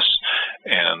progress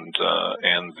and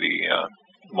the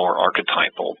more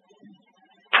archetypal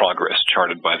progress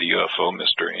charted by the UFO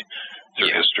mystery through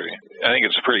history. I think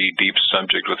it's a pretty deep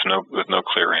subject with no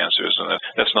clear answers, and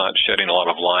that's not shedding a lot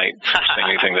of light, saying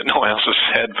anything that no one else has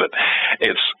said. But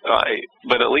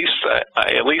but at least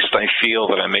I feel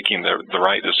that I'm making the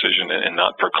right decision and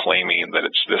not proclaiming that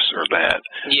it's this or that.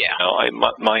 Yeah.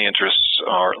 My interests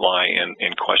lie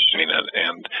in questioning it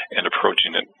and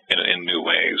approaching it in new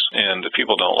ways. And if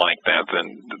people don't like that,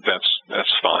 then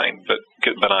that's fine. But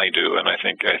I do, and I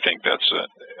think that's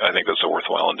a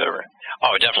worthwhile endeavor.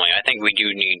 Oh, definitely. I think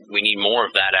we need more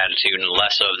of that attitude and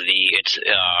less of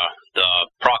the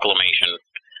proclamation.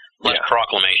 Less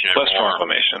proclamation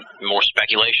and more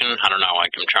speculation. I don't know. I'm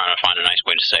trying to find a nice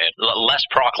way to say it. Less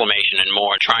proclamation and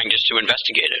more trying just to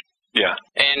investigate it. Yeah.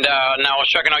 And now I was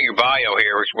checking out your bio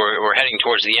here. We're heading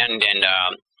towards the end, and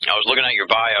I was looking at your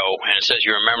bio, and it says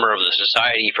you're a member of the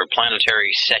Society for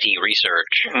Planetary SETI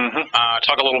Research. Mm-hmm.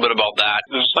 Talk a little bit about that.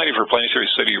 The Society for Planetary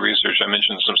SETI Research, I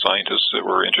mentioned some scientists that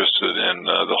were interested in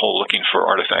the whole looking for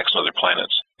artifacts on other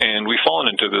planets. And we've fallen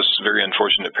into this very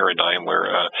unfortunate paradigm where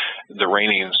the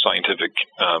reigning scientific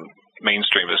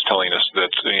mainstream is telling us that,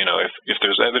 if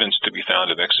there's evidence to be found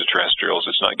of extraterrestrials,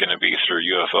 it's not going to be through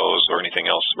UFOs or anything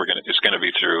else. It's going to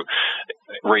be through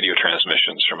radio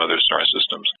transmissions from other star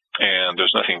systems. And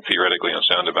there's nothing theoretically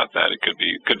unsound about that. It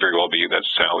could very well be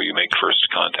that's how you make first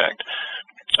contact.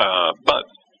 But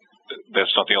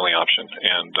that's not the only option.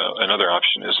 And another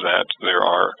option is that there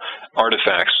are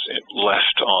artifacts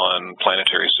left on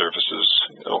planetary surfaces,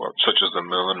 such as the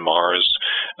Moon, Mars,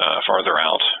 farther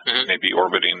out, maybe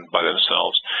orbiting by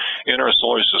themselves, in our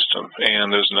solar system.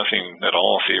 And there's nothing at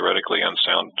all theoretically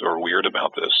unsound or weird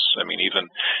about this. I mean,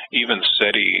 even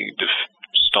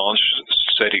staunch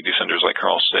SETI defenders like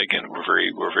Carl Sagan were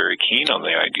very keen on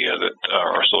the idea that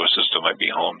our solar system might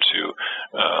be home to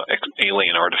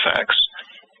alien artifacts.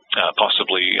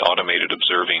 Possibly automated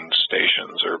observing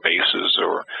stations or bases,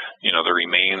 or the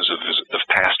remains of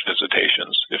past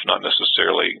visitations, if not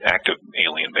necessarily active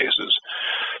alien bases.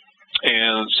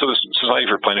 And so the Society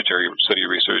for Planetary SETI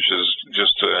Research is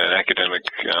just an academic,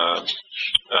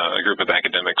 a group of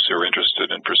academics who are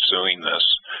interested in pursuing this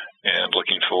and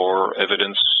looking for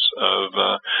evidence of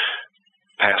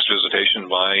past visitation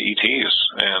by ETs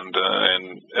and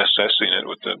assessing it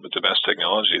with the best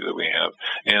technology that we have.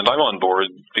 And I'm on board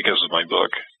because of my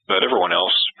book, but everyone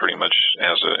else pretty much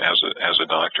has a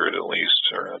doctorate at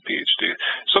least, or a PhD.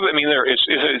 So I mean,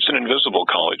 it's an invisible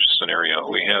college scenario.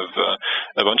 We have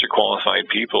a bunch of qualified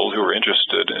people who are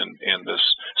interested in this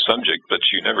subject, but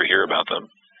you never hear about them.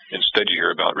 Instead, you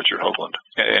hear about Richard Hoagland,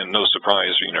 and no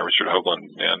surprise, Richard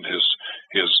Hoagland and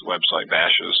his website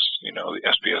bashes, the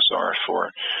SPSR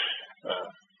for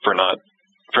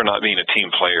not being a team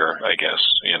player, I guess,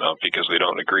 because they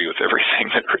don't agree with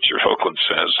everything that Richard Hoagland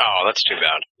says. Oh, that's too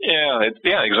bad.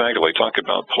 Yeah, exactly. Talk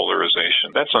about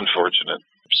polarization. That's unfortunate.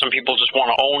 Some people just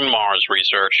want to own Mars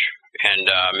research and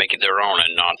make it their own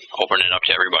and not open it up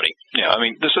to everybody. Yeah, I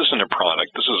mean, this isn't a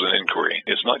product. This is an inquiry.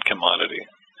 It's not commodity.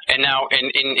 And now,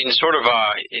 in sort of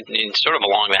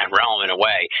along that realm in a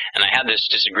way, and I had this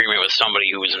disagreement with somebody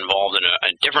who was involved in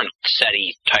a different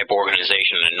SETI type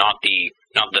organization, and not the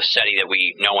SETI that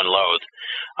we know and loathe.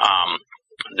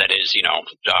 That is,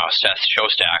 Seth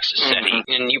Shostak's SETI.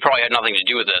 And you probably had nothing to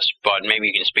do with this, but maybe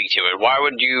you can speak to it. Why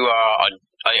would you?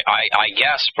 I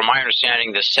guess, from my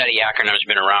understanding, the SETI acronym has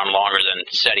been around longer than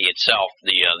SETI itself,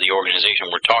 the organization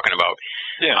we're talking about.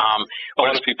 Yeah. A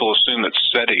lot of people assume that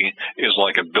SETI is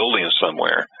like a building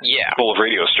somewhere, full of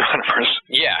radio astronomers.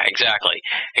 Yeah, exactly.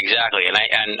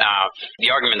 And the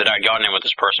argument that I'd gotten in with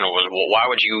this person was, well, why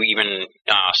would you even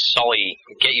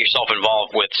get yourself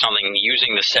involved with something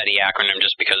using the SETI acronym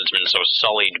just because it's been so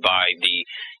sullied by the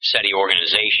SETI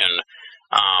organization?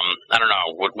 I don't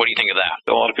know. What do you think of that?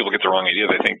 A lot of people get the wrong idea.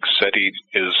 They think SETI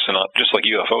is just like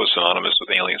UFO is synonymous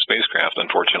with alien spacecraft.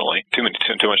 Unfortunately, too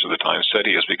much of the time,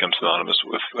 SETI has become synonymous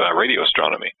with radio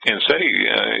astronomy. And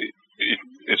SETI,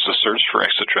 it's a search for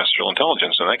extraterrestrial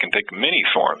intelligence, and that can take many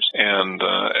forms. And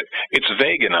it's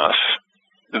vague enough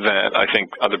that I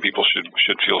think other people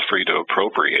should feel free to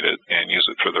appropriate it and use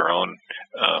it for their own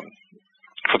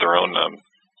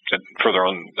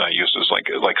uses,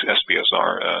 like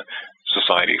SPSR.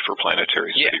 Society for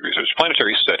Planetary SETI Research.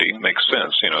 Planetary SETI makes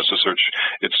sense. It's a search.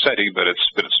 It's SETI, but it's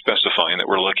specifying that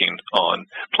we're looking on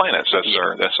planets.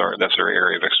 That's our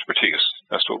area of expertise.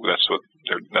 That's what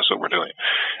we're doing.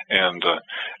 And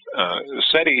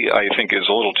SETI, I think, is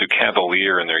a little too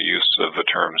cavalier in their use of the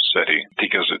term SETI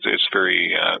because it's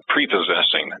very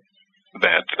prepossessing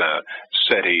that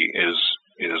SETI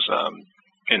is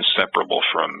inseparable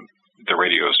from the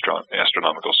radio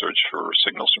astronomical search for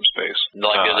signals from space.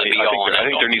 I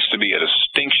think there needs to be a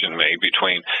distinction made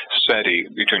between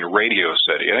radio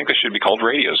SETI. I think they should be called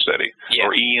radio SETI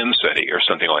or EM SETI or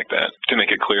something like that, to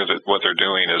make it clear that what they're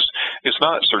doing is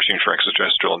not searching for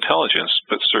extraterrestrial intelligence,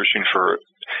 but searching for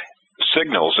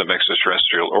signals of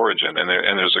extraterrestrial origin, and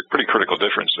there's a pretty critical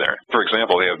difference there. For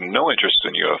example, they have no interest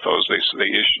in UFOs.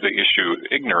 They issue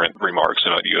ignorant remarks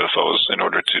about UFOs in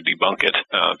order to debunk it,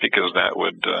 because that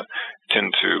would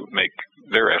tend to make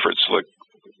their efforts look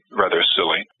rather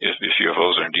silly if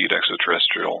UFOs are indeed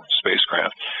extraterrestrial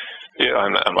spacecraft. Yeah,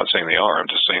 I'm not saying they are. I'm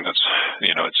just saying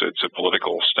it's a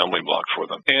political stumbling block for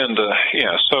them. And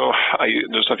so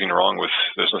there's nothing wrong with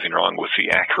the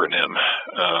acronym,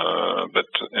 but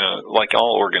like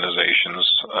all organizations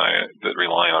that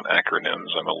rely on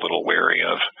acronyms, I'm a little wary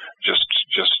of just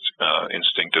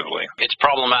instinctively. It's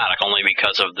problematic only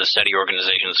because of the SETI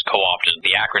organizations co-opted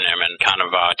the acronym and kind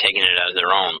of taken it as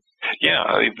their own. Yeah,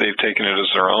 they've taken it as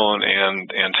their own,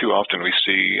 and too often we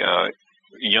see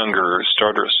younger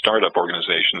startup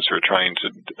organizations who are trying to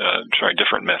try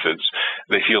different methods.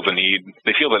 They feel that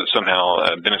it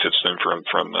somehow benefits them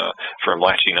from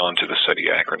latching on to the SETI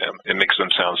acronym. It makes them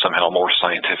sound somehow more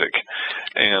scientific,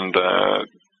 and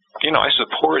I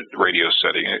support Radio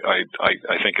SETI.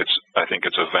 I think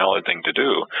it's a valid thing to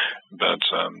do, but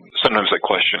sometimes I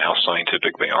question how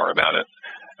scientific they are about it.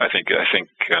 I think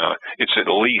it's at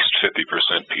least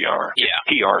 50% PR. Yeah.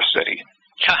 PR SETI.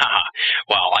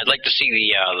 Well, I'd like to see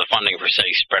the funding for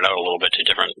SETI spread out a little bit to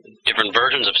different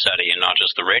versions of SETI and not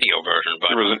just the radio version.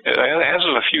 But as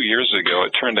of a few years ago,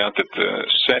 it turned out that the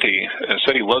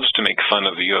SETI loves to make fun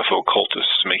of the UFO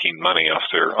cultists making money off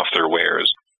their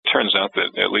wares. It turns out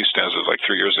that at least as of like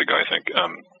 3 years ago, I think.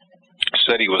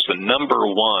 SETI was the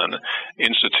 #1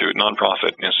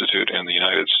 nonprofit institute in the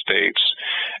United States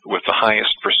with the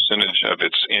highest percentage of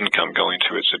its income going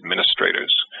to its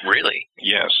administrators. Really?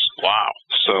 Yes. Wow.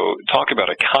 So talk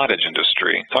about a cottage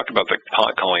industry. Talk about the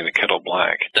pot calling the kettle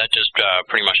black. That just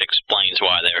pretty much explains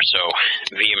why they're so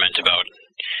vehement about.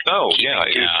 Oh yeah,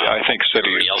 I think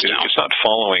SETI it's not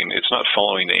following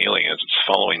the aliens, it's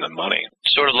following the money.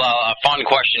 Sort of a fun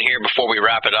question here before we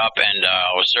wrap it up, and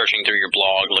I was searching through your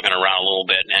blog, looking around a little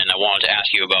bit, and I wanted to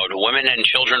ask you about Women and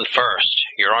Children First,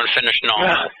 your unfinished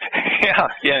novel.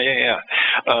 Yeah.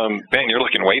 Ben, you're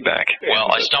looking way back. Well,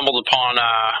 I stumbled upon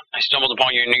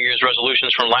your New Year's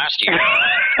resolutions from last year.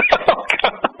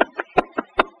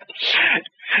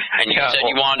 And you said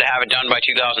you wanted to have it done by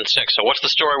 2006. So what's the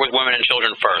story with Women and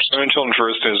Children First? Women and Children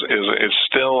First is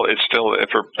still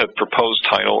a proposed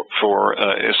title for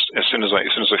as soon as I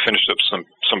finished up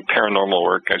some paranormal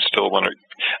work. I still want to,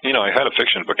 I've had a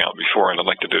fiction book out before, and I'd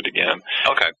like to do it again.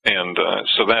 Okay. And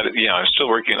so that I'm still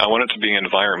working. I want it to be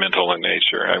environmental in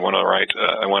nature. I want to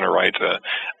write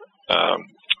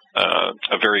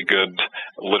a very good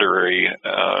literary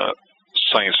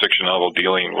science fiction novel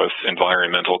dealing with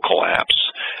environmental collapse.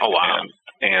 Oh wow!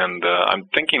 And I'm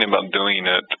thinking about doing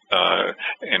it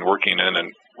and working in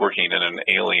an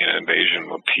alien invasion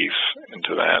motif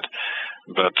into that.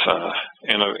 But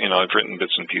I've written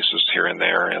bits and pieces here and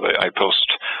there, and I post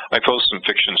some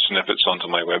fiction snippets onto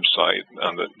my website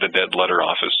on the Dead Letter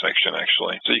Office section,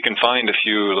 actually. So you can find a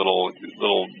few little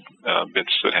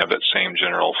bits that have that same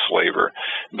general flavor.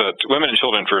 But Women and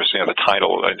Children First, the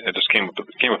title, I just came up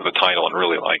with the title and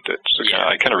really liked it. So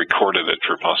I kind of recorded it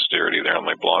for posterity there on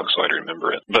my blog, so I'd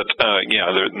remember it. But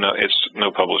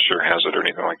no publisher has it or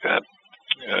anything like that.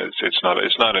 It's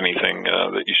not anything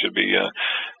that you should be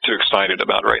too excited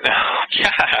about right now.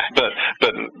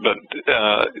 but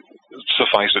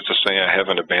suffice it to say, I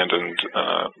haven't abandoned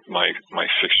my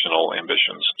fictional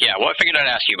ambitions. Yeah, well, I figured I'd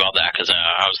ask you about that because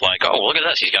I was like, oh, look at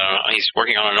this, he's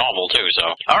working on a novel too.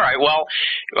 So, all right, well,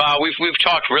 we've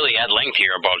talked really at length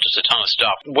here about just a ton of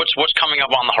stuff. What's coming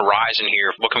up on the horizon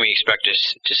here? What can we expect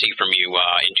to see from you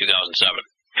in 2007?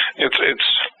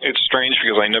 It's strange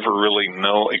because I never really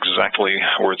know exactly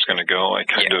where it's going to go. I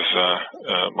kind of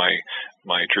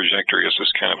my trajectory is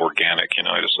just kind of organic.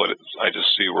 I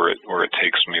just see where it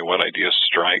takes me, what idea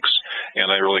strikes,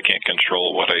 and I really can't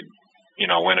control what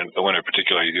when a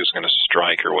particular idea is going to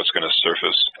strike or what's going to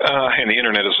surface. And the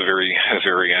internet is a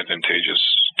very advantageous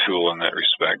tool in that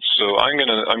respect. So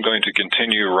I'm going to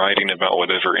continue writing about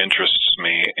whatever interests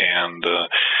me,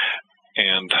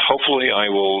 and hopefully I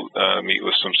will meet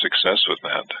with some success with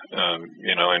that,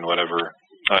 in whatever.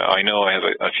 I know I have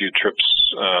a few trips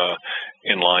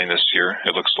in line this year,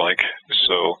 it looks like.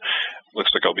 So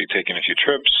looks like I'll be taking a few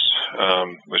trips,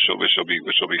 which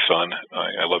will be fun.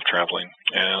 I love traveling.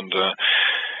 And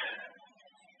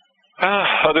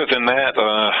other than that,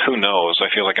 who knows?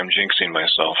 I feel like I'm jinxing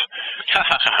myself.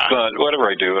 But whatever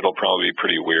I do, it'll probably be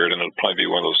pretty weird, and it'll probably be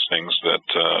one of those things that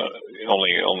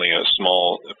only a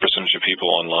small percentage of people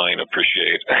online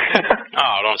appreciate.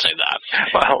 Oh, don't say that.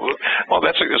 Well,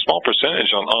 that's a small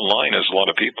percentage online is a lot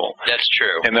of people. That's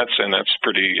true. And that's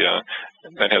pretty.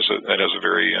 That has a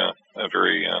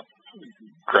very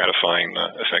gratifying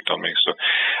effect on me. So,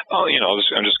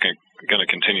 I'm just going to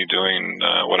continue doing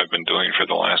what I've been doing for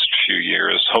the last few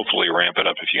years. Hopefully, ramp it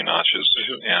up a few notches,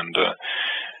 and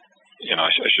I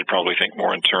should probably think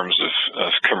more in terms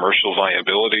of commercial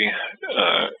viability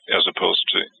as opposed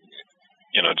to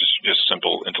just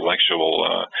simple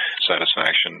intellectual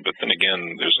satisfaction. But then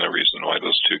again, there's no reason why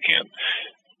those two can't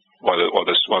why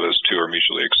those two are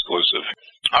mutually exclusive.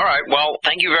 All right. Well,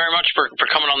 thank you very much for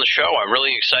coming on the show. I'm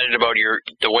really excited about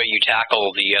the way you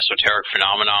tackle the esoteric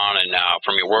phenomenon, and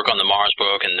from your work on the Mars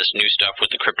book and this new stuff with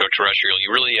the crypto-terrestrial.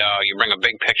 You really you bring a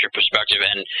big picture perspective,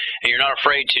 and you're not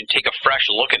afraid to take a fresh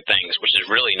look at things, which is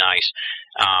really nice.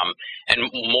 And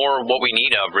more what we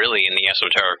need of really in the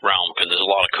esoteric realm, because there's a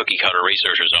lot of cookie-cutter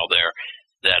researchers out there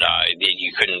that you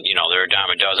couldn't, they're a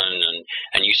dime a dozen,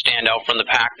 and you stand out from the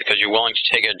pack because you're willing to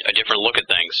take a different look at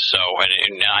things. So,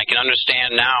 and I can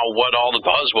understand now what all the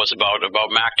buzz was about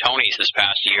Mac Tonnies this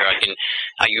past year.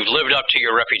 You've lived up to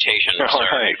your reputation, all sir.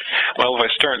 Right. Well, if I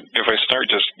start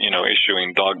just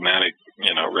issuing dogmatic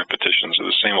repetitions of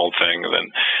the same old thing,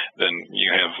 then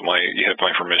you have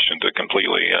my permission to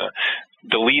completely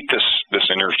delete this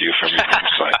interview from your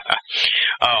website.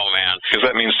 Oh man, because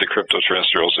that means the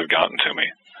crypto-terrestrials have gotten to me.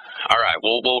 All right,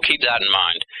 we'll keep that in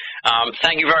mind.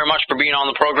 Thank you very much for being on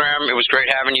the program. It was great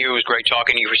having you. It was great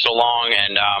talking to you for so long,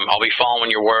 and I'll be following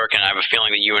your work, and I have a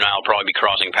feeling that you and I will probably be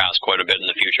crossing paths quite a bit in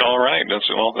the future. All right, that's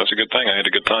a good thing. I had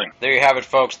a good time. There you have it,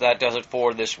 folks. That does it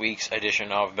for this week's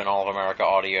edition of Ben All of America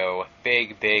Audio.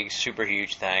 Big, super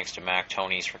huge thanks to Mac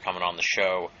Tonnies for coming on the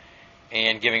show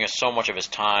and giving us so much of his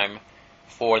time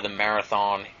for the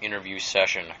marathon interview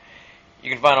session. You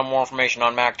can find out more information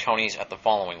on Mac Tonnies at the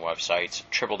following websites: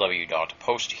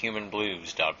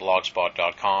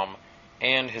 www.posthumanblues.blogspot.com,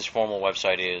 and his formal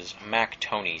website is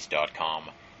mactonnies.com,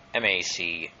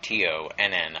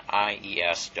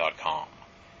 mactonnies.com.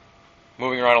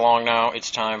 Moving right along now, it's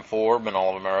time for Ben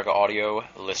All of America Audio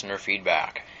listener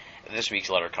feedback. This week's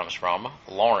letter comes from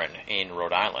Lauren in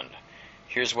Rhode Island.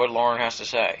 Here's what Lauren has to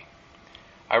say.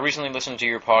 I recently listened to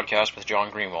your podcast with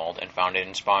John Greenwald and found it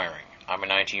inspiring. I'm a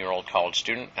 19-year-old college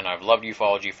student, and I've loved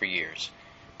ufology for years,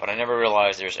 but I never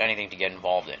realized there's anything to get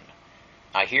involved in.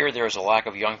 I hear there is a lack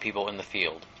of young people in the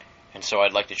field, and so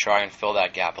I'd like to try and fill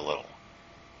that gap a little.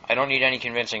 I don't need any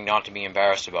convincing not to be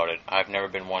embarrassed about it. I've never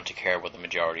been one to care what the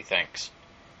majority thinks.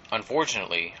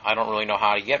 Unfortunately, I don't really know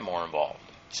how to get more involved.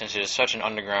 Since it is such an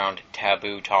underground,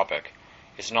 taboo topic,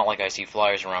 it's not like I see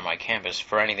flyers around my campus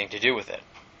for anything to do with it.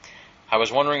 I was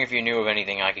wondering if you knew of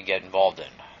anything I could get involved in.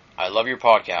 I love your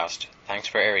podcast. Thanks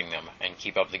for airing them, and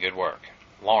keep up the good work.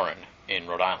 Lauren in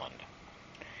Rhode Island.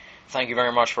 Thank you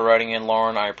very much for writing in,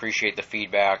 Lauren. I appreciate the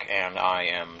feedback, and I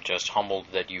am just humbled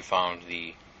that you found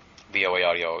the BOA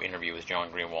Audio interview with John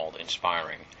Greenwald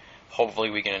inspiring. Hopefully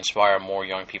we can inspire more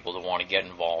young people to want to get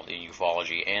involved in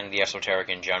ufology and the esoteric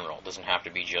in general. It doesn't have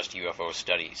to be just UFO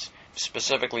studies.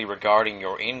 Specifically regarding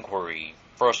your inquiry,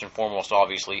 first and foremost,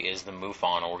 obviously, is the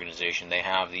MUFON organization. They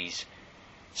have these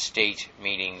state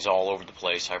meetings all over the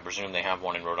place. I presume they have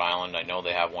one in Rhode Island. I know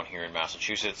they have one here in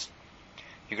Massachusetts.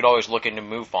 You could always look into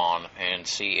MUFON and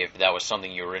see if that was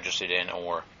something you were interested in,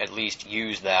 or at least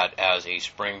use that as a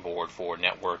springboard for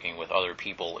networking with other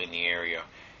people in the area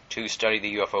to study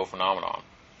the UFO phenomenon.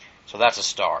 So that's a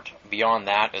start. Beyond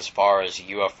that, as far as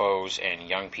UFOs and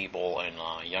young people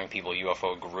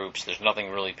UFO groups, there's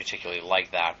nothing really particularly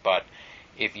like that. But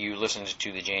if you listened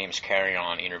to the James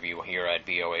Carrion interview here at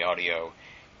BOA Audio,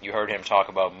 you heard him talk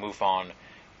about MUFON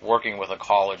working with a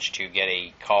college to get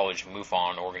a college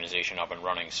MUFON organization up and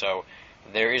running. So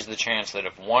there is the chance that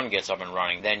if one gets up and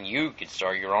running, then you could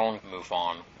start your own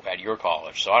MUFON at your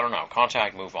college. So I don't know,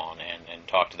 contact MUFON and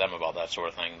talk to them about that sort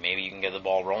of thing. Maybe you can get the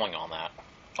ball rolling on that.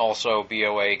 Also,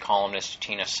 BOA columnist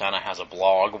Tina Senna has a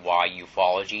blog,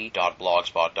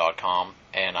 whyufology.blogspot.com,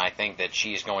 and I think that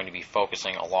she's going to be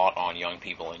focusing a lot on young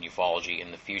people in ufology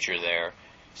in the future there.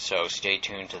 So stay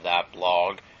tuned to that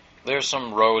blog. There's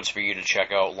some roads for you to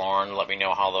check out, Lauren. Let me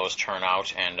know how those turn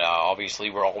out. And obviously,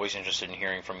 we're always interested in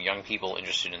hearing from young people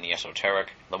interested in the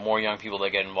esoteric. The more young people that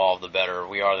get involved, the better.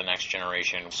 We are the next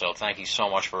generation. So thank you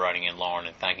so much for writing in, Lauren,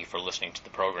 and thank you for listening to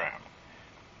the program.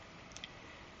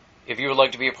 If you would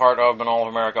like to be a part of Ben All of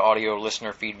America Audio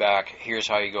listener feedback, here's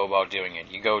how you go about doing it.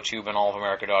 You go to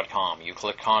benallofamerica.com. You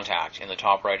click Contact in the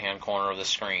top right-hand corner of the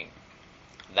screen.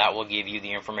 That will give you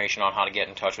the information on how to get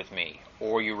in touch with me.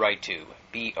 Or you write to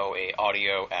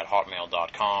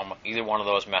boaaudio@hotmail.com. Either one of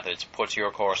those methods puts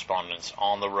your correspondence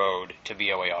on the road to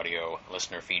BOA Audio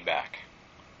listener feedback.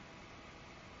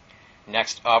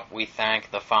 Next up, we thank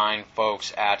the fine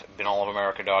folks at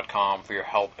benallofamerica.com for your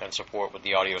help and support with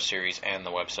the audio series and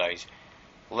the website.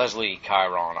 Leslie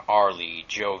Chiron, Arlie,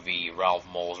 Joe V, Ralph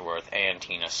Molesworth, and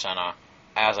Tina Senna.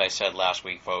 As I said last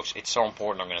week, folks, it's so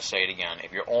important I'm going to say it again.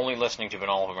 If you're only listening to Ben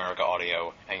All of America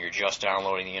Audio and you're just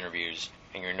downloading the interviews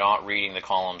and you're not reading the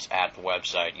columns at the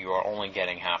website, you are only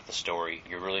getting half the story.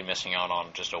 You're really missing out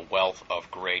on just a wealth of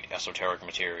great esoteric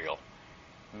material.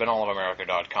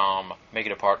 BenallofAmerica.com. Make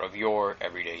it a part of your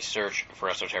everyday search for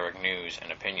esoteric news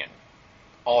and opinion.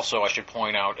 Also, I should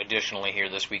point out additionally here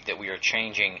this week that we are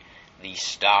changing the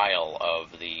style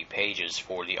of the pages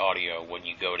for the audio. When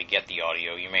you go to get the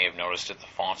audio, you may have noticed that the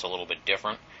font's a little bit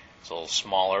different. It's a little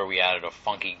smaller. We added a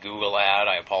funky Google ad.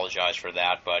 I apologize for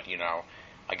that, but,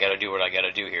 I gotta do what I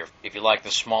gotta do here. If you like the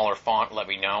smaller font, let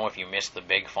me know. If you missed the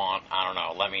big font, I don't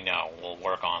know, let me know. We'll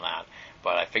work on that.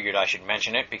 But I figured I should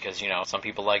mention it because, some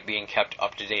people like being kept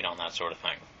up to date on that sort of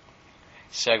thing.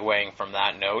 Segueing from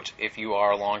that note, if you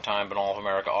are a long-time Banal of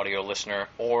America audio listener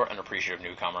or an appreciative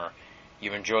newcomer,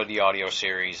 you've enjoyed the audio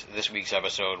series. This week's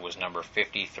episode was number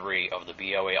 53 of the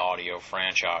BOA audio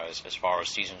franchise as far as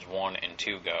seasons 1 and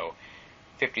 2 go.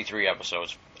 53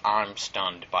 episodes. I'm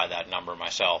stunned by that number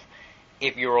myself.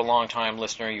 If you're a long-time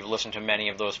listener, you've listened to many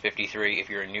of those 53. If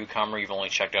you're a newcomer, you've only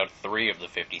checked out 3 of the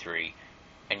 53.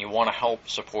 And you want to help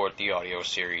support the audio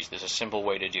series, there's a simple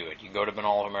way to do it. You go to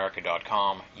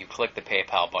BenallofAmerica.com, you click the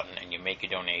PayPal button, and you make a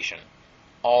donation.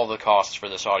 All the costs for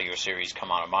this audio series come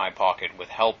out of my pocket with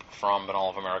help from Banal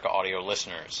of America audio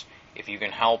listeners. If you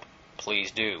can help,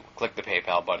 please do. Click the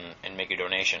PayPal button and make a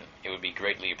donation. It would be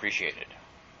greatly appreciated.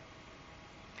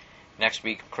 Next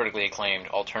week, critically acclaimed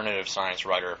alternative science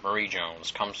writer Marie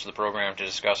Jones comes to the program to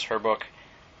discuss her book,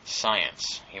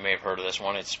 Science. You may have heard of this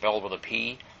one. It's spelled with a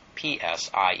P,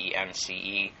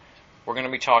 P-S-I-E-N-C-E. We're going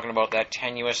to be talking about that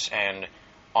tenuous and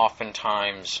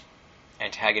oftentimes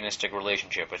antagonistic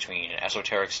relationship between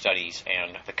esoteric studies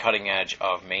and the cutting edge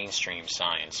of mainstream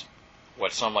science,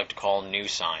 what some like to call new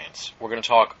science. We're going to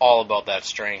talk all about that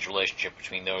strange relationship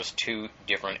between those two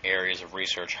different areas of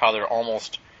research, how they're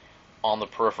almost on the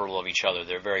peripheral of each other.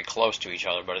 They're very close to each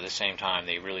other, but at the same time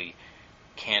they really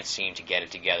can't seem to get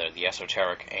it together, the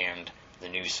esoteric and the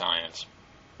new science.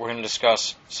 We're going to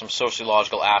discuss some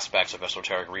sociological aspects of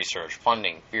esoteric research,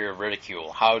 funding, fear of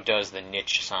ridicule. How does the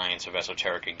niche science of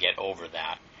esoterica get over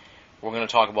that? We're going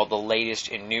to talk about the latest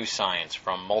in new science,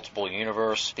 from multiple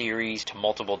universe theories to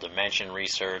multiple dimension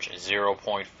research,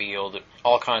 zero-point field,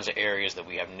 all kinds of areas that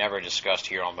we have never discussed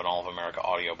here on Banal of America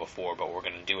Audio before, but we're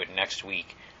going to do it next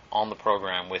week on the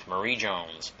program with Marie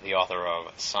Jones, the author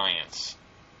of Science.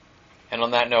 And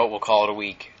on that note, we'll call it a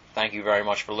week. Thank you very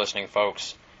much for listening,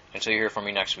 folks. Until you hear from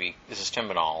me next week, this is Tim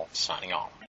Banal, signing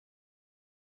off.